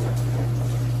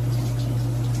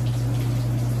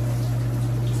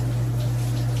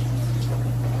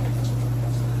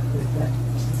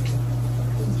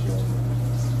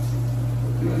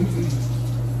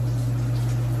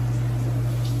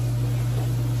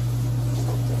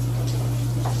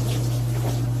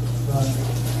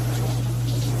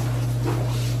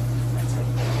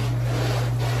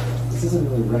 This isn't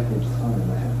really record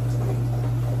time, I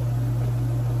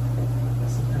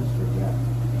sometimes forget.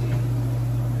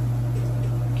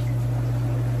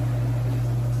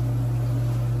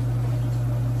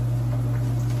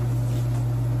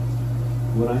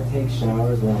 When I take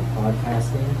showers while I'm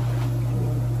podcasting,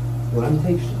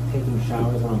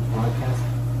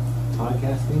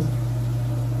 podcasting,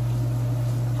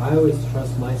 I always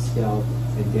trust my scalp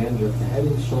and dandruff to Head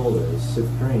and Shoulders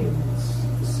Supremes,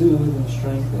 soothe and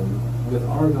strengthen with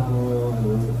argan oil and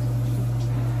rose.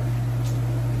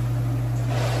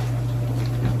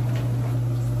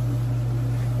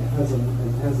 It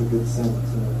has a good scent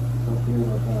to it. Don't feel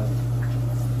about that.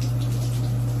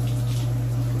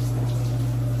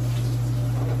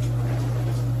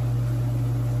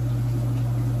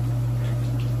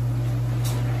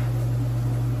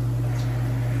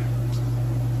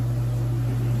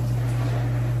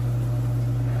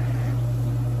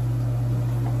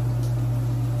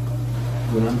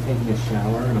 When I'm taking a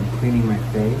shower and I'm cleaning my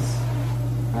face,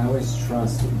 I always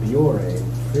trust Biore,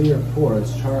 free your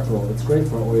pores charcoal. It's great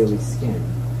for oily skin.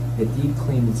 It deep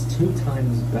cleans 2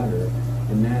 times better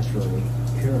and naturally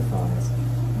purifies.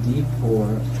 Deep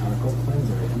pore charcoal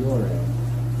cleanser, Biore,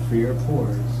 free your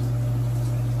pores.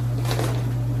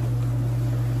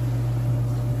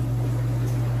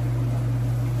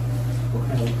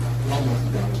 Okay, we're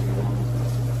almost done.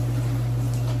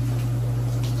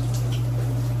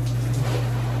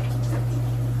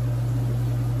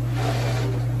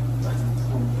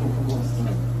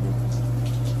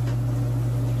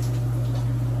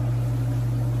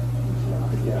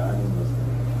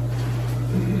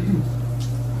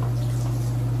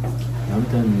 I'm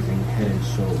done using Head and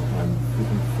Shoulders. I'm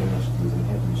freaking finished using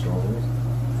Head and Shoulders.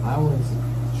 I always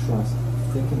trust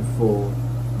thick and full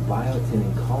biotin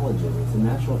and collagen. It's a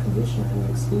natural conditioner and an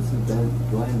exclusive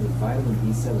blend with vitamin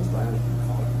B7, biotin, and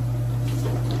collagen.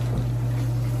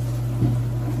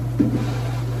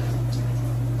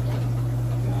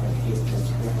 God, I hate this.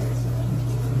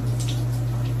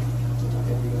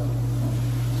 There we go.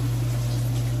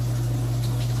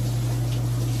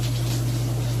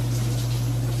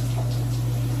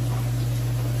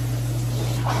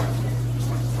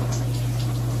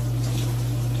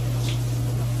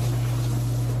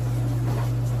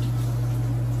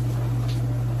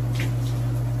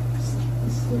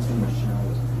 Slipped in the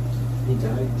shower. He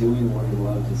died doing what he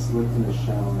loved. He slipped in the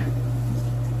shower.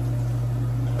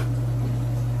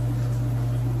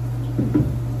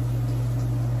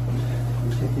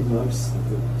 He loves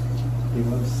slipping. He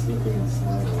loves slipping and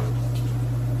sliding.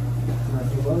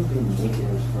 He loves being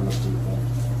naked in front of people.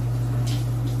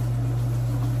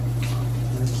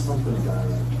 There's something about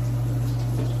it.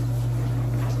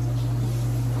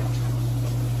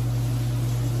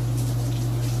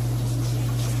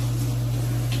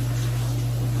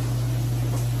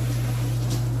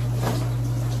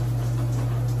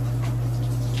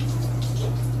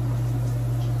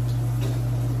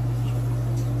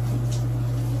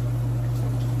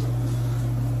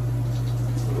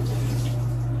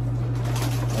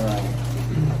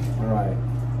 Alright.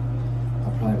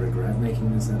 I'll probably regret making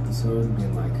this episode and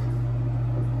being like,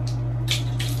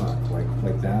 fuck,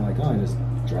 like that, like, oh, I just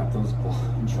dropped those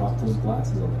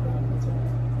glasses on the ground. That's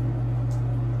alright.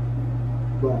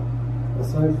 But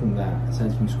aside from that,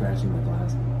 aside from scratching my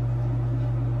glasses,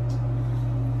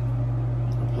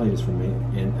 I'll probably just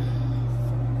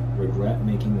regret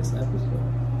making this episode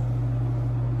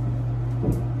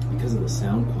because of the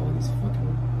sound quality is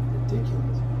fucking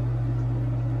ridiculous.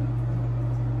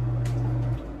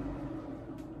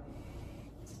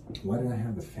 Why did I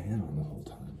have the fan on the whole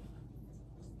time?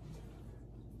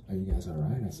 Are you guys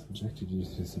alright? I subjected you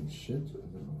to some shit.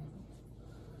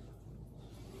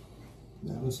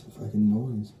 That was fucking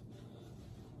noise.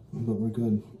 But we're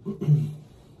good. We're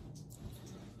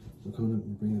coming up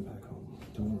and bringing it back home.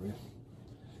 Don't worry.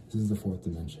 This is the 4th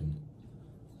dimension.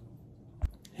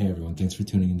 Hey everyone, thanks for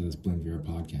tuning into this Blink Viewer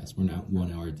podcast. We're now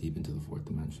 1 hour deep into the 4th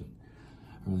dimension.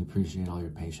 I really appreciate all your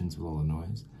patience with all the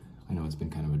noise. I know it's been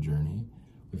kind of a journey.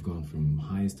 We've gone from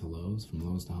highs to lows, from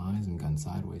lows to highs, and gone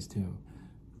sideways too.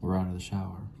 We're out of the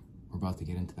shower. We're about to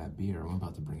get into that beer. I'm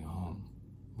about to bring it home.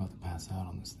 I'm about to pass out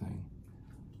on this thing.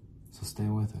 So stay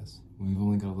with us. We've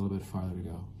only got a little bit farther to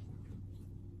go.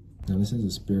 Now this is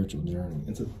a spiritual journey.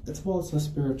 It's a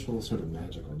spiritual sort of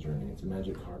magical journey. It's a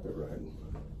magic carpet ride.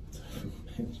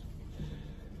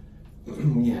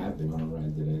 We have been on a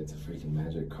ride today. It's a freaking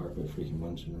magic carpet, freaking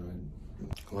luncheon ride.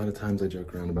 A lot of times I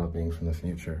joke around about being from the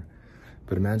future,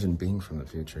 but imagine being from the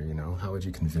future, you know? How would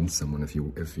you convince someone if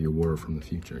you were from the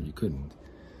future? You couldn't.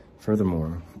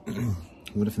 Furthermore,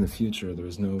 what if in the future there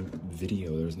was no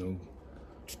video, there was no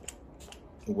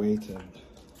way to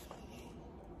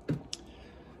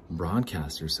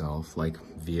broadcast yourself, like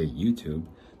via YouTube?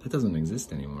 That doesn't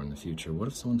exist anymore in the future. What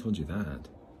if someone told you that?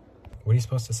 What are you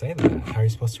supposed to say to that? How are you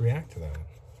supposed to react to that?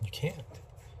 You can't.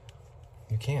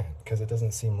 You can't, because it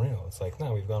doesn't seem real. It's like,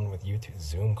 no, we've gone with YouTube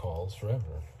Zoom calls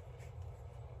forever.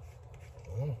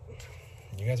 Well,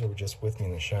 you guys were just with me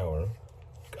in the shower.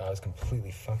 I was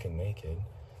completely fucking naked.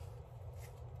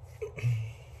 And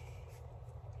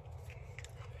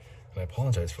I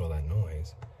apologize for all that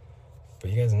noise.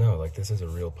 But you guys know, like, this is a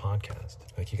real podcast.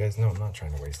 Like, you guys know I'm not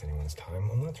trying to waste anyone's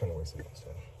time. I'm not trying to waste anyone's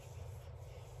time.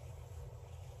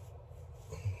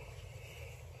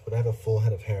 But I have a full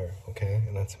head of hair, okay?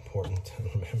 And that's important to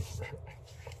remember.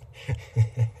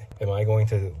 Am I going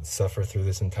to suffer through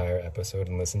this entire episode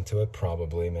and listen to it?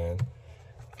 Probably, man.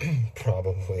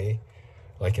 Probably.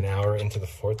 Like an hour into the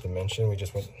fourth dimension, we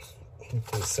just went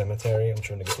to the cemetery. I'm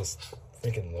trying to get this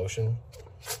freaking lotion.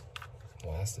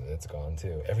 Last of it's gone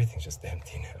too. Everything's just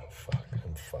empty now. Fuck,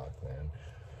 I'm fucked, man.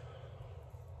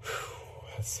 Whew,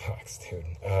 that sucks, dude.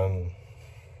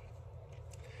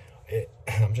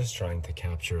 I'm just trying to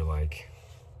capture, like,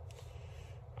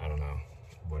 I don't know,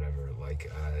 whatever, like,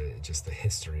 just the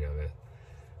history of it,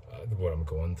 what I'm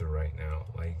going through right now,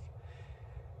 like,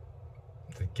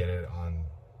 to get it on,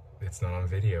 it's not on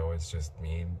video, it's just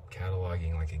me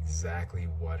cataloging, like, exactly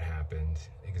what happened,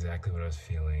 exactly what I was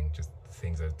feeling, just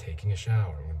things like taking a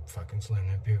shower. I'm gonna fucking slam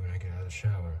that beer when I get out of the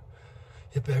shower.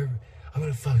 I'm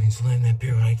gonna fucking slam that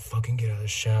beer when I fucking get out of the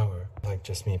shower. Like,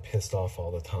 just me pissed off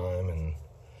all the time, and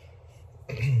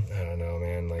I don't know,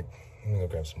 man, like, let me go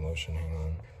grab some lotion, hang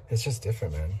on. It's just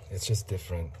different, man. It's just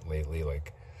different lately,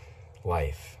 like,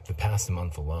 life. The past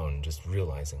month alone, just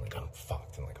realizing, like, I'm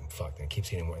fucked, and it keeps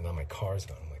getting more, and then my car's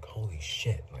gone. I'm like, holy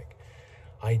shit, like,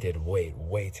 I did wait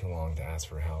way too long to ask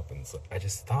for help, and so I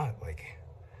just thought, like,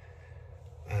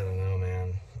 I don't know,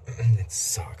 man. It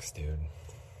sucks, dude.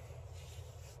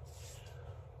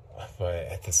 But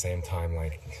at the same time,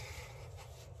 like,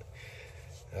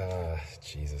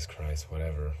 Jesus Christ,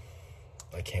 whatever.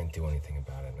 I can't do anything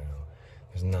about it now.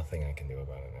 There's nothing I can do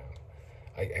about it now.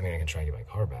 I mean, I can try and get my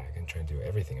car back and try and do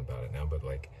everything about it now, but,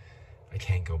 like, I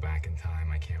can't go back in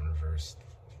time. I can't reverse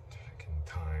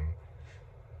time.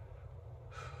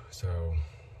 So,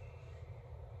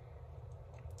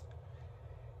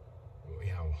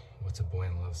 yeah, what's a boy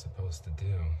in love supposed to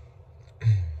do?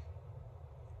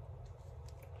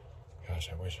 Gosh,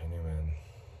 I wish I knew, man.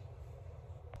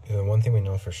 You know, one thing we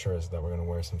know for sure is that we're going to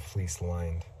wear some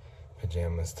fleece-lined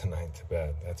pajamas tonight to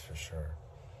bed. That's for sure.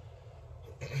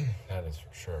 That is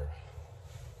for sure.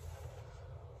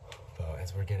 But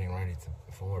as we're getting ready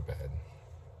for bed,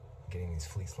 getting these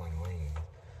fleece-lined leggings,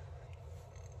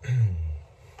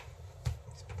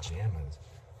 these pajamas,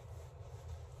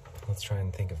 let's try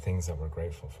and think of things that we're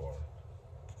grateful for.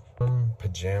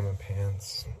 Pajama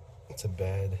pants to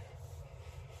bed.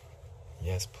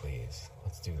 Yes, please.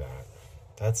 Let's do that.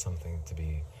 That's something to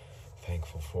be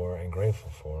thankful for and grateful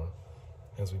for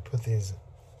as we put these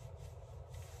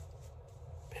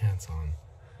pants on.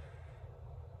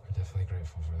 We're definitely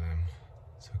grateful for them.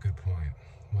 So, good point.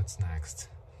 What's next?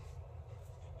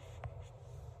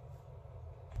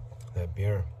 That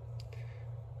beer.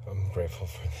 I'm grateful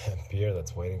for that beer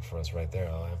that's waiting for us right there.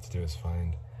 All I have to do is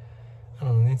find, I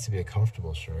don't know, it needs to be a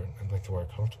comfortable shirt. I'd like to wear a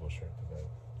comfortable shirt to bed.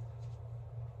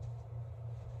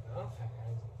 I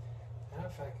don't know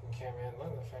if I can carry on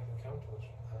long if I can comfortable. Can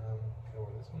I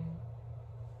wear this one?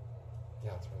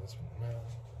 Yeah, let's wear this one. No.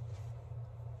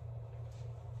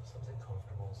 Something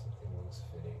comfortable, something loose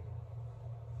fitting.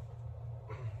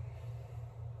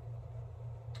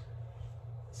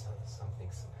 Something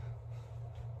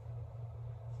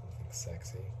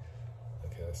sexy.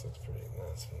 Okay, this looks pretty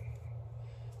nice.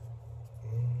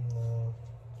 No.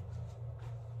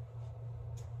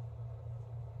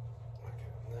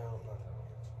 Okay, no, not that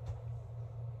one.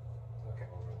 Okay,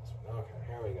 we'll wear this one. Okay,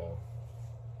 here we go.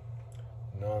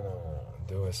 No.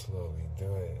 Do it slowly.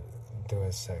 Do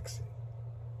it sexy.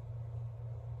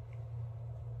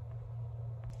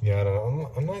 Yeah, I don't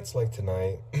know. On nights like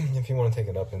tonight, if you want to take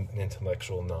it up an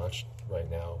intellectual notch right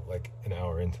now, like an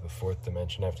hour into the fourth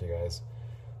dimension after you guys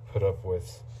put up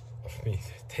with of me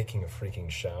taking a freaking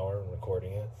shower and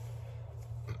recording it.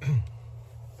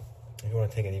 If you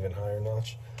want to take it even higher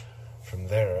notch, from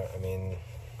there, I mean,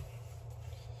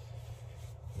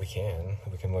 we can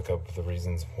look up the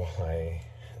reasons why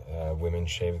women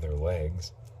shave their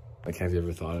legs. Like, have you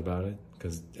ever thought about it?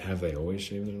 Because have they always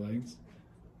shaved their legs?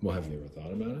 Well, have you ever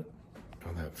thought about it?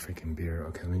 Oh, that freaking beer.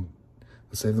 Okay,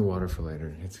 let's save the water for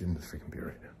later. It's in the freaking beer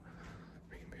right now.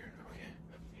 Freaking beer. Okay.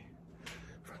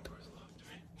 Front door's locked,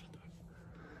 right? Front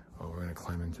door. Oh, we're gonna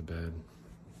climb into bed.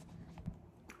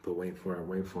 But wait for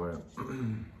it.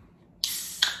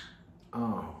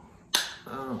 Oh.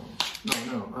 No.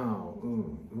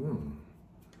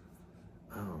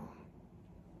 Oh.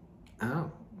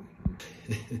 Ow.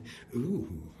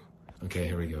 Ooh. Okay,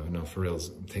 here we go. No, for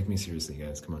reals. Take me seriously,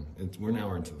 guys. Come on. We're an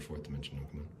hour into the fourth dimension. No,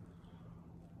 come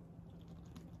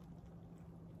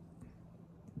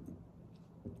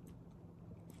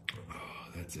on.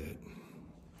 Oh, that's it.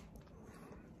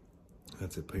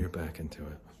 That's it. Put your back into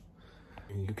it.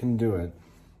 You can do it.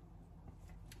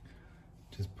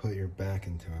 Just put your back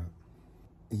into it.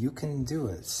 You can do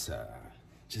it, sir.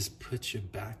 Just put your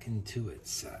back into it,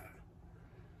 sir.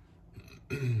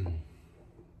 Here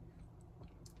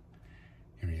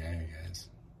we are, guys.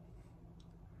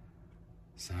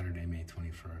 Saturday, May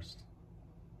 21st.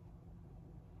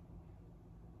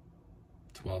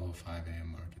 12:05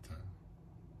 a.m. market time.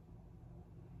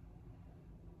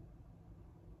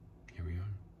 Here we are.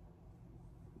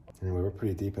 Anyway, we're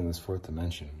pretty deep in this fourth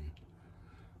dimension.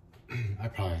 I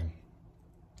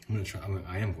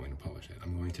am going to publish it.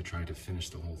 I'm going to try to finish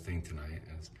the whole thing tonight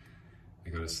as I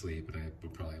go to sleep, and I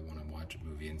would probably want to watch a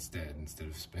movie instead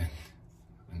of spend,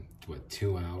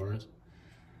 2 hours?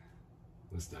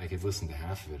 I could listen to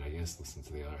half of it, I guess, listen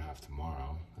to the other half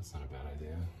tomorrow. That's not a bad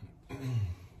idea.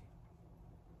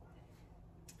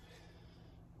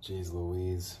 Jeez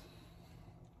Louise.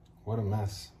 What a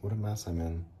mess. What a mess I'm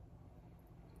in.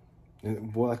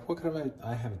 Well, like, what could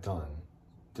I have done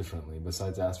differently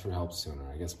besides ask for help sooner?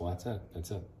 I guess, well, that's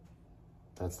it.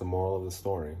 That's the moral of the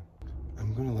story.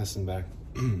 I'm gonna listen back.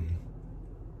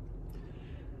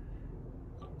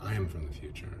 I am from the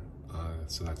future,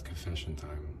 so that's confession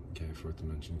time. Okay, fourth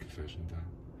dimension confession time.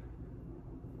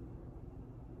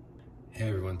 Hey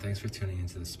everyone, thanks for tuning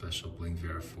into this special Bling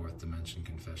Vera fourth dimension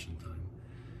confession time.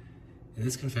 In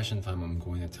this confession time, I'm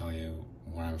going to tell you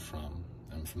where I'm from.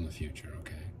 I'm from the future,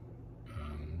 okay?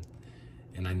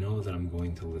 And I know that I'm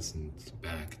going to listen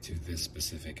back to this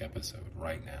specific episode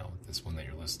right now, this one that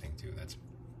you're listening to. That's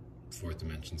fourth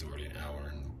dimension's already an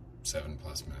hour and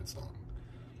 7+ minutes long.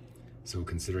 So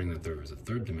considering that there was a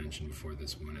third dimension before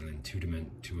this one, and then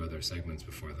two other segments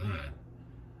before that,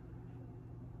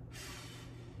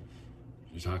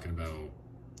 you're talking about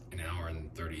an hour and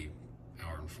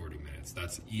 40 minutes.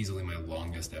 That's easily my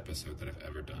longest episode that I've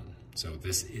ever done. So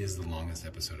this is the longest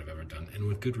episode I've ever done, and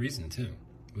with good reason too.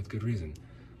 With good reason.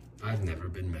 I've never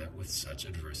been met with such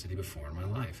adversity before in my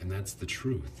life, and that's the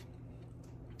truth.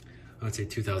 I would say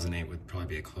 2008 would probably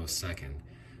be a close second,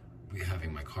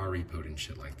 having my car repoed and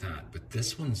shit like that. But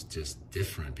this one's just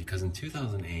different because in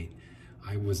 2008,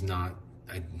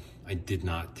 I did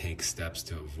not take steps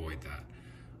to avoid that.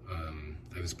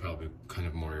 I was probably kind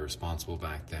of more irresponsible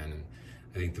back then, and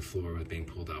I think the floor was being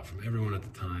pulled out from everyone at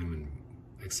the time, and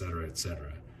et cetera, et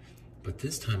cetera. But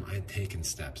this time I had taken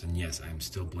steps, and yes, I'm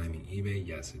still blaming eBay.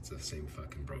 Yes, it's the same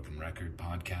fucking broken record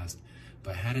podcast.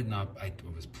 But had it not, I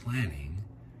was planning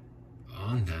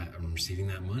on that, I'm receiving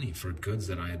that money for goods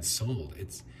that I had sold.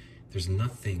 There's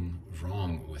nothing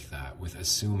wrong with that, with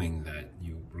assuming that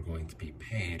you were going to be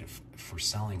paid for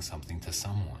selling something to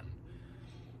someone.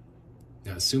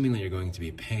 Now, assuming that you're going to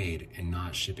be paid and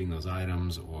not shipping those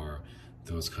items, or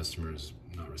those customers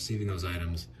not receiving those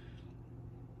items,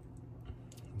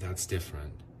 that's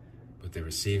different. But they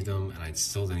received them and I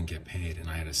still didn't get paid, and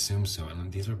I had assumed so.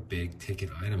 And these are big ticket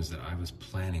items that I was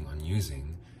planning on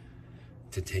using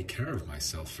to take care of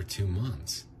myself for 2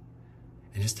 months.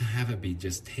 And just to have it be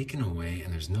just taken away,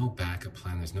 and there's no backup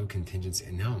plan, there's no contingency,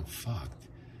 and now I'm fucked.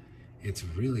 It's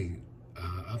really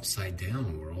upside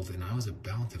down world, and I was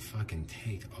about to fucking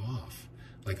take off.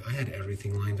 Like, I had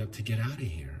everything lined up to get out of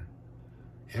here.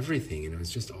 Everything, and it was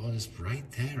just all just right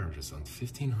there, just on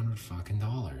 $1,500 fucking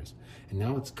dollars. And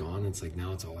now it's gone. It's like,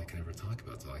 now it's all I can ever talk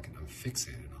about. It's all I'm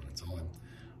fixated on. It's all I'm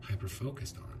hyper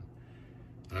focused on.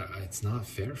 It's not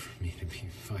fair for me to be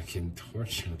fucking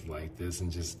tortured like this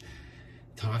and just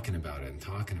talking about it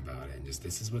and just,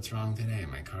 this is what's wrong today.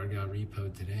 My car got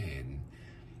repoed today, and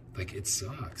like, it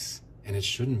sucks. And it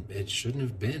shouldn't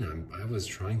have been. I was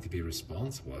trying to be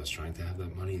responsible. I was trying to have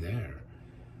that money there.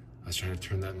 I was trying to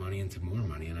turn that money into more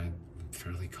money, and I'm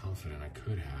fairly confident I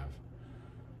could have.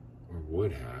 or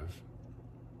would have.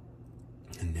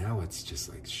 And now it's just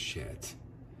like shit.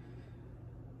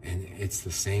 And it's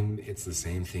the same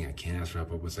thing. I can't ask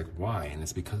wrap up. It's like, why? And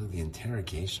it's because of the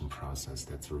interrogation process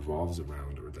that revolves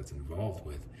around, or that's involved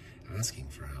with, asking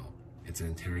for help. It's an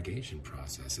interrogation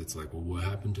process. It's like, well, what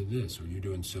happened to this? Or you're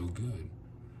doing so good.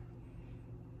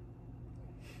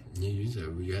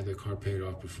 You had the car paid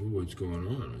off before. What's going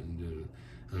on? And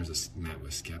there's met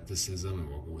with skepticism. And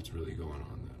what's really going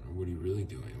on then? Or what are you really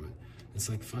doing? But it's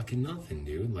like fucking nothing,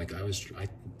 dude. Like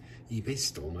eBay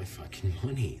stole my fucking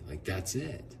money. Like, that's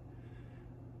it.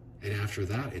 And after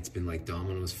that, it's been like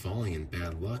dominoes falling and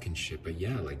bad luck and shit. But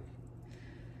yeah, like,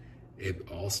 it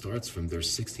all starts from there's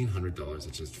 $1,600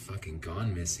 that's just fucking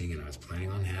gone missing, and I was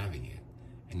planning on having it.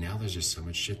 And now there's just so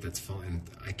much shit that's falling.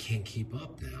 I can't keep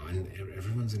up now. And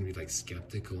everyone's gonna be like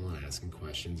skeptical and asking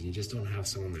questions. And you just don't have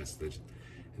someone that's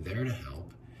there to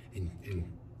help,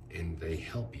 and they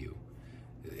help you.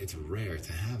 It's rare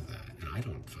to have that, and I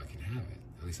don't fucking have it.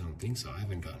 At least I don't think so. I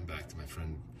haven't gotten back to my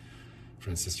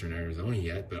friend's sister in Arizona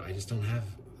yet, but I just don't have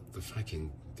the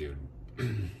fucking dude.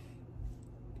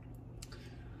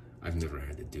 I've never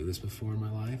had to do this before in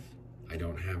my life. I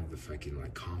don't have the fucking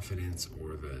like confidence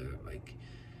or the like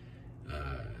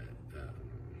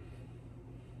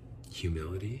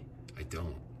humility. I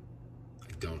don't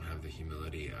have the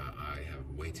humility. I have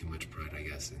way too much pride, I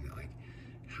guess, in like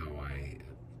how I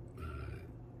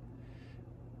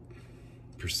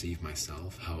perceive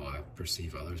myself, how I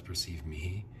perceive others perceive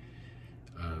me.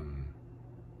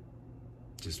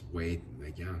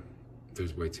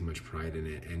 There's way too much pride in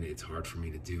it, and it's hard for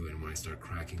me to do. And when I start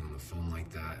cracking on the phone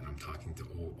like that, and I'm talking to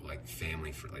old, like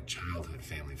family, for like childhood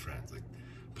family friends, like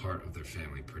part of their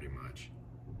family pretty much,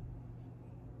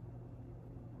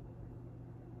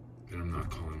 and I'm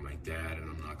not calling my dad, and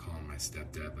I'm not calling my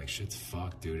stepdad, like shit's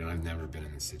fucked, dude. And I've never been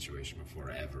in this situation before,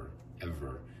 ever.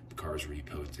 The car's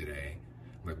repoed today.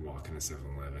 I'm like walking to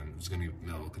 7-Eleven. I was gonna get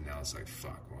milk, and now it's like,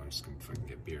 fuck, well, I'm just gonna fucking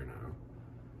get beer now.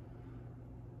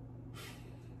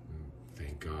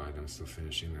 Thank God, I'm still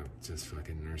finishing up, just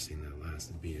fucking nursing that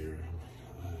last beer. Oh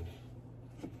my God.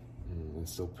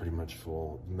 It's still pretty much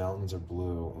full. The mountains are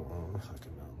blue. Oh,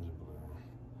 fucking mountains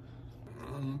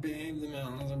are blue. Babe, the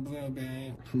mountains are blue,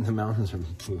 babe. The mountains are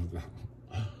blue, though.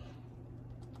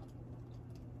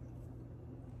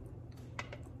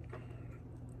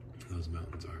 Those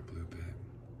mountains are blue, babe.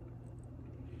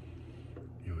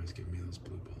 You always give me those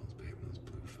blue balls, babe. Those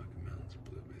blue fucking mountains are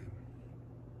blue, babe.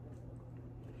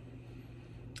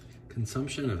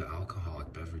 Consumption of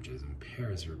alcoholic beverages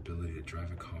impairs your ability to drive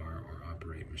a car or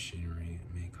operate machinery.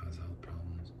 It may cause health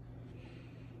problems.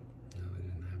 No, it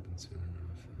didn't happen soon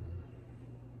enough.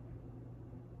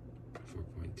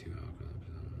 4.2 alcohol.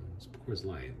 It's of course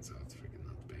light, so it's freaking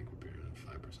not the banquet beer, not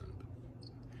 5%.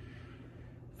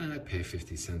 And I pay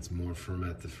 50 cents more for them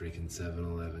at the freaking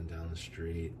 7-Eleven down the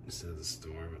street instead of the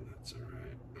store, but that's all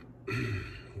right.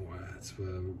 It's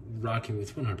Rocky,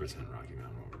 it's 100% Rocky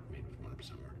Mountain, made with 100%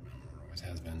 Rocky Mountain, it always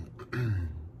has been.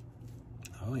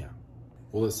 Oh yeah.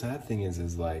 Well, the sad thing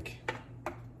is like,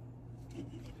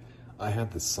 I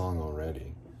had this song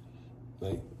already.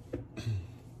 Like,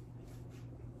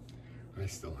 I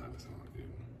still have a song, dude.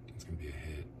 It's gonna be a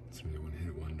hit. It's gonna be a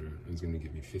one-hit wonder. It's gonna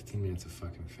give me 15 minutes of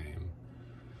fucking fame.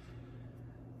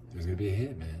 It's gonna be a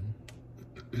hit, man.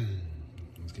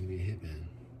 It's gonna be a hit, man.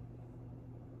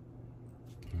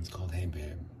 It's called Hey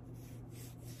Babe.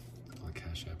 I'll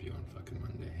cash app you on fucking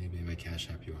Monday. Hey babe, I cash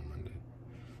app you on Monday.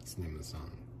 That's the name of the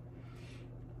song.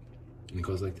 And it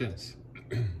goes like this.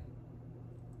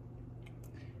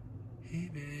 Hey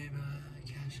babe, I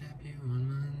cash app you on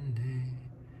Monday.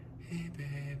 Hey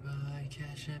babe, I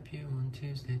cash app you on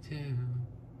Tuesday too.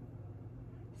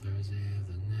 Thursday of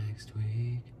the next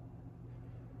week.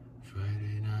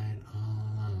 Friday night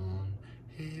all alone.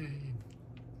 Hey babe.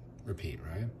 Repeat,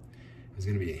 right? It's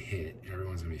gonna be a hit.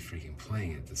 Everyone's gonna be freaking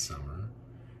playing it this summer.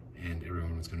 And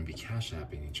everyone was gonna be cash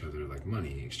apping each other like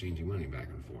money, exchanging money back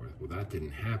and forth. Well, that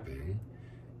didn't happen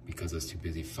because I was too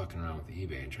busy fucking around with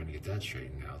eBay and trying to get that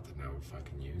straightened out that no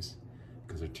fucking use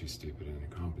because they're too stupid and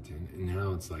incompetent. And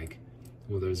now it's like,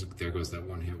 well, there goes that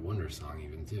one-hit wonder song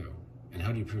even too. And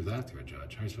how do you prove that to a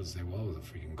judge? How are you supposed to say, well, it was a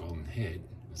freaking golden hit?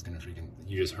 It was gonna freaking,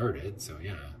 you just heard it, so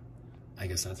yeah. I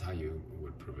guess that's how you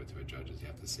would prove it to a judge, is you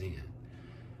have to sing it.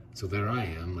 So there I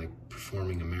am, like,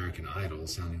 performing American Idol,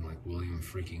 sounding like William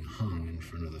freaking Hung in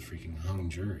front of the freaking hung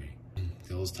jury.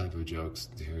 Those type of jokes,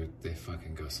 dude, they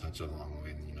fucking go such a long way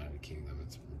in the United Kingdom.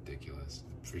 It's ridiculous.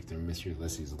 Freaking Mr.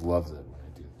 Ulysses loves it when I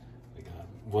do. Like,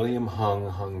 William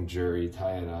hung jury,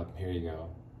 tie it up. Here you go.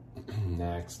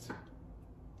 Next.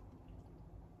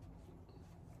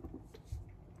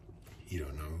 You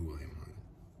don't know who William Hung is.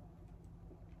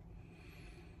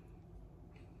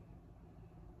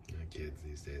 kids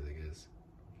these days, I guess.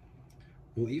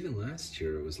 Well, even last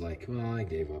year, it was like, well, I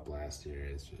gave up last year.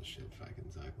 It's just shit fucking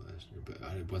sucked last year. But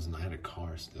I had a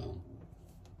car still.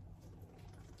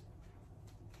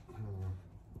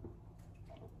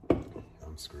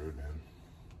 I'm screwed, man.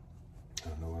 I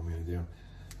don't know what I'm gonna do.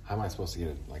 How am I supposed to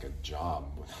get a job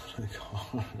without a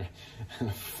car and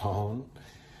a phone?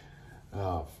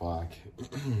 Oh, fuck.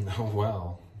 Oh,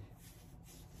 well.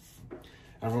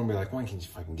 Everyone will be like, why can't you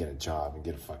fucking get a job and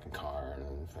get a fucking car and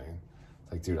everything?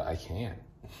 It's like, dude, I can't.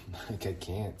 Like, I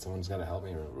can't. Someone's got to help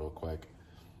me real quick.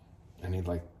 I need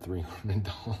like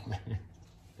 $300.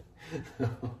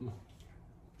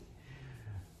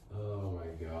 Oh my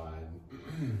God.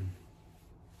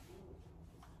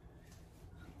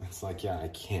 It's like, yeah, I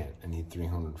can't. I need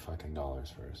 $300 fucking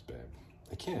first, babe.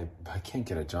 I can't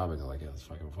get a job until I get this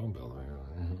fucking phone bill.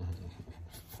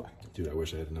 Fuck. Dude, I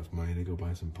wish I had enough money to go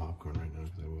buy some popcorn right now,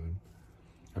 because I would.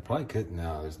 I probably could.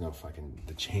 No, there's no fucking,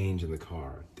 the change in the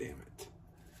car. Damn it.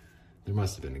 There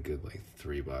must have been a good like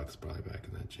 $3 probably back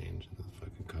in that change in the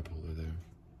fucking cup holder there.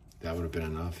 That would have been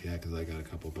enough, yeah, because I got a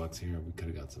couple bucks here. We could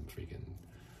have got some freaking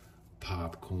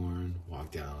popcorn.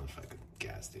 Walk down to the fucking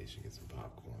gas station, get some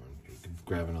popcorn.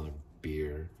 Grab another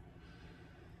beer.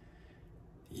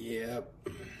 Yep.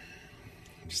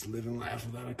 Just living life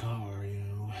without a car, you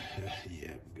know.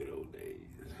 Yeah, good old days.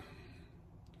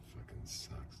 Fucking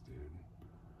sucks, dude.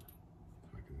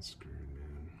 Fucking screwed,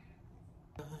 man.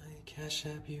 I cash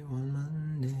app you on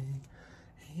Monday.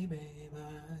 Hey, babe,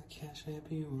 I cash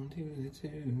app you on Tuesday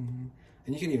too.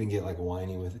 And you can even get like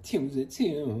whiny with a Tuesday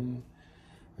too.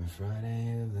 And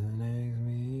Friday of the next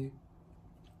week.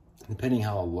 Depending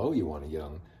how low you want to get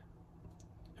on.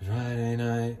 Friday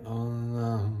night all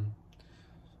alone.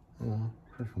 Oh,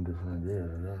 there's some different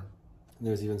ideas.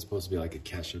 There's even supposed to be like a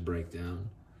Kesha breakdown.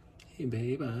 Hey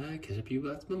babe, I catch up you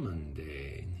last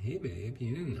Monday. Hey babe,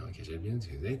 you know I catch up you on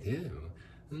Tuesday too.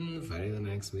 Friday the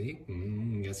next week.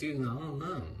 Guess who's all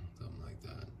alone? Something like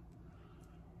that.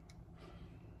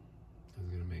 I was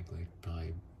gonna make like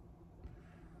probably,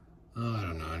 I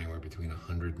don't know, anywhere between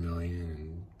 100 million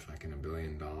and fucking $1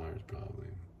 billion probably.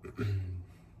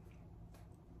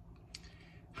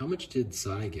 How much did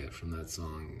Psy get from that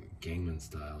song, Gangnam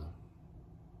Style?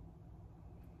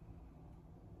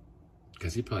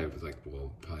 Because he probably was like,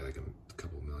 well, probably like a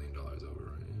couple $1 million over,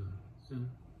 right? Yeah.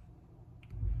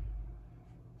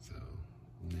 So,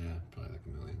 yeah, probably like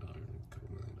 $1 million, a couple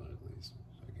 $1 million at least.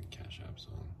 Fucking Cash App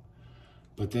song.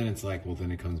 But then it's like, well,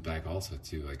 then it comes back also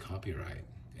to like copyright.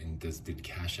 And did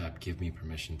Cash App give me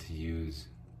permission to use,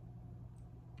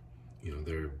 you know,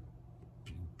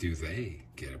 do they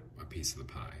get a piece of the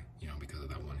pie, you know, because of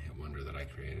that one hit wonder that I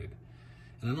created?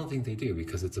 And I don't think they do,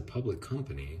 because it's a public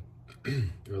company,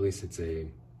 or at least it's a,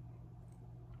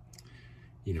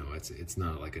 you know, it's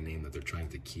not like a name that they're trying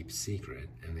to keep secret,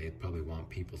 and they probably want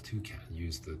people to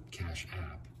use the Cash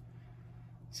App.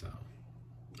 So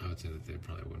I would say that they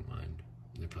probably wouldn't mind.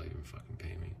 They'd probably even fucking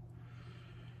pay me.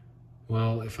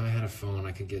 Well, if I had a phone,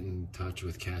 I could get in touch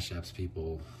with Cash App's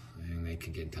people, and they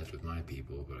could get in touch with my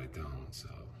people, but I don't, so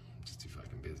I'm just too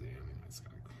fucking busy. I mean, it's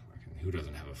like, who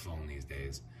doesn't have a phone these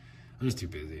days? I'm just too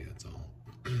busy, that's all.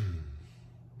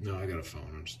 No, I got a phone,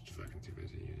 I'm just fucking too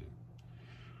busy to use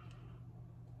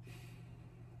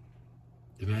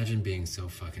it. Imagine being so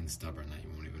fucking stubborn that you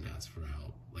won't even ask for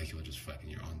help. Like, you'll just fucking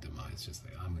your own demise, just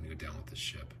like, I'm gonna go down with this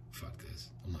ship. Fuck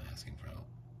this. I'm not asking for help.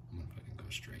 I'm gonna fucking go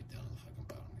straight down to the fucking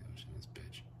bottom of the ocean, this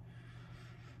bitch.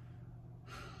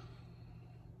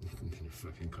 And then your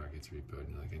fucking car gets repoed and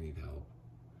you're like, I need help.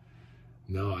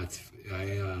 No, I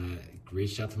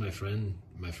reached out to my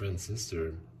friend's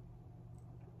sister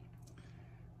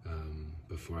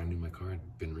before I knew my car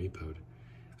had been repoed.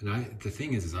 And the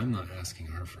thing is I'm not asking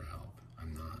her for help.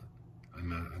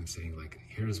 I'm saying, like,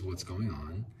 here's what's going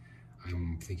on.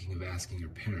 I'm thinking of asking your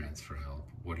parents for help.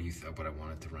 What do you think? But I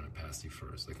wanted to run it past you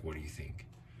first. Like, what do you think?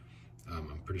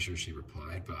 I'm pretty sure she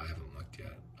replied, but I haven't looked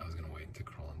yet. I was gonna wait to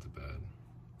crawl into bed.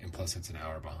 And plus it's an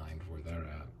hour behind where they're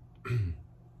at.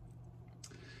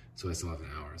 So I still have an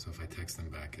hour. So if I text them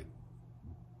back at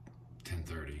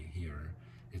 10:30 here,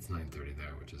 it's 9:30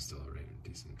 there, which is still a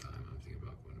decent time. I'm thinking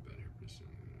about going to bed here pretty soon.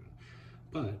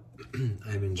 But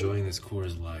I'm enjoying this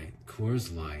Coors Light.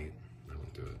 Coors Light. I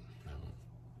won't do it. I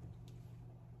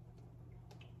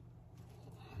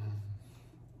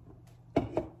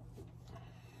won't.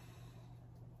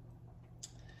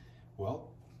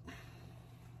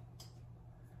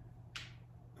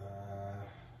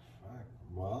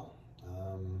 Well,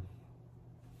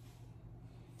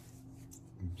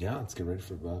 yeah, let's get ready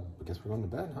for bed. I guess we're going to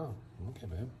bed, huh? Okay,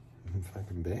 babe.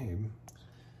 Fucking babe.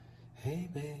 Hey,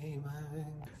 babe.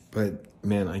 But,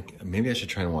 man, maybe I should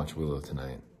try and watch Willow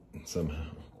tonight. Somehow.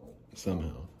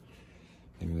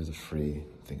 Maybe there's a free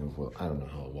thing of Willow. I don't know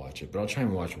how I'll watch it, but I'll try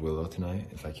and watch Willow tonight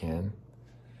if I can.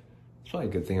 It's probably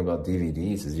a good thing about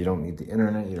DVDs is you don't need the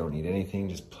internet, you don't need anything.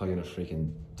 Just plug in a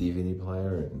freaking DVD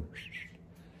player and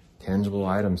tangible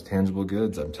items, tangible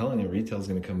goods. I'm telling you, retail's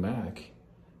gonna come back.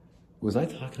 Was I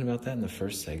talking about that in the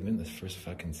first segment? The first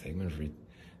fucking segment of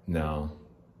No.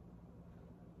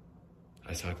 I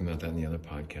was talking about that in the other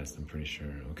podcast, I'm pretty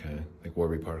sure, okay? Like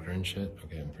Warby Parker and shit?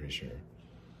 Okay, I'm pretty sure.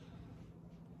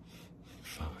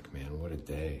 Fuck, man, what a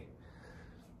day.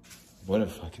 What a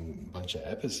fucking bunch of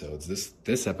episodes.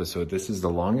 This episode, this is the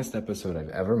longest episode I've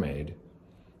ever made.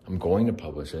 I'm going to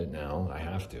publish it now. I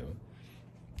have to.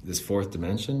 This fourth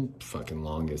dimension, fucking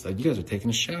longest. Like, you guys are taking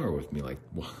a shower with me like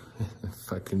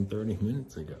fucking 30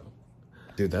 minutes ago.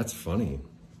 Dude, that's funny.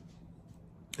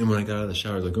 And when I got out of the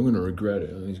shower, I was like, I'm gonna regret it.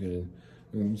 I'm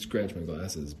gonna scratch my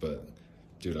glasses. But,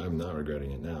 dude, I'm not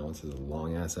regretting it now. This is a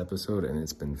long-ass episode, and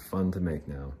it's been fun to make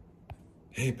now.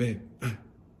 Hey, babe,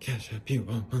 catch up you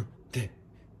on Monday.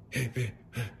 Hey, babe,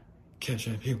 catch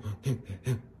up you on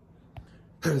Tuesday.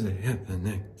 Thursday and the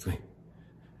next week.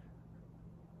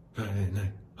 Friday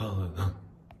night, all alone.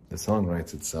 The song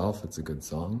writes itself. It's a good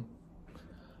song.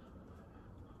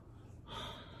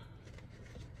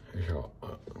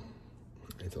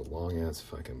 It's a long-ass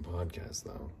fucking podcast,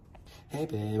 though. Hey,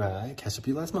 babe, I catch up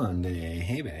you last Monday.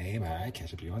 Hey, babe, I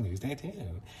catch up you on Tuesday, too.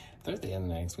 Thursday and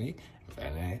the next week.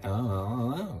 Friday,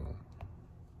 oh.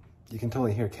 You can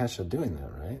totally hear Kesha doing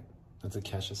that, right? That's a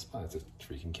Kesha spot. It's a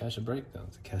freaking Kesha breakdown.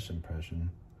 It's a Kesha impression.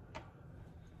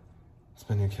 It's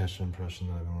my new Kesha impression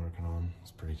that I've been working on.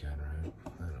 It's pretty good, right? I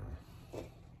don't know.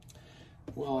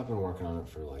 Well, I've been working on it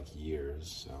for like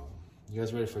years, so. You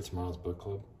guys ready for tomorrow's book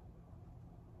club?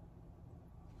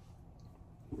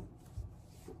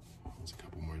 There's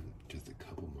just a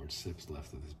couple more sips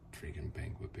left of this freaking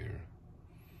banquet beer.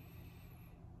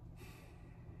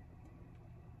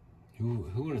 Who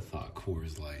would have thought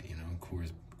Coors Light, you know?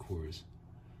 Coors.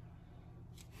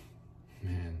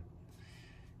 Man.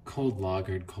 Cold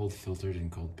lagered, cold filtered,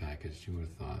 and cold packaged. Who would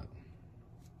have thought?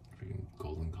 Freaking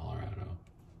Golden, Colorado.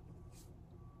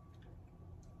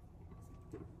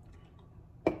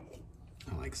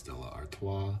 I like Stella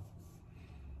Artois.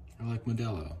 I like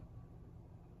Modelo.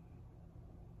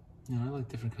 You know, I like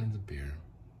different kinds of beer.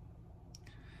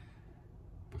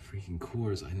 But freaking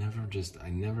Coors, I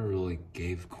never really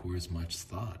gave Coors much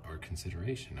thought or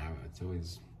consideration. It's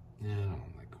always, I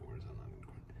don't like Coors, I'm not into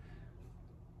Coors.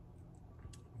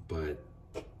 But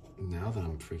now that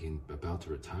I'm freaking about to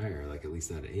retire, like at least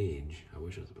that age, I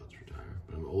wish I was about to retire,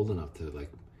 but I'm old enough to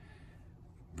like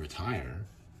retire,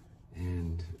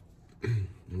 and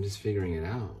I'm just figuring it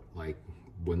out. Like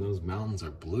when those mountains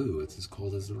are blue, it's as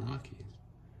cold as the Rockies.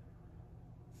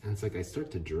 And it's like I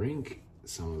start to drink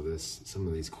some of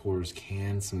these Coors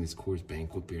cans, some of these Coors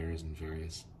banquet beers and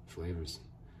various flavors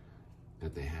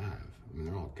that they have. I mean,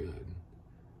 they're all good. And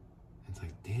it's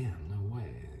like, damn, no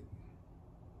way.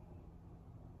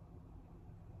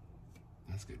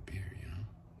 That's good beer, you know?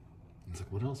 It's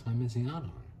like, what else am I missing out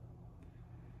on?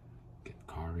 Get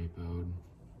car repoed.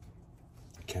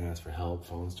 Can't ask for help,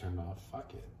 phone's turned off.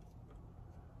 Fuck it.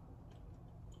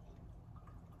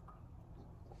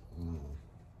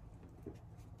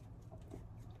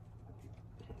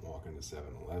 Walking to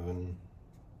 7-Eleven,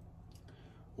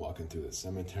 walking through the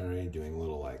cemetery, doing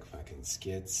little like fucking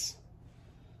skits,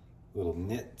 little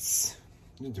nits.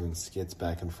 You're doing skits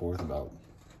back and forth about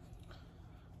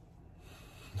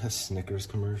a Snickers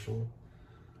commercial.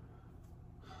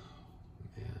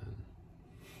 Man,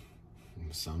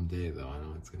 someday though, I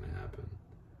know it's gonna happen.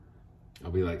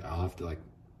 I'll have to like,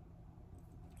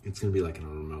 it's gonna be like in a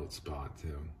remote spot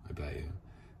too, I bet you.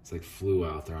 It's like flew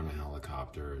out there on a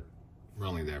helicopter. We're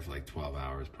only there for like 12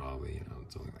 hours probably, you know,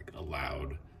 it's only like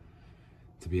allowed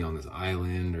to be on this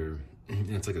island, or and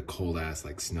it's like a cold ass,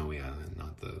 like snowy island,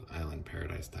 not the island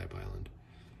paradise type island.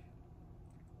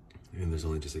 And there's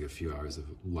only just like a few hours of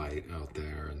light out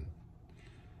there, and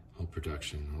whole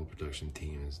production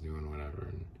team is doing whatever,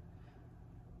 and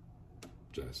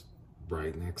just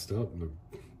right next up,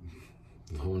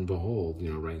 lo and behold,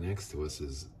 you know, right next to us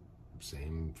is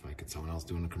same, like it's someone else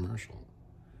doing a commercial.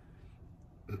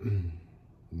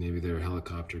 Maybe their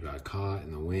helicopter got caught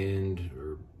in the wind,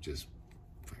 or just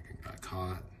fucking got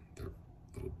caught. Their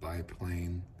little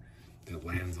biplane that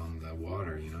lands on the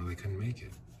water, you know, they couldn't make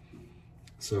it.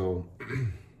 So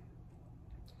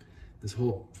this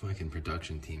whole fucking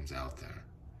production team's out there,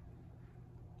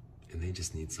 and they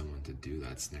just need someone to do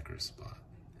that Snickers spot.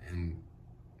 And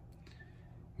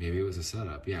Maybe it was a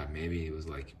setup. Yeah, maybe it was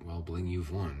like, well, Bling,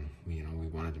 you've won. You know, we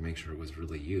wanted to make sure it was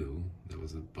really you that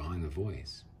was behind the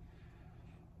voice.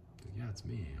 Yeah, it's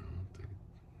me, you know.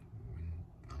 When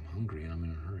I'm hungry and I'm in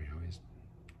a hurry, I always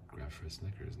grab for a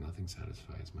Snickers. Nothing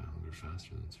satisfies my hunger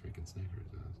faster than freaking Snickers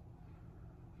does.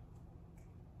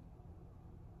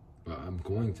 But I'm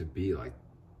going to be like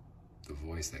the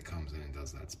voice that comes in and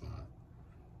does that spot.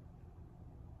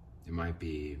 It might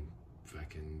be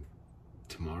fucking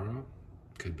tomorrow.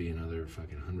 Could be another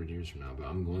fucking 100 years from now, but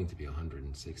I'm going to be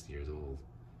 160 years old.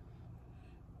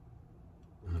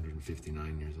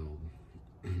 159 years old.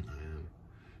 I am.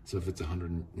 So if it's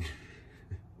 100...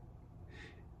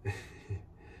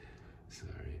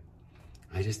 Sorry.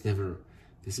 I just never...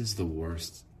 This is the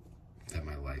worst that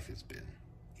my life has been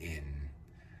in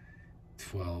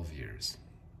 12 years.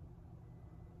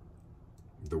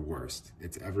 The worst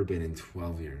it's ever been in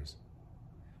 12 years.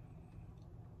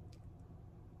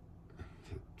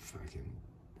 Fucking,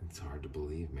 it's hard to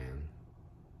believe, man.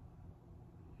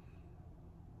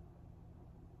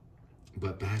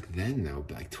 But back then, though,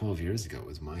 like 12 years ago, it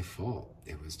was my fault.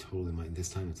 It was totally mine. This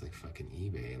time it's like fucking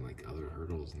eBay and like other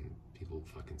hurdles and people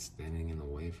fucking standing in the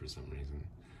way for some reason.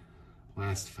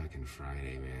 Last fucking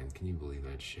Friday, man. Can you believe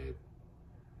that shit?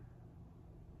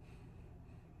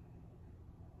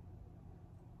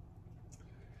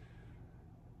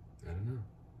 I don't know.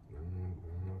 I don't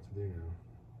know what to do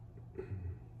now.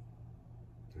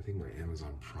 I think my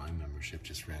Amazon Prime membership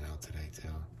just ran out today, too.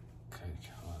 Good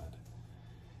God.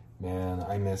 Man,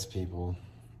 I miss people.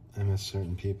 I miss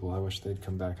certain people. I wish they'd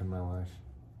come back in my life.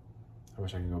 I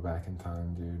wish I could go back in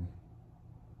time, dude.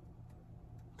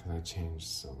 Because I changed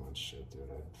so much shit, dude.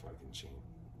 I'd fucking change.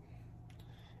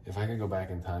 If I could go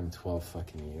back in time 12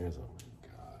 fucking years, oh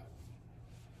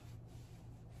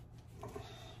my God.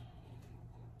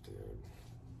 Dude.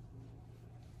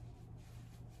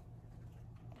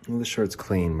 Well, the shirt's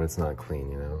clean, but it's not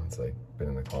clean, you know? It's like been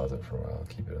in the closet for a while. I'll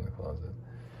keep it in the closet.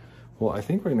 Well, I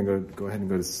think we're gonna go ahead and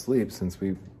go to sleep since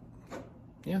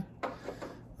yeah. That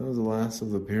was the last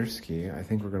of the beer ski. I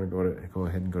think we're gonna go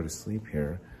ahead and go to sleep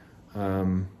here.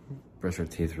 Brush our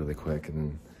teeth really quick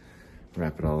and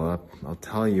wrap it all up. I'll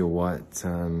tell you what,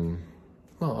 well,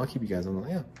 I'll keep you guys on the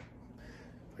line. Yeah.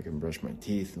 I can brush my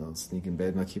teeth and I'll sneak in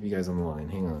bed and I'll keep you guys on the line.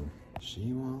 Hang on.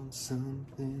 She wants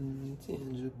something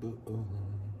tangible.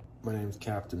 My name's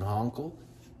Captain Honkle.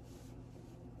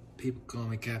 People call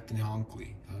me Captain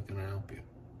Honkley. How can I help you?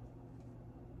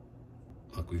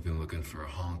 Look, we've been looking for a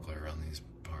honkler around these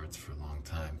parts for a long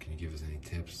time. Can you give us any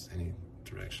tips, any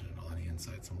direction at all, any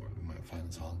insights on where we might find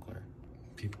this honkler?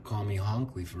 People call me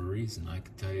Honkley for a reason. I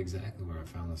could tell you exactly where I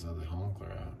found this other honkler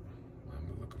at.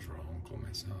 I'm looking for a honkler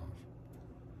myself.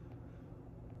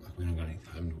 Look, we don't got any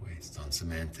time to waste on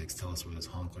semantics. Tell us where this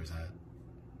honkler's at.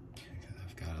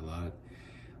 I've got a lot.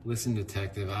 Listen,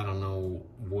 detective, I don't know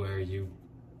where you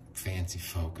fancy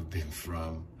folk have been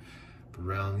from, but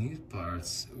around these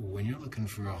parts, when you're looking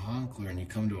for a honkler and you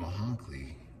come to a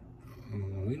honkley,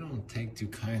 we don't take too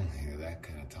kindly to that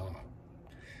kind of talk.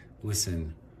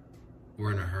 Listen,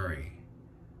 we're in a hurry.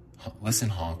 Listen,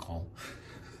 honkle.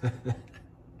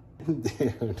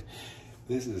 Dude,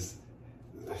 this is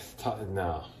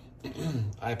no.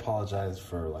 I apologize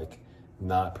for like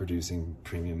not producing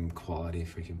premium quality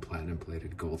freaking platinum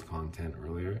plated gold content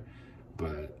earlier.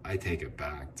 But I take it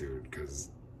back, dude, because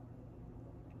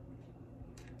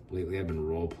lately I've been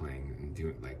role-playing and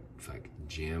doing, like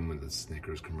Jim with the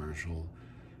Snickers commercial.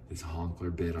 This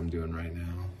honkler bit I'm doing right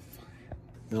now.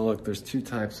 Now look, there's two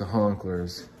types of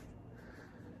honklers.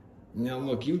 Now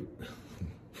look, we're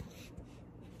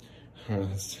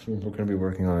gonna be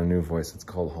working on a new voice. It's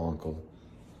called Honkle.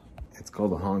 It's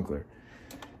called a honkler.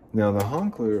 Now the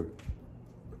honkler...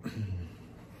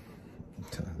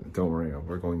 Don't worry,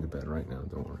 we're going to bed right now,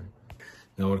 don't worry.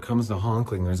 Now when it comes to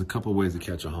honkling, there's a couple ways to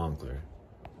catch a honkler.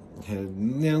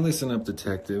 Now listen up,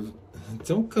 detective.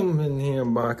 Don't come in here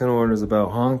barking orders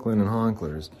about honkling and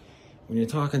honklers when you're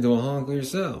talking to a honkler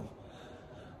yourself.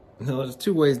 Now there's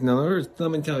two ways,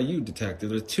 let me tell you, detective,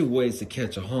 there's two ways to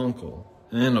catch a honkle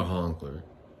and a honkler.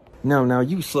 Now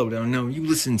you slow down, now you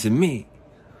listen to me.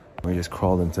 I just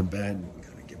crawled into bed,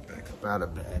 gotta get back up out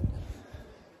of bed.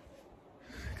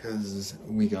 Because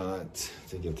we got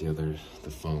to get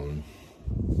the phone.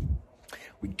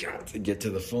 We got to get to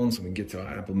the phone so we can get to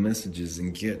our Apple messages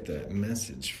and get that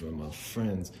message from our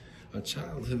friends, our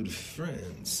childhood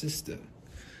friend, sister,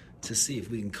 to see if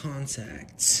we can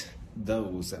contact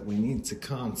those that we need to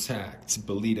contact.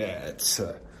 Believe that.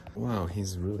 Wow, he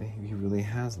really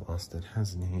has lost it,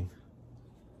 hasn't he?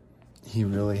 He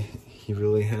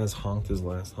really has honked his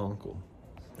last honkle.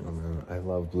 Oh man, I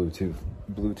love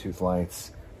Bluetooth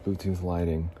lights. Bluetooth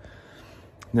lighting.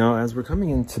 Now, as we're coming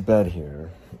into bed here,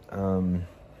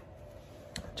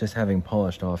 just having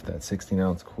polished off that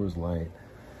 16-ounce Coors Light,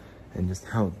 and just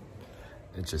how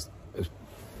I'm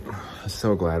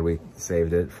so glad we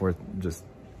saved it for just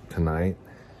tonight.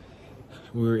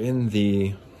 We were in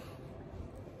the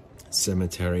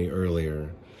cemetery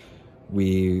earlier.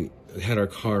 We had our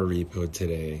car repoed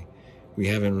today. We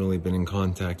haven't really been in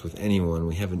contact with anyone.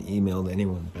 We haven't emailed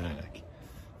anyone back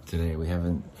today. We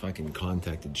haven't fucking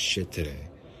contacted shit today.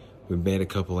 We've made a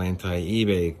couple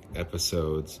anti-eBay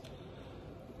episodes.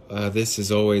 This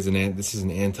is an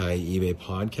anti-eBay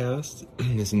podcast.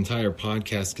 This entire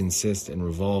podcast consists and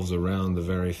revolves around the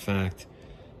very fact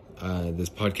this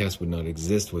podcast would not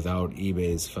exist without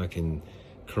eBay's fucking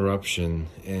corruption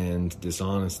and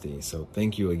dishonesty. So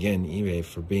thank you again, eBay,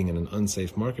 for being in an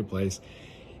unsafe marketplace.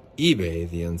 eBay,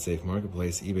 the unsafe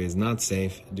marketplace. eBay is not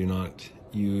safe. Do not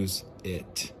use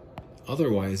it.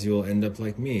 Otherwise, you will end up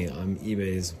like me. I'm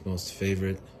eBay's most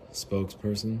favorite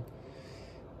spokesperson,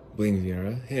 Bling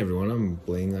Vieira. Hey everyone, I'm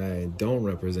Bling. I don't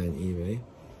represent eBay,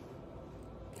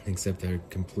 except I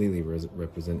completely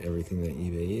represent everything that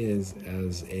eBay is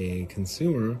as a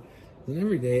consumer, an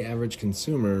everyday average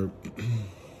consumer.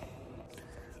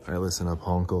 Alright, listen up,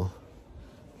 honkle.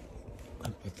 I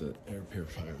put the air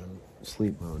purifier on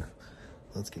sleep mode.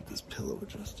 Let's get this pillow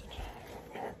adjusted.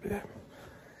 Come here, babe.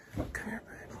 Come here,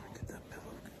 babe. Let me get that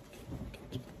pillow.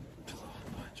 Get the pillow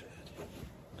behind your head.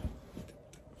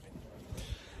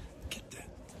 Get that.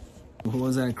 What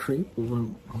was that creep?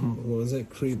 What was that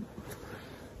creep?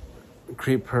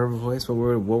 Creep perv voice? What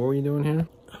were you doing here?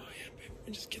 Oh yeah,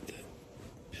 babe. Just get that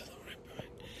pillow right behind.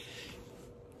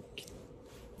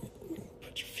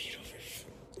 Put your feet over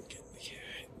get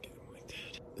them like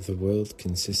that. The world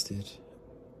consisted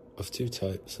of two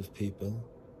types of people.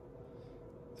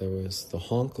 There was the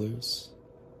honklers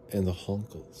and the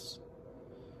honkles.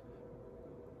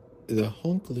 The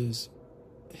honklers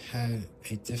had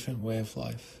a different way of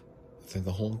life than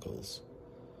the honkles,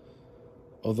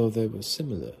 although they were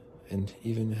similar and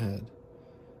even had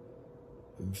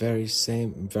very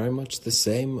much the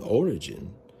same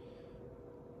origin.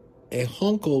 A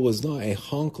honkle was not a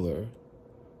honkler,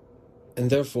 and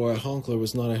therefore a honkler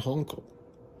was not a honkle.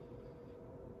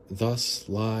 Thus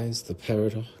lies the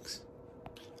paradox.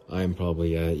 I am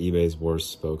probably eBay's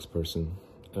worst spokesperson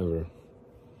ever.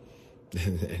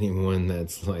 Anyone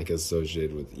that's like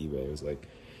associated with eBay was like,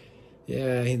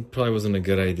 yeah, it probably wasn't a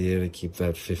good idea to keep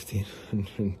that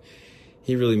 1,500.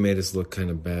 He really made us look kind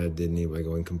of bad, didn't he, by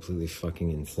going completely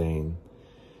fucking insane.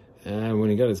 And when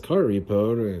he got his car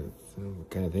repoed,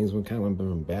 kind of went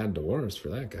from bad to worse for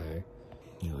that guy.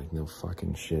 Yeah, like no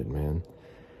fucking shit, man.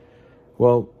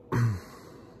 Well,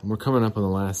 we're coming up on the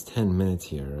last 10 minutes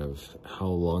here of how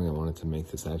long I wanted to make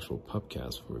this actual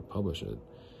pupcast before we publish it.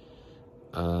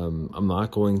 I'm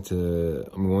going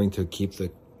to keep the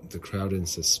crowd in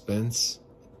suspense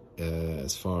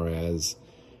as far as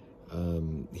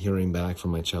hearing back from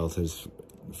my childhood's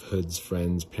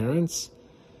friends' parents.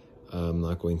 I'm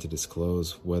not going to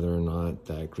disclose whether or not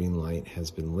that green light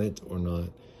has been lit or not,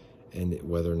 and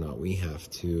whether or not we have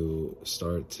to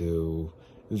start to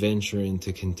venture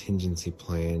into contingency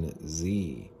plan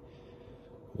Z,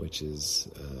 which is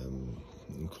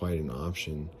quite an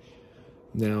option.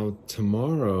 Now,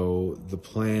 tomorrow, the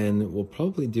plan, we'll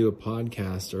probably do a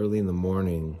podcast early in the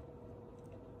morning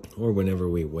or whenever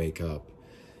we wake up.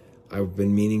 I've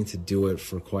been meaning to do it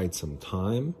for quite some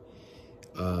time.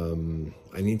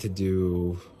 I need to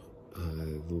do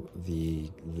I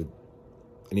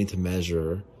need to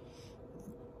measure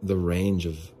the range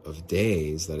of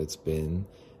days that it's been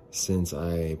since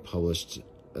I published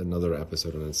another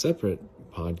episode on a separate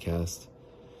podcast.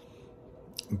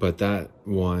 But that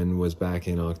one was back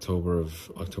in October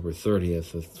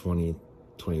 30th of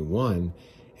 2021,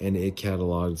 and it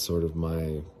cataloged sort of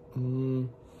my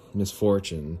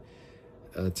misfortune.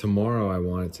 Tomorrow I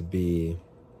want it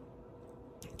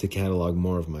to catalog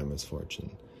more of my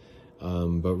misfortune,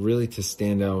 but really to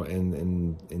stand out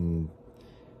and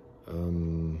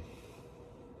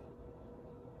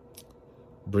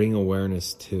bring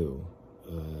awareness to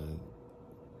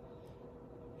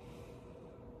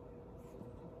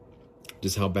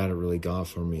just how bad it really got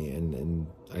for me, and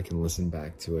I can listen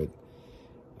back to it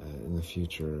in the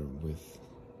future with,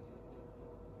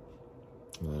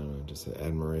 I don't know, just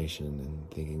admiration and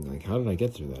thinking, like, how did I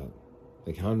get through that?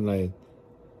 Like, how did I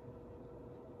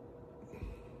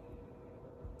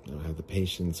have the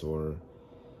patience or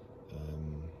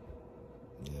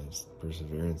just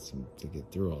perseverance to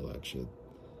get through all that shit?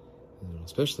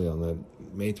 Especially on that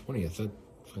May 20th.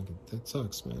 That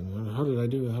sucks, man. How did I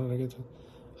get to it?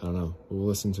 I don't know. We'll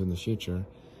listen to it in the future.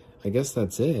 I guess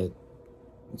that's it.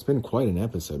 It's been quite an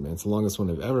episode, man. It's the longest one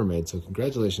I've ever made, so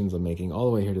congratulations on making all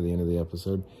the way here to the end of the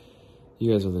episode.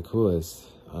 You guys are the coolest.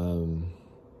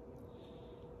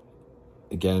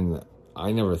 Again,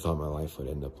 I never thought my life would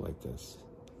end up like this.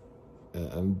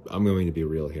 I'm going to be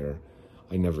real here.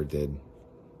 I never did.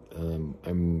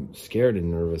 I'm scared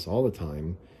and nervous all the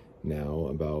time now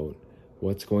about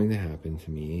what's going to happen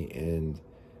to me, and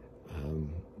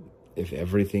if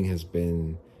everything has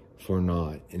been for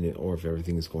naught, or if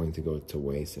everything is going to go to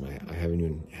waste, and I haven't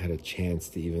even had a chance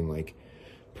to even like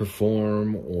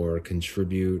perform or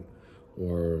contribute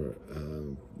or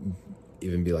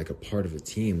even be like a part of a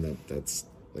team that's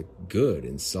like good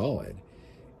and solid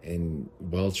and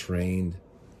well trained,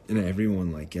 and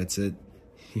everyone like gets it,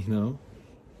 you know.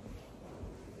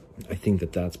 I think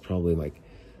that's probably like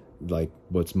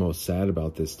what's most sad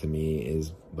about this to me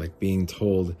is like being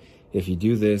told, if you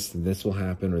do this, then this will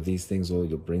happen, or these things you'll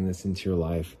bring this into your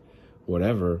life,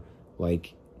 whatever.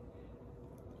 Like,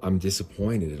 I'm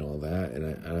disappointed in all that,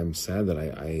 and I'm sad that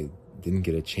I didn't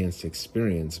get a chance to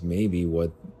experience maybe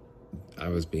what I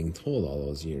was being told all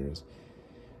those years.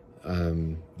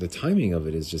 The timing of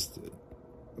it is just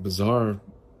bizarre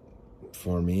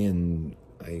for me, and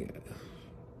I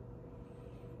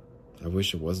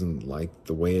wish it wasn't like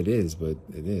the way it is, but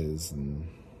it is. And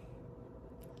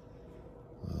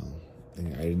well,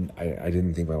 I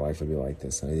didn't think my life would be like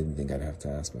this, and I didn't think I'd have to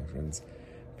ask my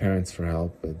parents for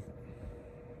help, but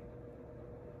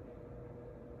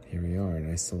here we are,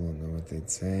 and I still don't know what they'd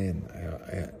say, and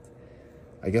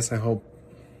I guess I hope.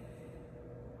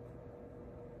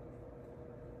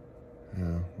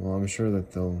 Yeah, well, I'm sure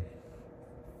that they'll.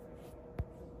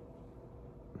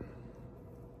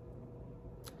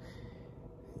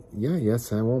 Yeah,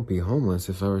 yes, I won't be homeless.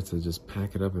 If I were to just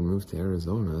pack it up and move to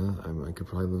Arizona, I could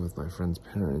probably live with my friend's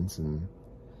parents and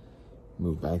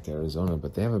move back to Arizona.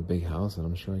 But they have a big house, and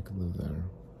I'm sure I could live there.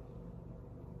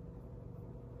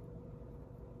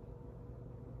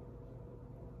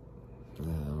 Yeah,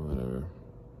 whatever.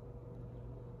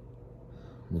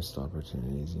 Missed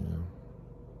opportunities, you know.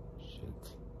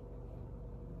 Shit.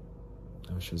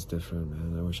 I wish it was different,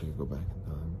 man. I wish I could go back in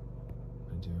time.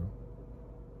 I do.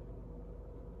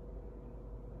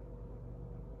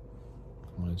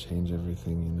 I want to change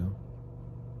everything, you know.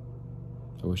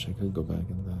 I wish I could go back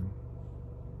in time.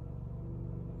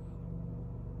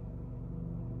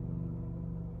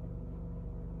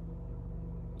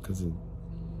 Because it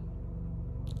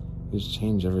just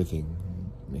change everything,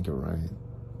 make it right.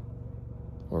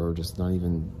 Or just not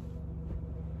even,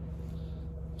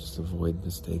 just avoid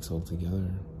mistakes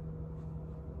altogether.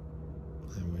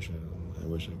 I wish I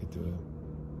could do it.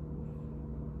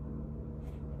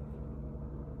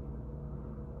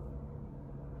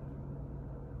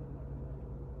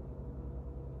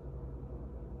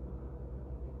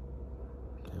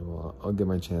 Well, I'll get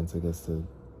my chance, I guess, to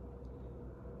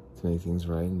make things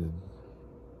right and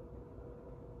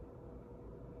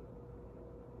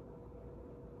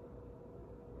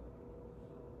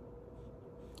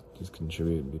to just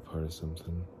contribute and be part of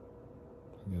something,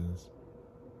 I guess.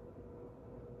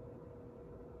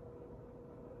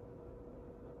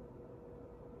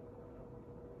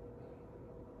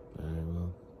 Alright,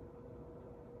 well,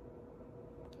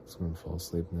 I'm gonna fall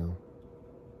asleep now.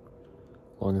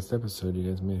 Longest episode, you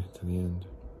guys made it to the end.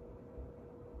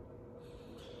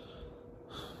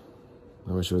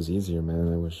 I wish it was easier,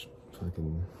 man. I wish it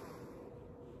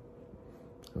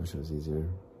was easier.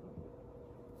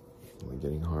 It's only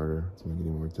getting harder. It's only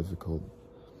getting more difficult.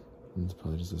 And it's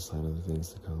probably just a sign of the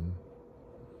things to come.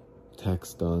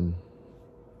 Tech's done.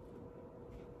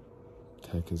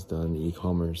 Tech is done.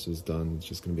 E-commerce is done. It's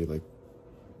just gonna be like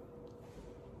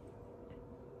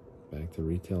back to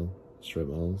retail, strip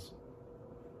malls,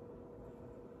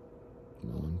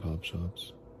 mom and pop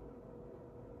shops.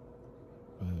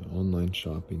 But online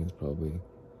shopping is probably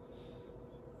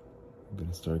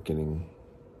gonna start getting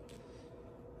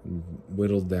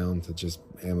whittled down to just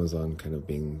Amazon kind of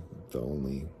being the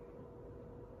only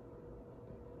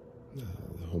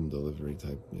home delivery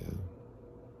type, yeah.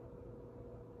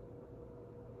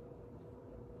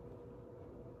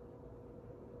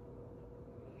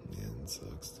 Man, it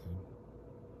sucks, dude.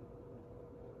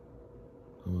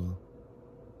 Oh well.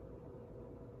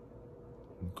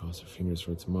 Cross our fingers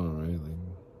for tomorrow, right? Like,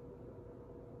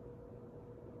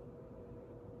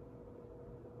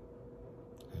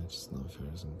 yeah, it's just not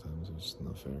fair sometimes. It's just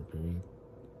not fair, period.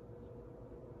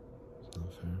 It's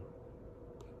not fair.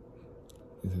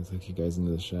 I took you guys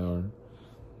into the shower.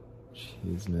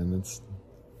 Jeez, man, that's...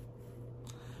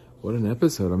 What an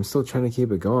episode. I'm still trying to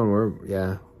keep it going.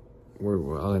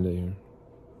 I'll end it here.